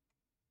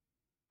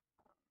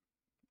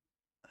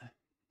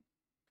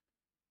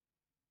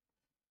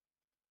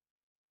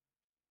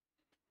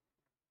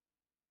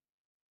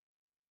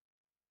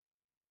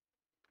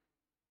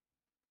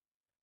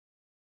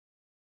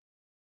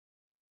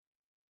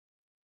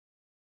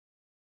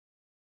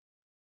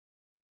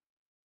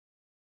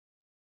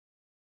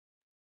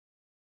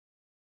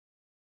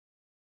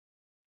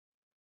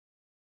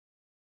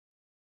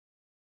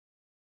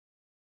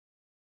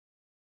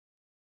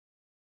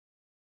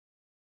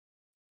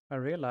 I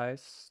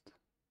realized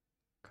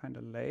kind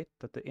of late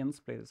that the in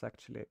split is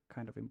actually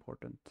kind of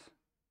important.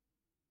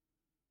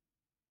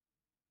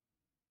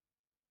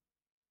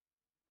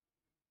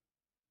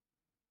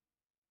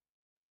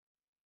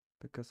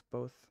 Because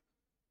both,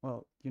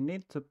 well, you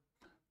need to,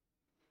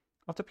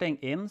 after playing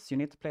ins, you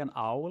need to play an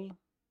owl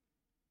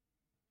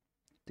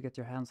to get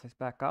your hand size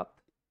back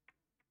up.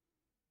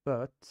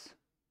 But,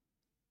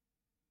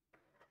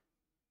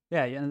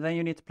 yeah, and then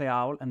you need to play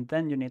owl, and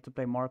then you need to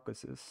play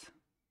Marcus's.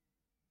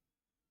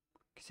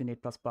 Because you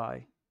need plus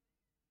buy.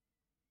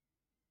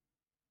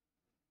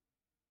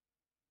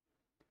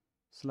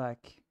 So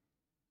like,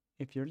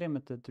 if you're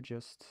limited to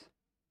just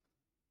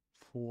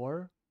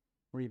 4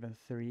 or even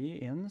 3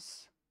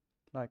 ins,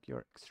 like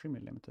you're extremely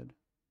limited.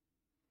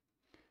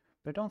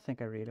 But I don't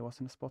think I really was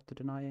in a spot to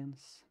deny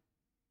ins.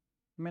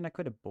 I mean, I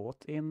could have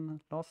bought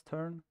in last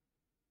turn.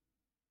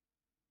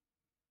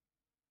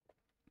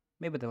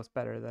 Maybe that was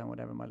better than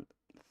whatever my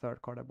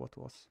third card I bought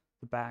was.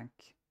 The bank.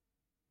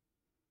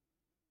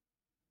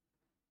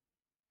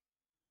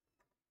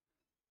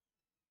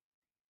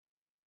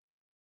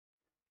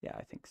 Yeah,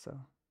 I think so.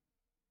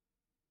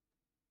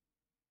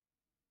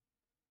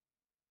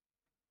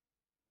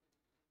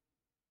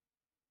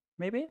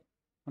 Maybe?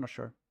 I'm not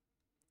sure.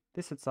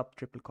 This sets up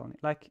triple colony.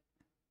 Like,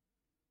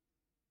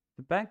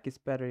 the bank is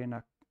better in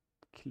a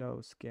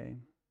close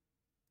game.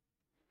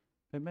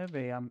 But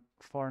maybe I'm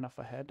far enough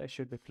ahead. I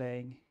should be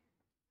playing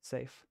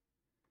safe.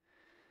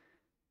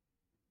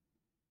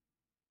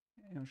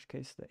 In which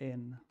case, the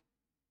in.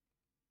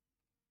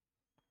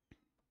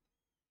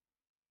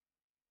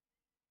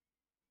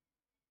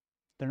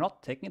 They're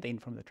not taking it in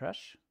from the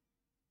trash.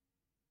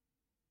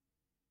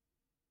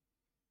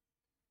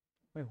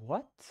 Wait,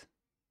 what?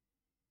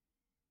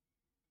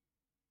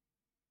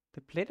 They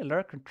played a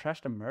lurker and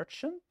trashed a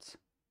merchant?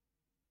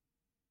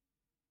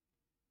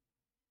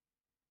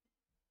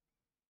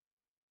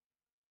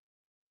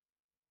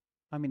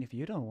 I mean, if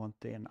you don't want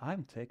the in,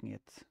 I'm taking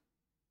it.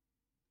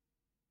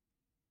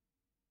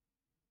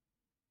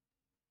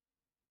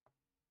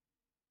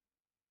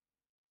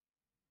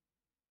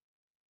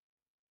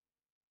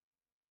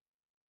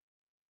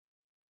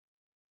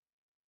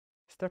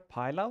 Is there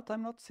pile out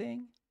I'm not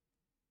seeing?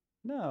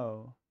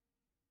 No.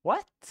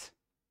 What?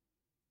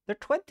 They're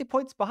 20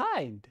 points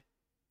behind.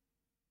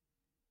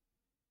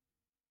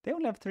 They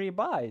only have 3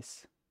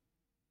 buys.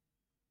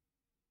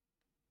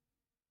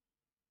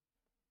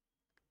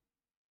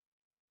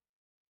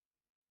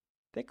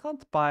 They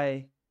can't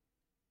buy.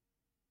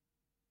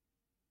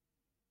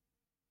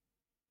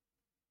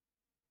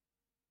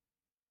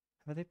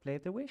 Have they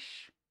played the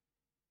wish?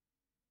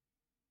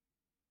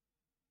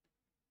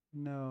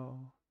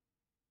 No.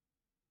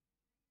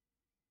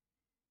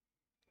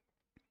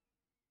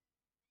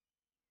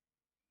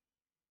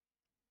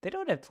 They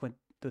don't have 20.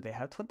 Do they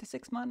have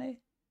 26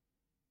 money?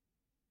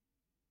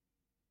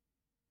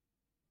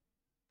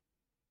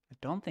 I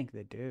don't think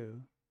they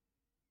do.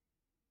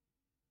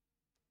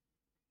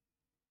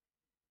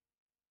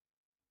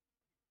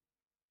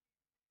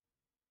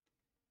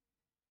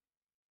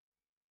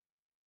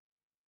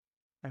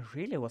 I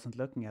really wasn't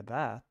looking at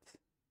that.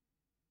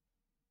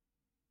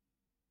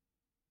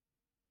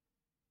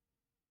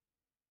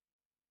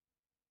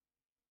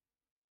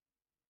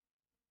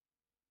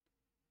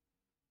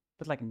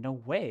 But like, no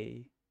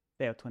way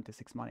they have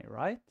 26 money,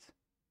 right?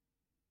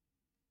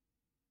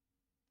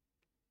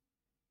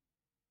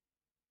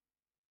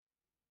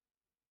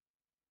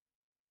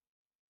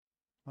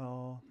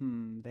 Well,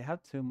 they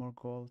have 2 more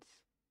golds.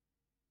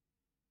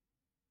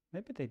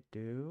 Maybe they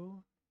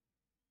do.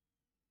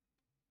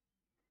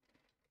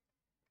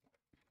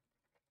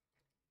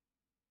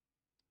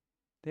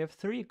 They have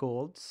 3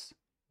 golds,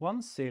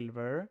 1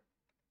 silver.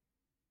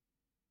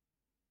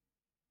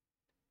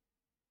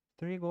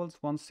 3 golds,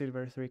 1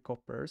 silver, 3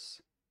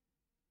 coppers.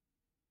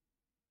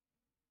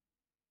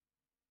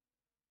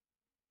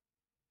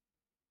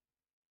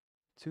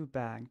 Two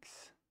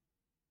banks.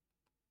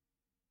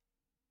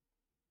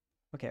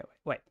 Okay,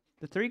 wait.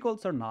 The 3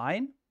 golds are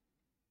 9.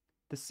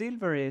 The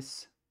silver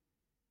is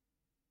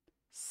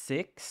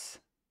 6.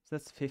 So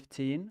that's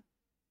 15.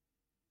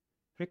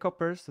 3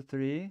 coppers, so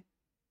 3.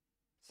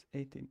 It's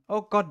 18.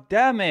 Oh, god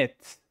damn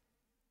it!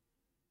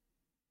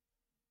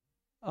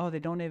 Oh, they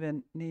don't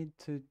even need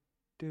to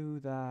do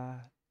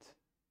that.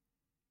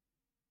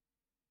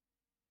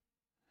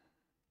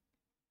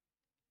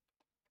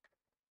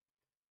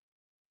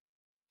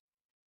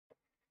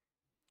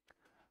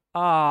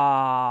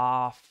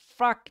 Ah,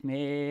 fuck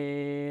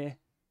me.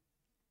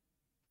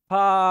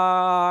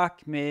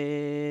 Fuck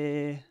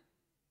me.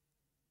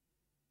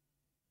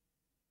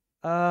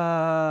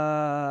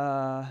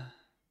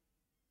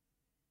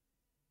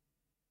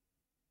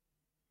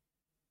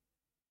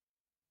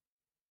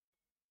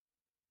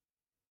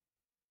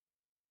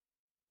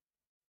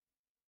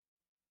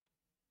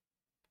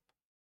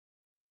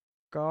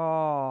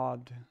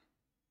 God.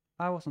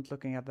 I wasn't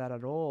looking at that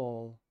at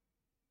all.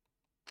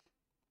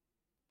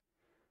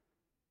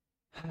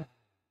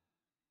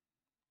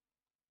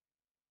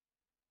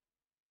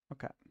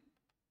 Okay.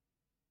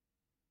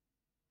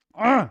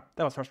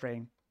 That was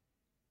frustrating.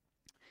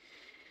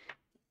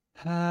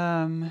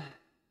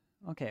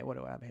 Okay, what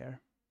do I have here?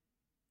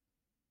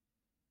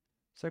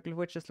 Circle of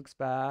Witches looks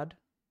bad.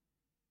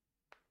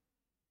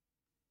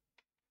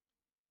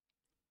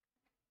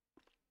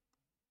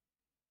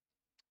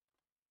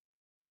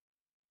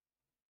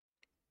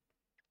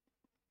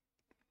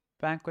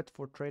 Banquet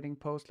for Trading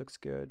Post looks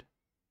good.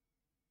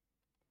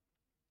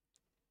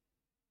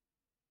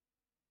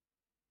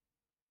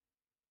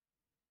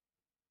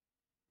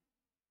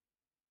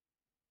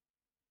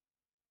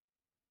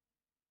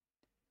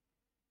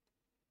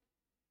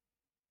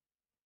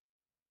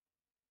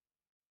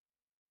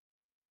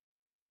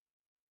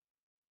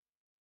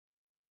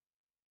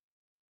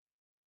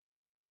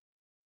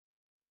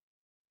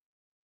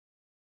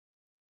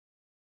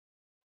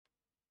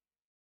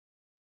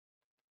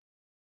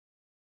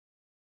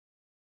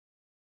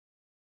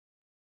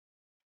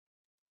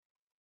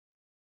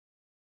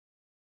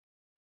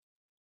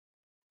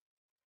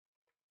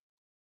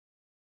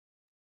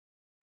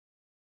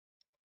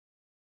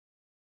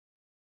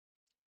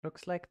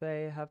 Looks like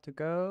they have to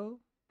go.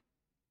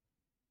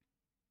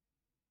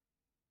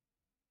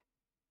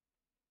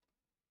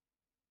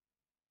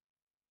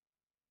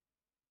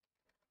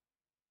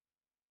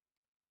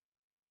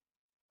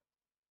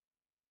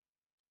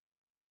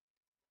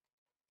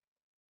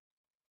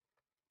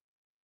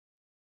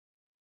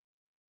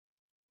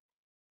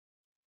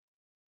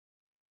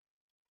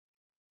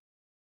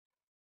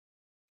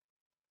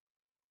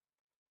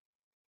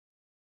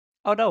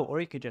 Oh no,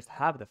 or you could just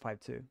have the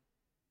 5-2.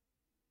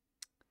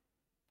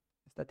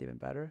 Is that even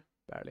better?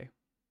 Barely.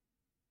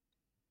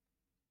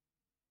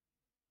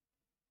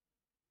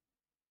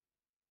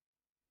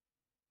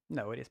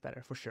 No, it is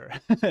better for sure.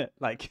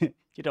 Like,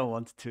 you don't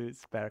want to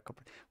spare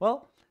copper.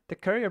 Well, the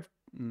courier...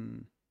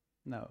 no.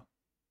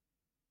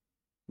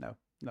 No,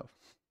 no.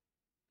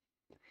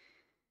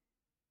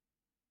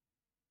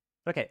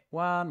 Okay,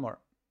 one more.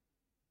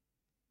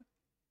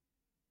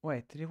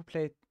 Wait, did you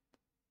play...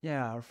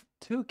 Yeah,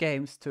 2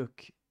 games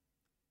took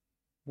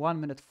 1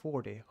 minute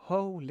 40.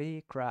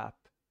 Holy crap.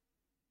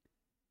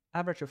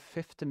 Average of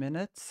 50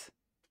 minutes?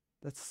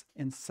 That's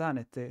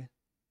insanity.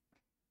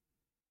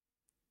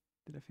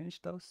 Did I finish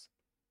those?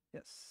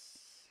 Yes.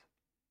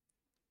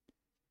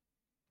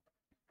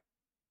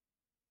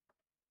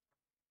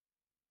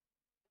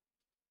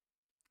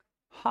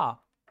 Ha!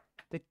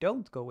 They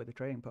don't go with the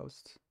trading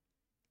posts.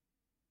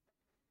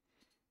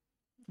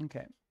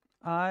 Okay.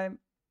 I'm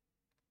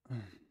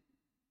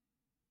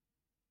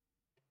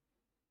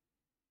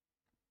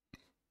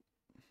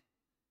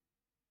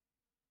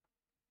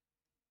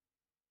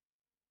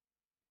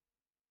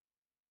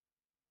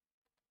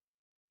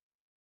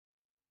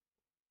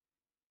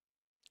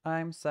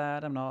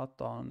sad I'm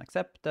not on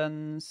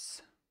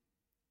acceptance.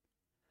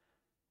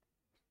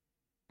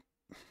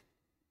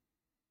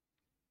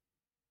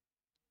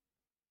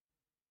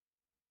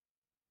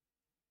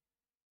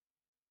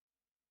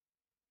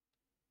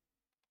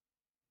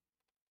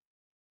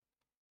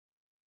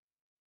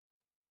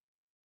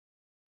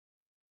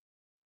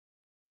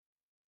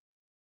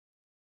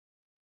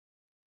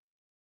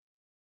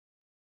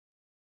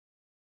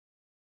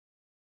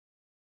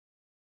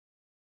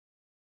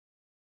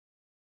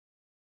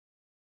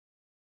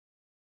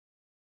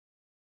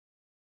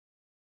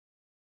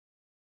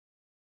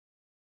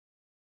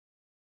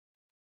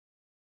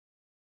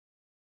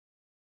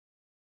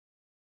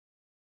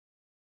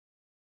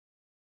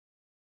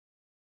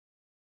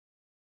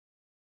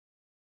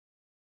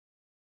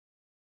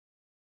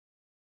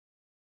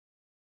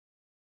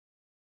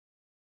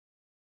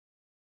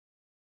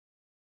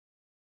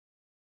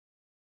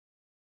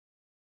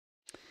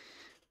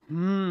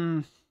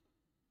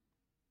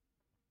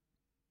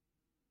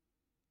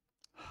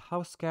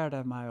 How scared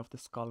am I of the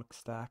skulk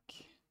stack?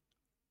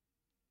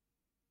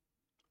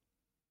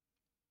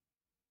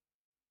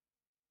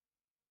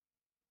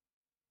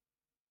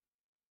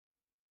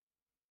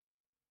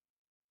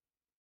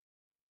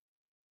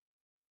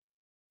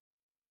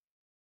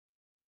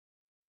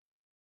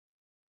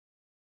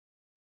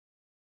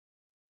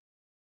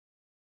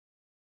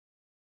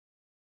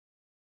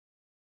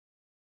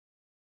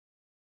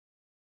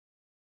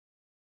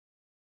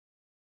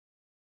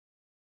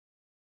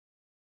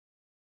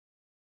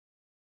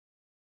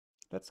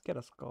 Let's get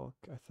a skulk,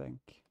 I think.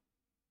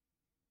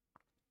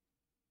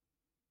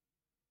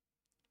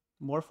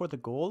 More for the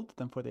gold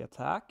than for the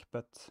attack,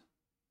 but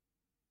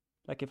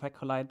like if I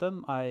collide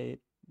them, I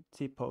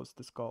T-post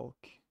the skulk.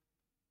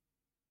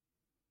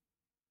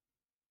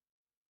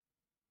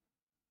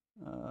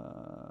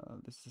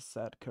 This is a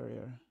sad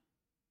courier.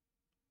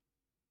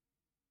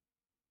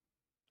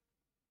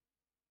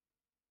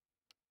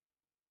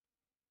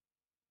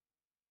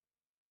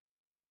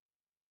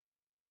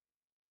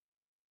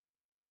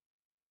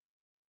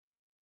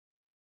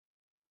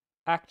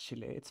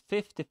 Actually, it's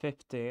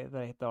 50-50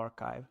 that I hit the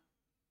archive.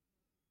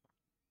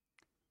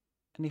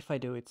 And if I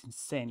do, it's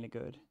insanely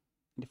good.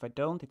 And if I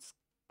don't, it's...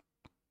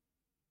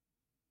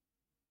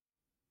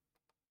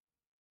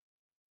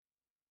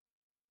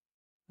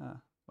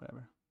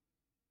 whatever.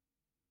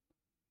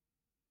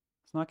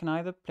 So now I can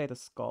either play the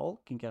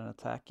skull and get an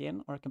attack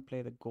in, or I can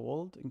play the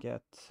gold and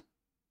get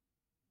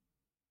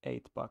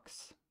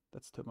 $8.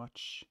 That's too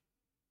much.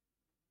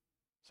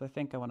 So I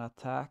think I want to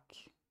attack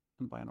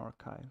and buy an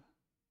archive.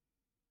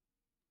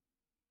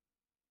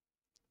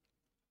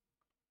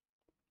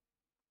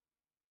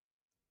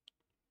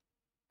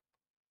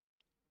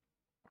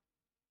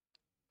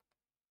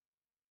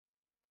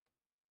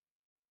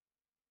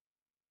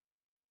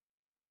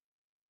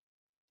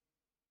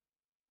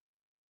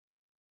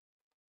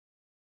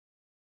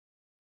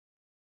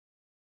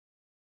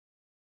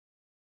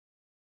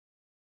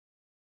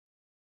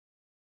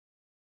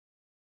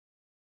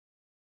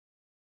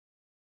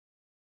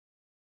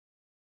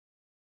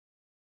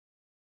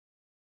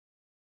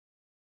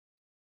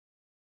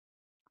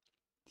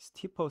 This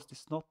T-post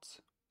is not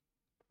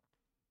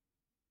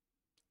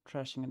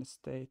trashing an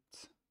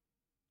estate.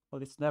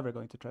 Well, it's never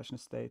going to trash an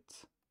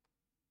estate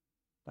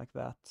like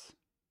that.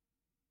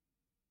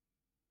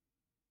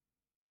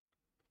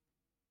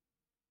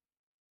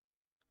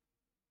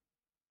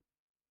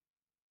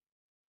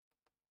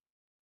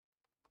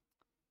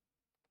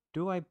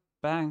 Do I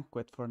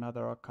banquet for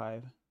another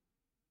archive?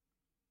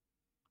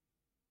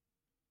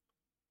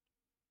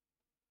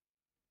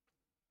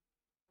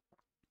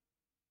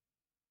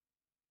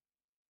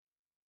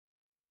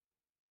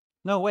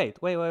 No,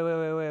 wait. Wait.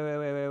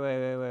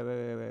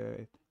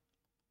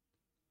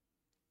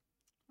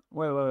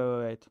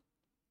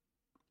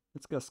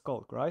 Let's get a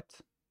skulk, right?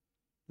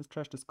 Let's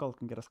trash the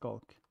skulk and get a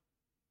skulk.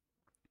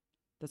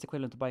 That's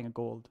equivalent to buying a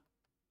gold.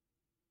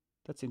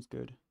 That seems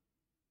good.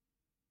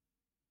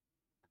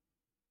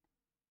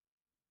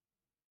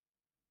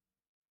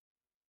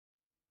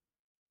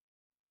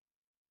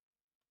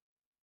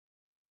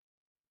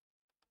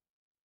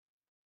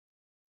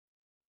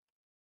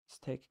 Let's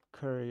take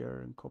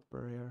courier and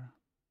copper here.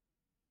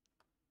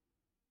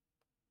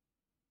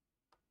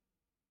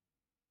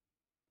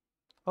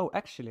 Oh,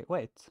 actually,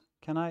 wait.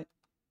 Can I...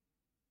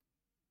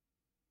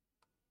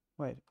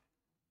 Wait.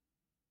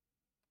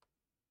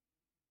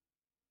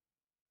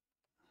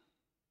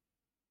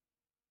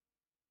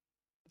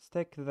 Let's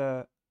take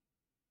the...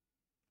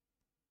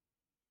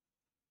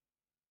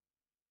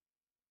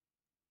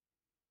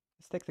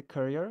 Let's take the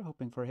courier,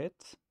 hoping for a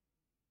hit.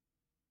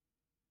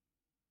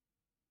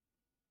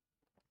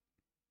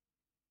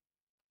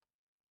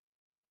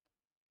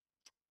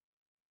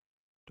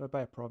 Do I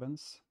buy a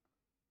province?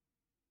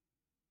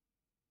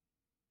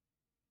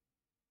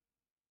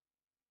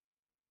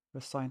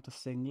 Resign to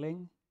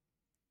singling.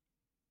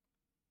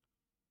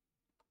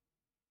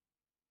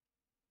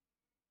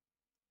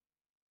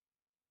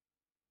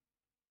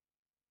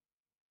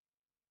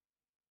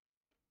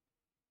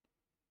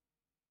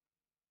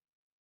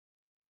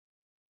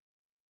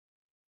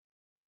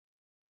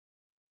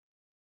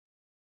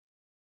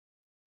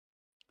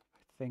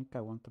 I think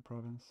I want the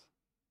province.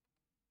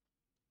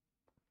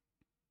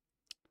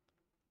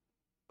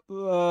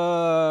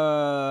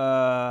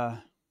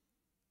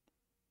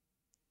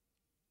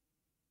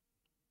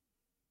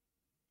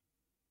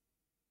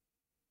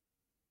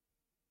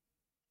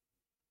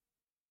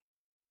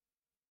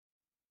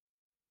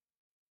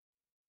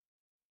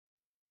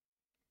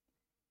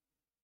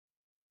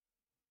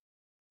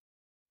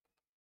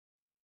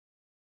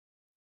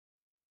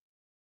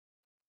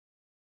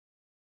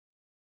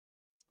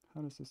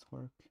 How does this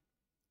work?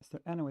 Is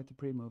there any way to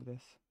pre-move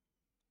this?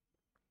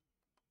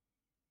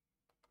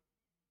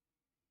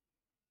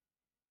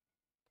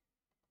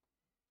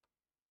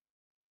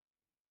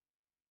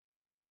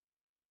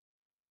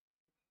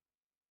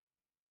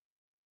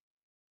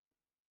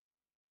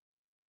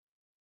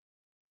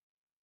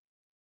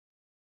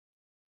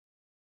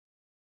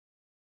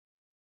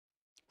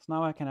 So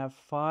now I can have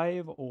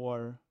 5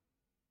 or...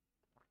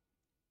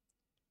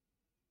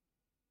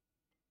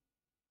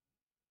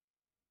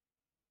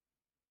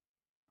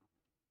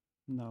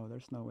 No,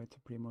 there's no way to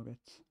pre-move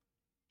it.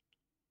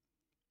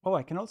 Oh,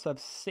 I can also have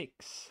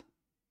 6.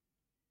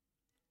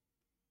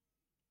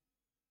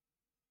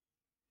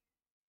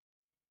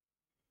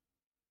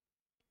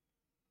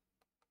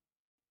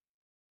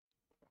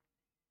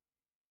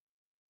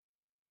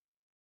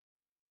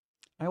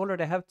 I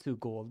already have 2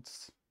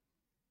 golds.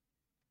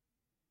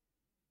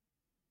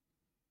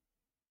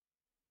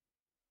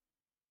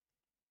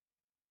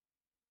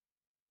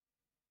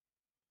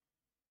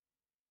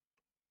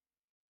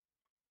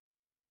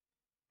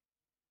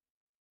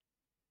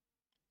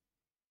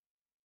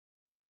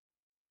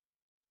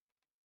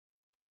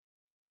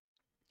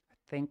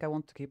 I think I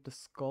want to keep the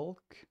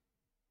skulk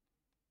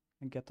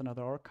and get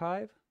another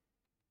archive.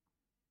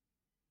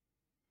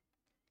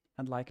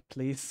 And like,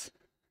 please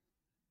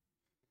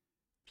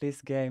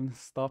game,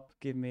 stop,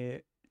 give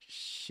me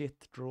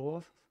shit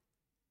draws.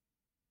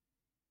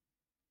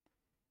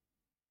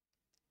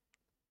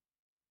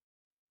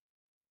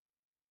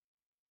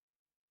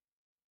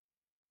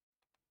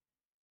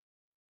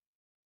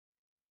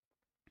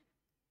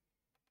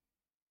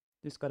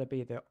 This gotta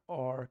be the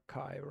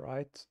archive,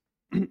 right?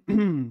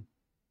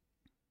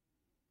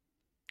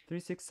 3,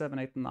 6, 7,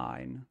 8,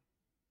 9.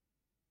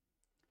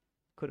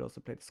 Could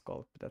also play the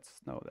skulk, but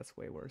that's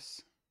way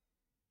worse.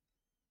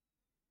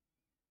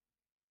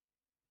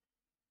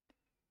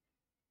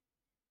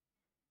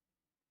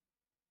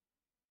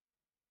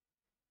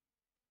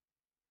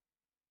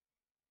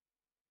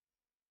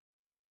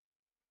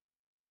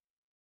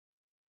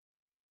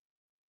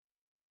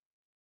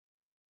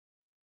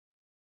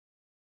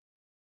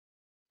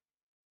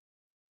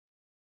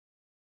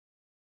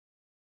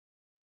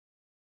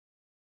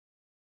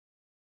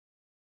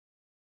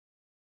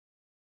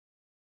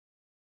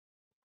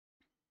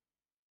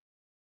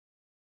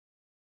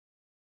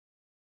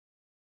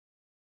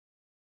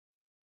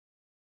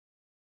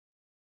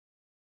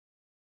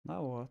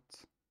 Now what?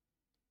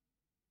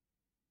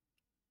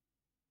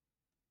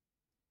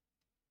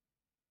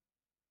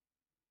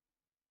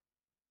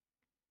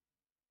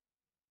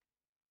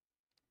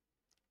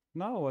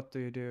 Now what do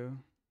you do?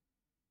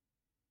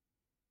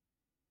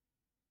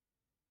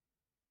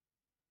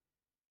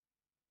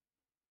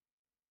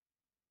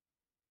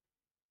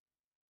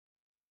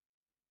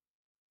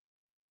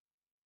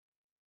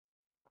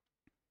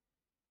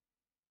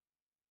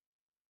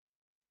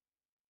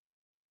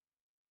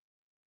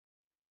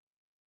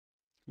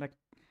 Like,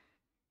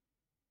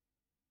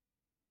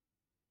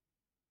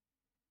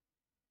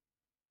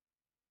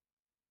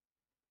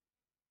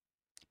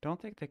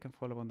 don't think they can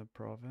follow on the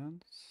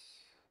province.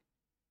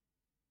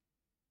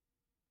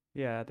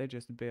 Yeah, they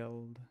just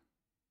build.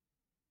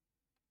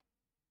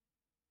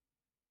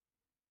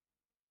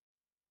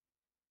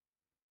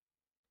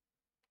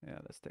 Yeah,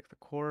 let's take the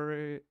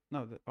quarry.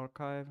 No, the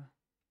archive.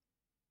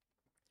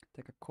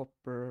 Take a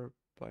copper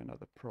by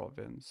another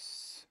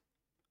province.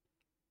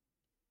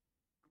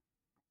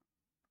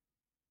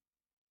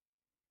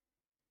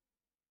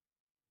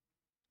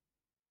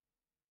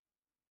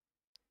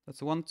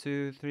 That's 1,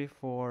 2, 3,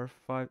 4,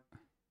 5.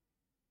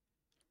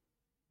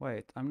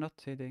 Wait, I'm not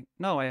hitting.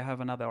 No, I have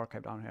another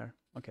archive down here.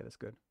 Okay, that's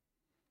good.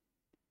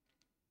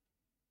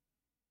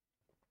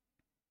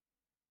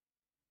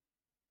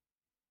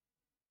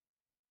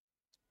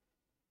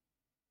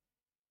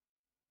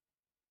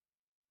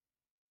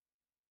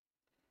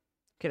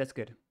 Okay, that's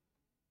good.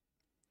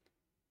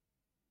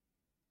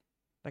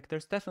 Like,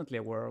 there's definitely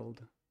a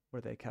world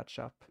where they catch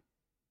up.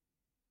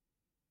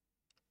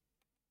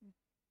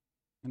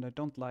 And I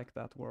don't like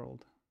that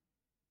world.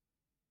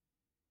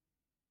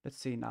 Let's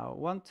see now.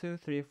 1, 2,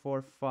 3,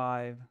 4,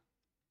 5,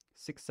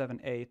 6, 7,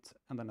 8,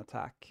 and then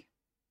attack.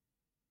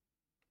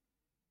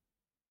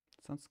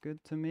 Sounds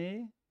good to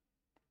me.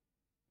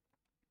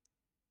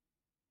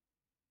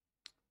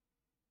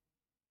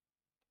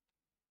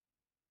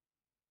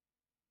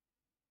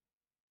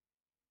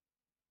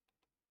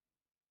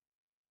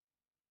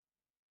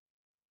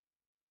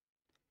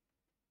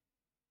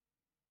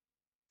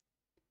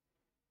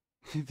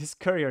 This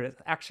courier is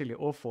actually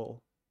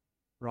awful,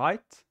 right?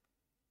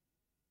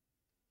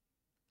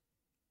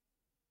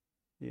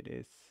 It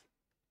is.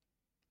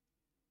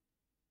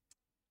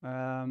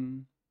 I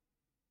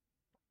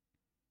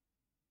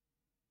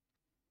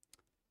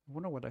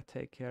wonder what I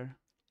take here.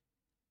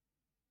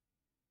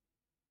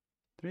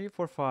 3,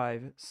 4,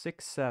 5,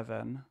 6,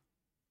 7.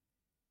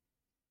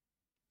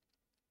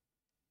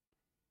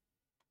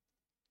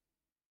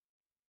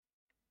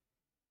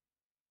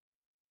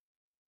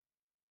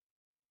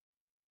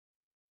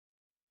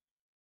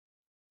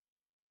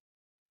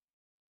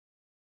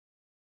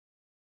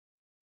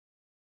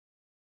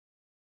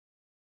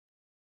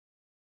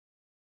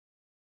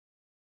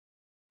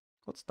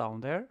 What's down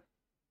there?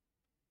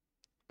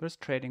 There's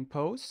trading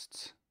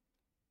post.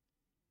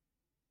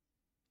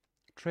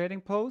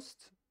 Trading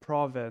post,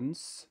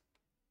 province.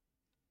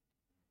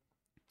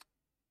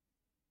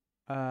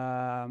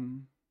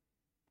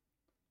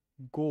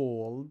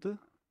 Gold.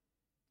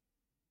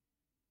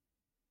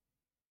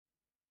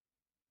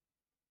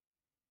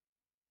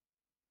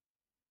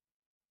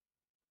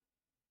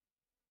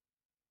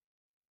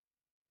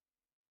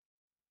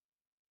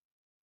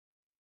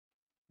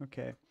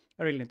 Okay,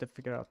 I really need to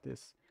figure out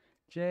this.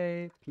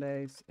 J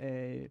plays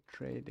a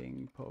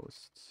trading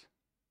post.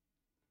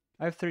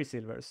 I have 3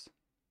 silvers.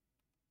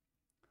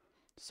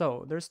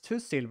 So there's 2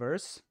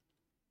 silvers.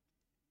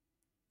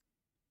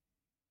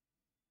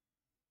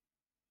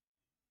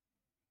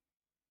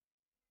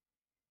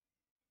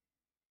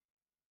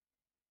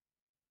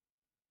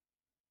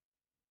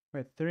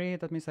 Wait, 3,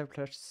 that means I've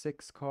clashed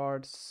 6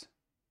 cards.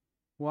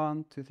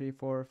 1, 2, 3,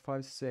 4,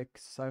 5,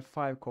 6. I have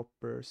 5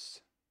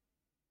 coppers.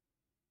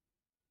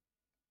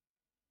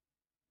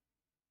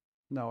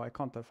 No, I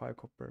can't have 5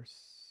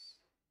 coppers.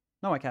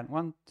 No, I can.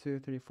 1, 2,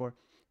 3, 4.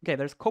 Okay,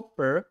 there's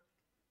copper.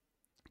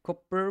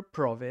 Copper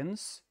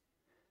province.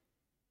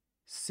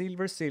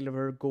 Silver,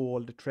 silver,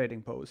 gold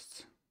trading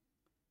posts.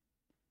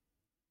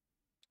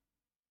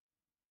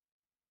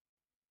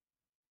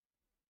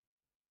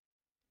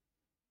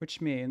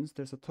 Which means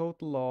there's a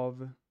total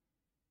of...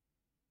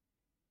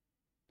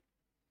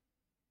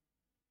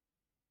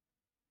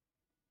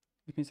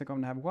 It means I'm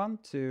going to have 1,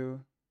 2,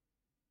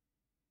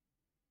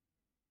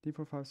 3,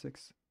 4, 5,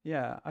 6.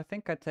 Yeah, I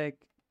think I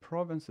take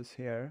provinces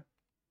here.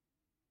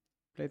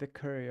 Play the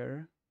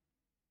courier.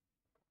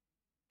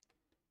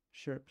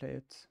 Sure, play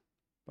it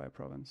by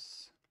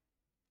province.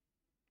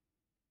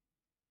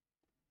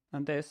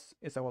 And this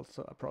is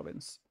also a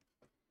province.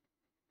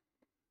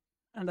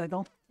 And I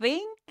don't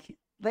think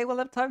they will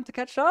have time to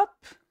catch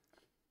up.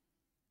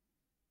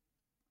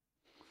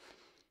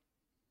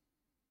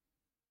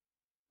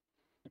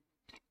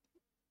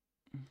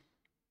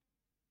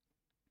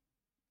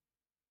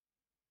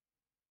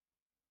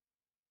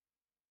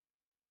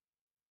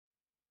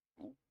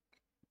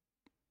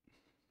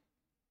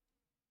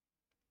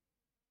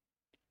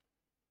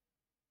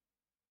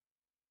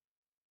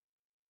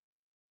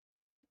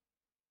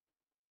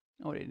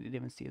 Oh, they didn't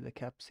even see the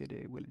cap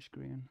city village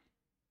green.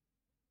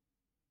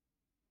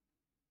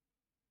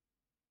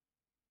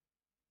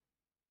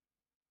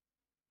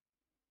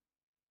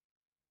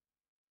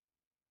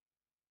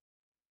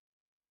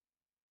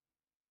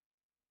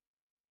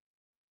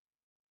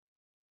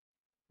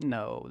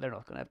 No, they're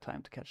not gonna have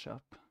time to catch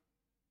up.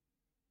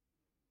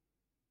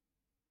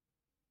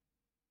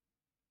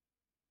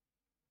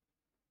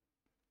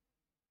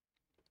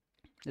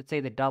 Let's say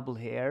they double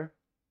here.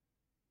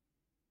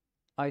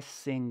 I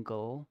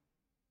single.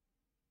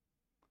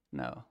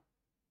 No.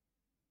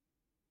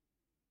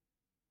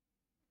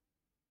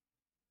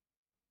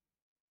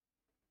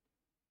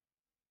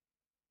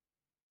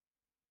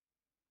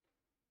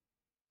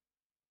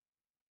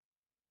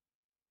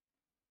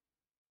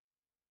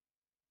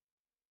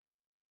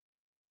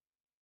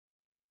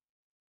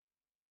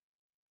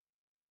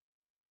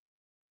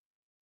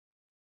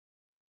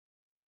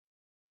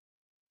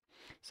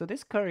 So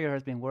this courier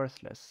has been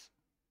worthless,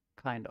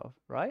 kind of,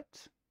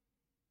 right?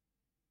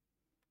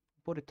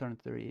 Body turn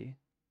 3.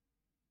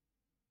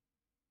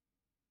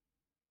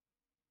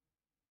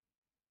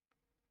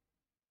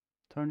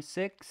 Turn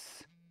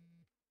 6.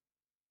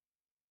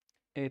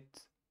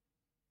 It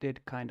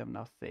did kind of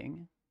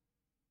nothing.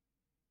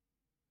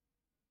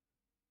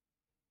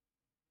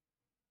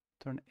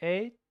 Turn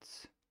 8.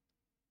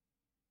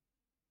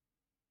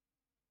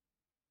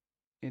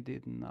 It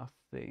did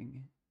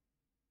nothing.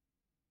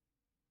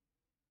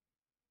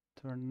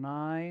 Turn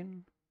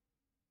 9.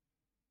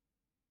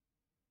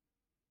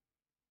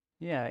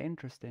 Yeah,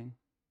 interesting.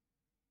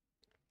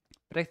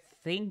 But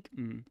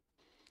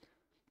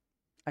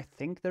I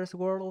think there's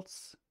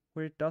worlds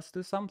where it does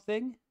do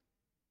something.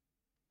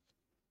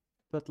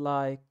 But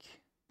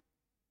like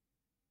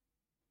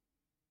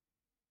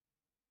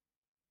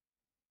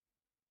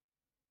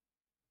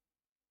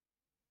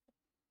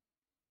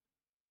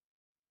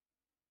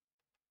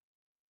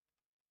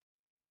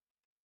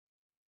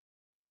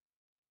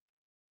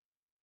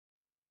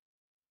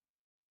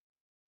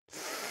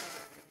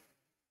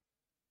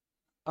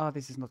oh,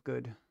 this is not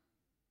good.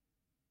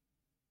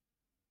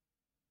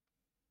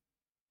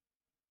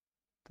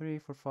 3,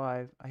 4,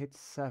 5. I hit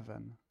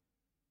 7.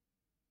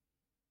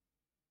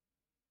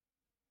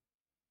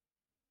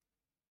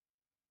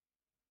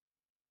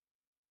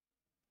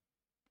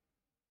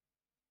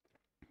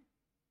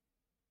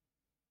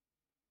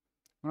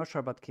 I'm not sure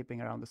about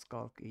keeping around the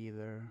skulk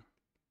either.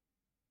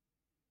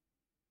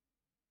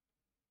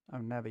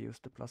 I've never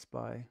used the plus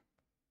buy.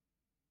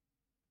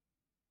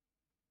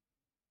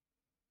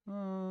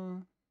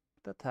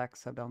 The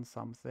attacks have done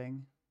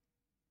something.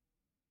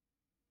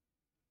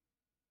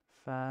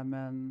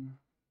 Famine.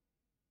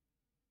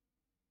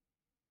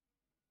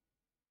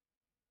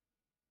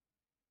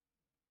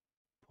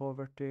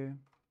 Poverty.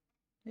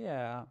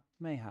 Yeah,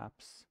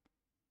 mayhaps.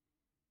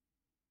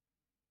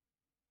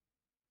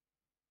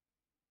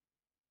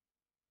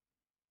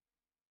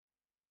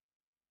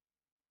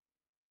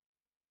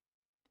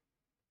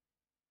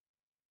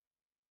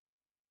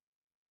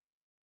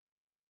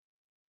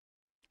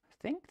 I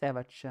think they have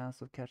a chance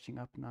of catching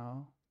up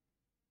now.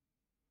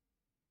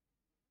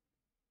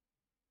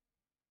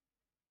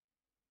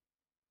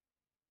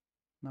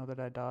 Now that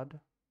I died.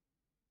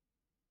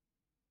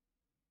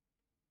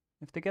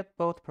 If they get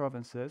both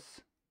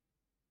provinces,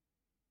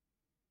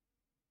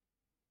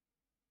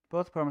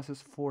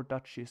 4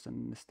 duchies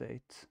and an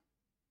estate.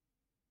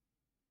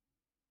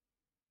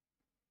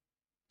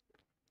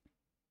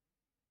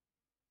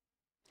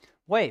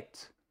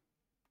 Wait!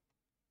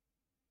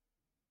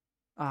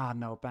 Ah,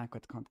 no,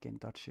 Banquet can't gain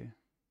duchy.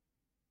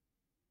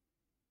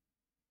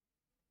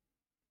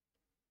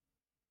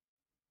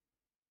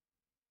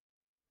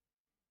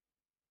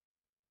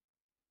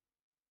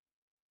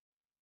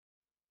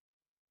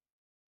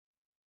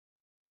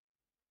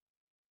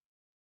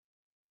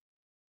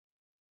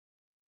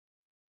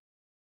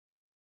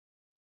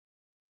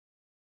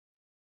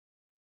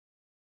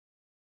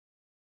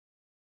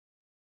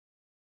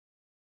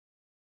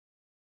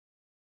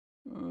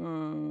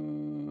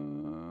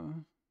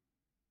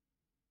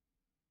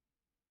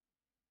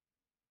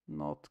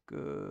 Not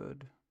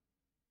good.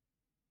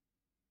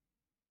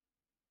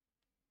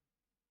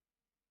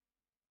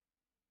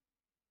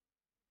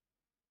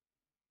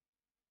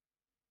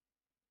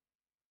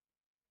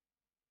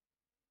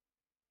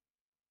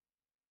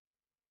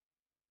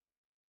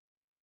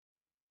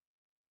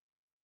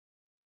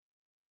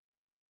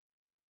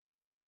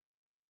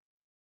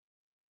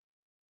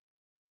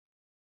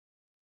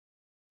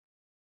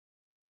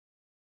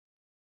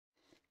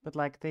 But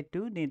like they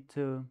do need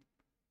to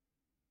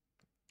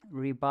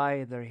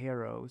rebuy their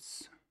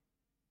heroes.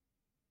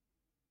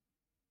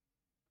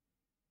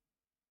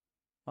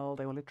 Oh,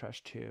 they only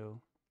trash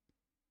 2.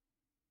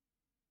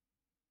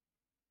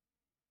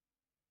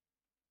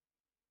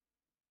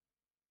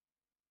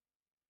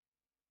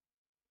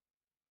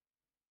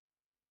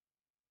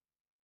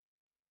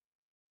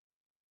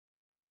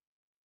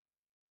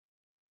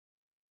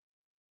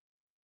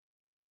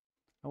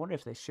 I wonder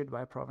if they should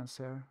buy a province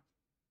here.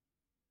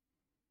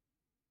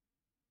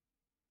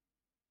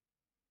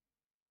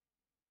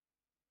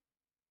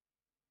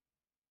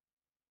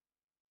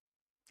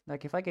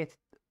 Like if I get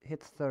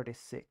hit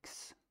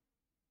 36.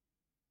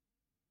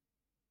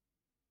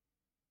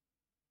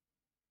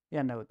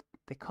 Yeah, no,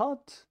 they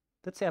can't.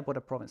 Let's say I bought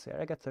a province here.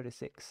 I got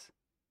 36.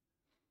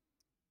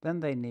 Then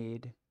they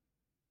need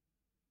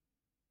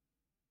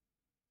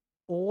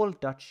all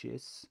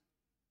duchies.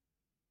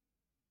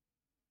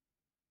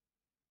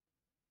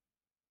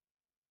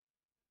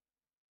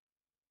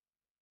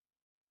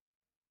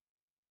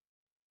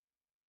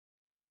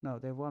 No,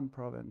 they have one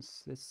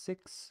province. It's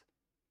 6,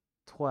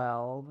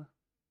 12.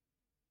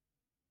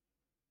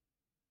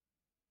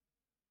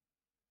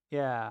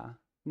 Yeah.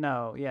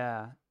 No,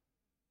 yeah.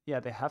 Yeah,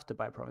 they have to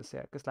buy province,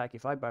 yeah. Because like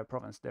if I buy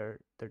province, they're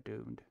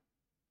doomed.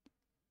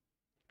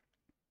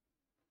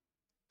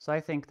 So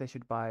I think they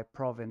should buy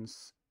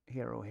province,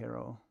 hero,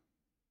 hero.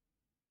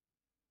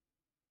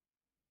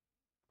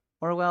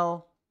 Or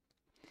well,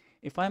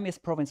 if I miss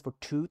province for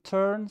 2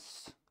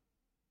 turns,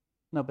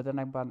 no, but then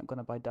I'm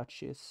gonna buy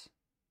duchies.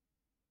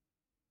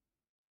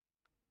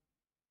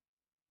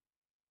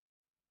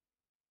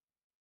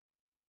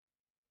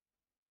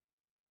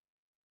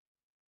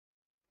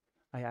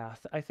 Yeah,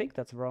 I think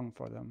that's wrong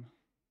for them.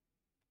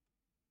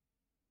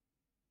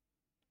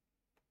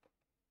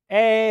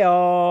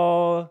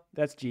 Ayo!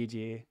 That's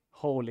GG.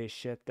 Holy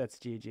shit, that's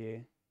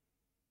GG.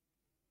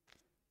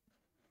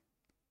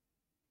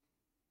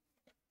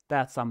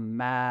 That's a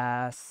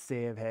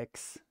massive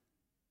hex.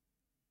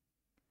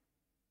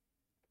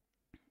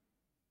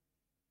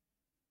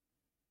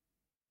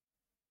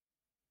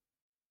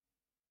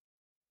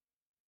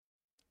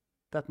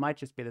 That might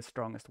just be the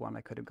strongest one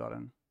I could have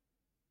gotten.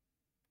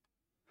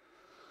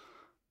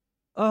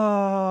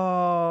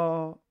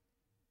 Oh,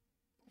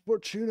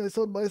 Fortuna is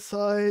on my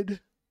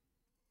side.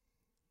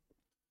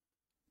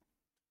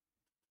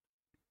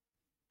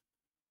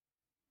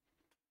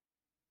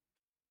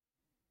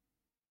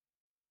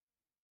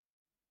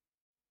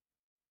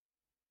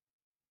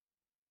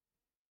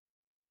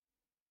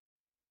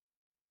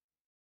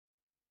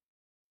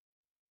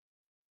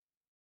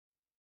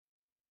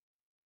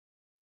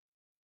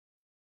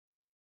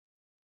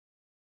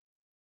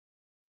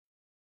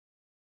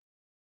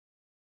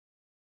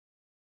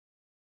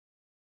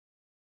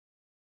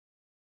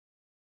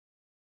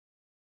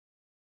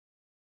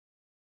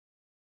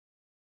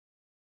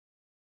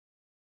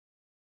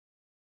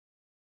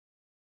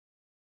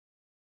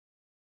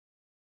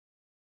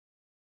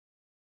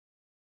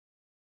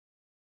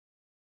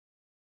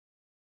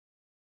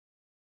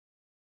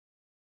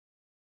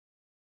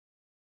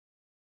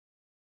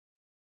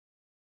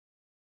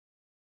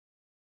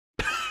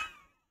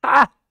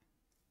 Ah!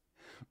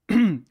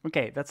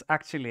 Okay, that's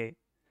actually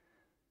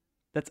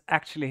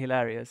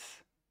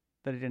hilarious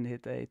that it didn't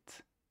hit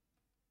 8.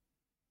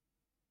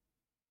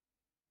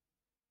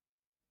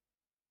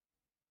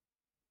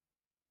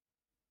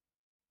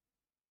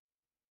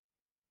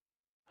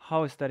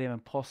 How is that even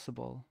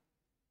possible?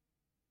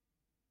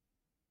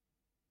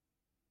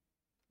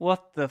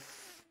 What the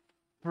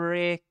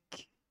frick?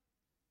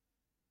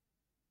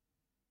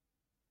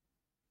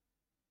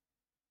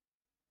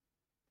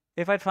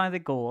 If I'd found the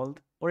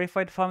gold, or if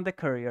I'd found the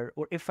courier,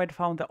 or if I'd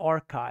found the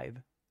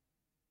archive,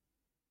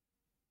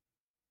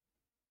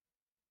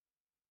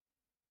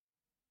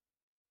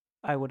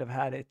 I would have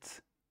had it.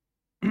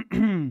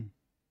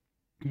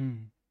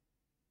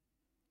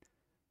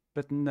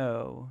 But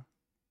no.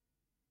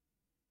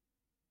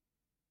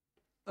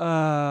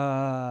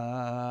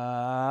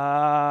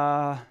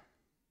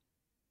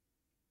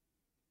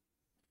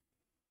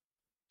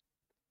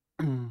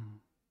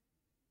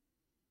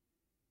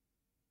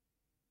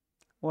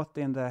 What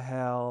in the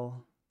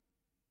hell?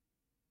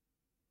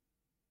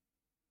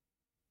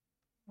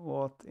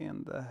 What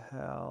in the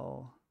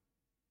hell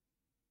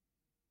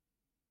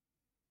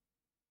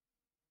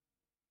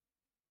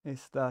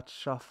is that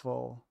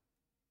shuffle?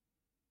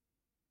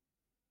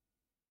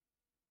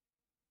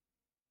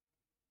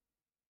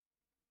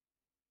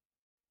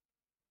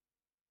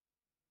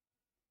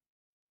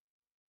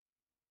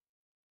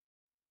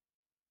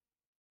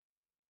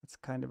 It's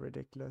kind of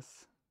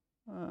ridiculous.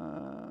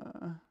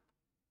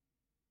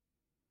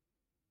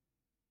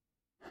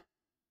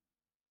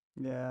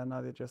 Yeah,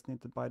 now they just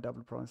need to buy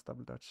double province,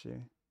 double duchy.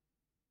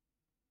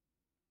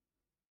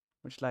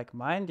 Which, like,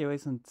 mind you,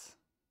 isn't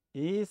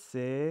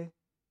easy.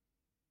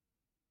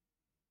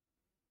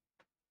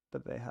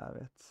 But they have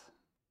it.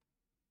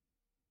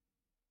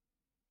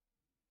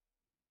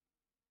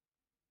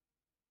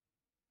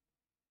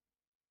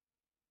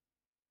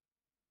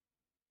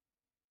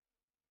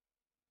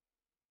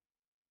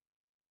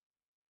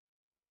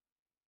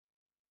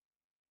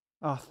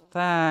 Oh,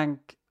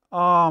 thank.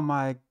 Oh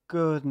my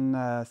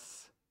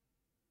goodness.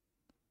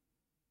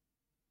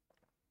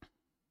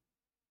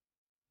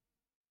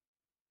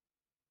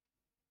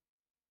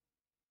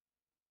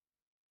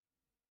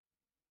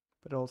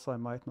 But also I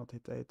might not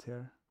hit 8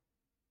 here.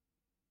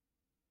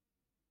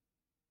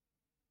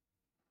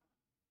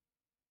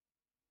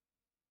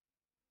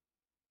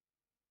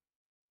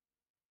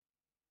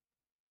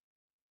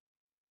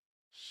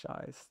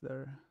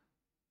 Scheiße.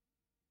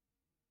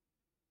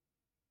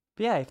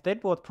 But yeah, if they'd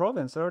bought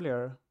province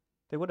earlier,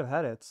 they would have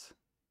had it.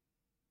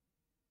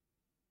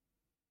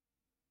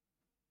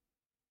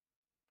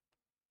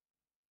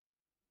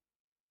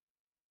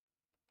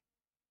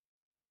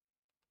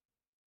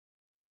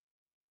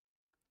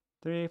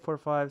 Three, four,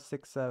 five,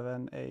 six,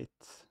 seven, 8.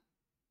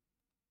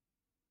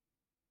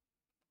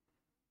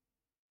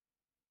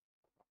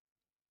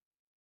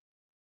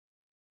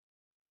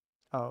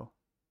 Oh,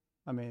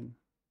 I mean,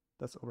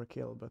 that's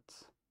overkill, but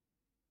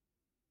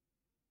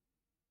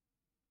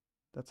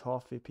that's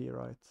half VP,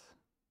 right?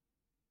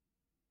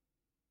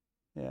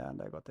 Yeah,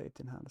 and I got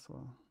 18 hand as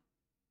well.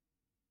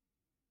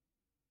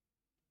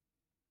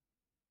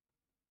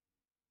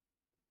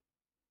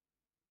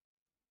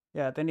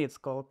 Yeah, they need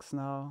skulks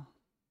now.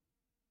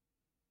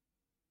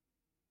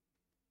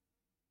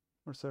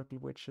 Or circle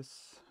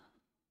witches.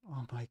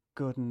 Oh my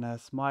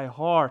goodness, my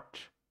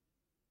heart!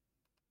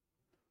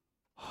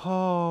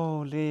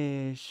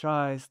 Holy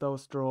shiz,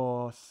 those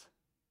draws.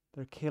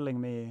 They're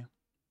killing me.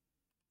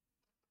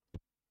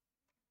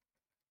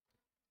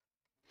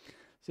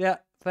 So yeah,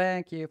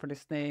 thank you for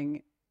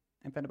listening.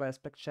 If anybody has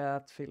back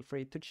chat, feel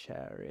free to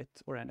share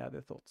it or any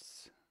other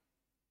thoughts.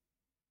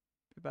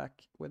 Be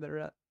back with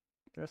the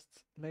rest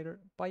later.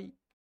 Bye.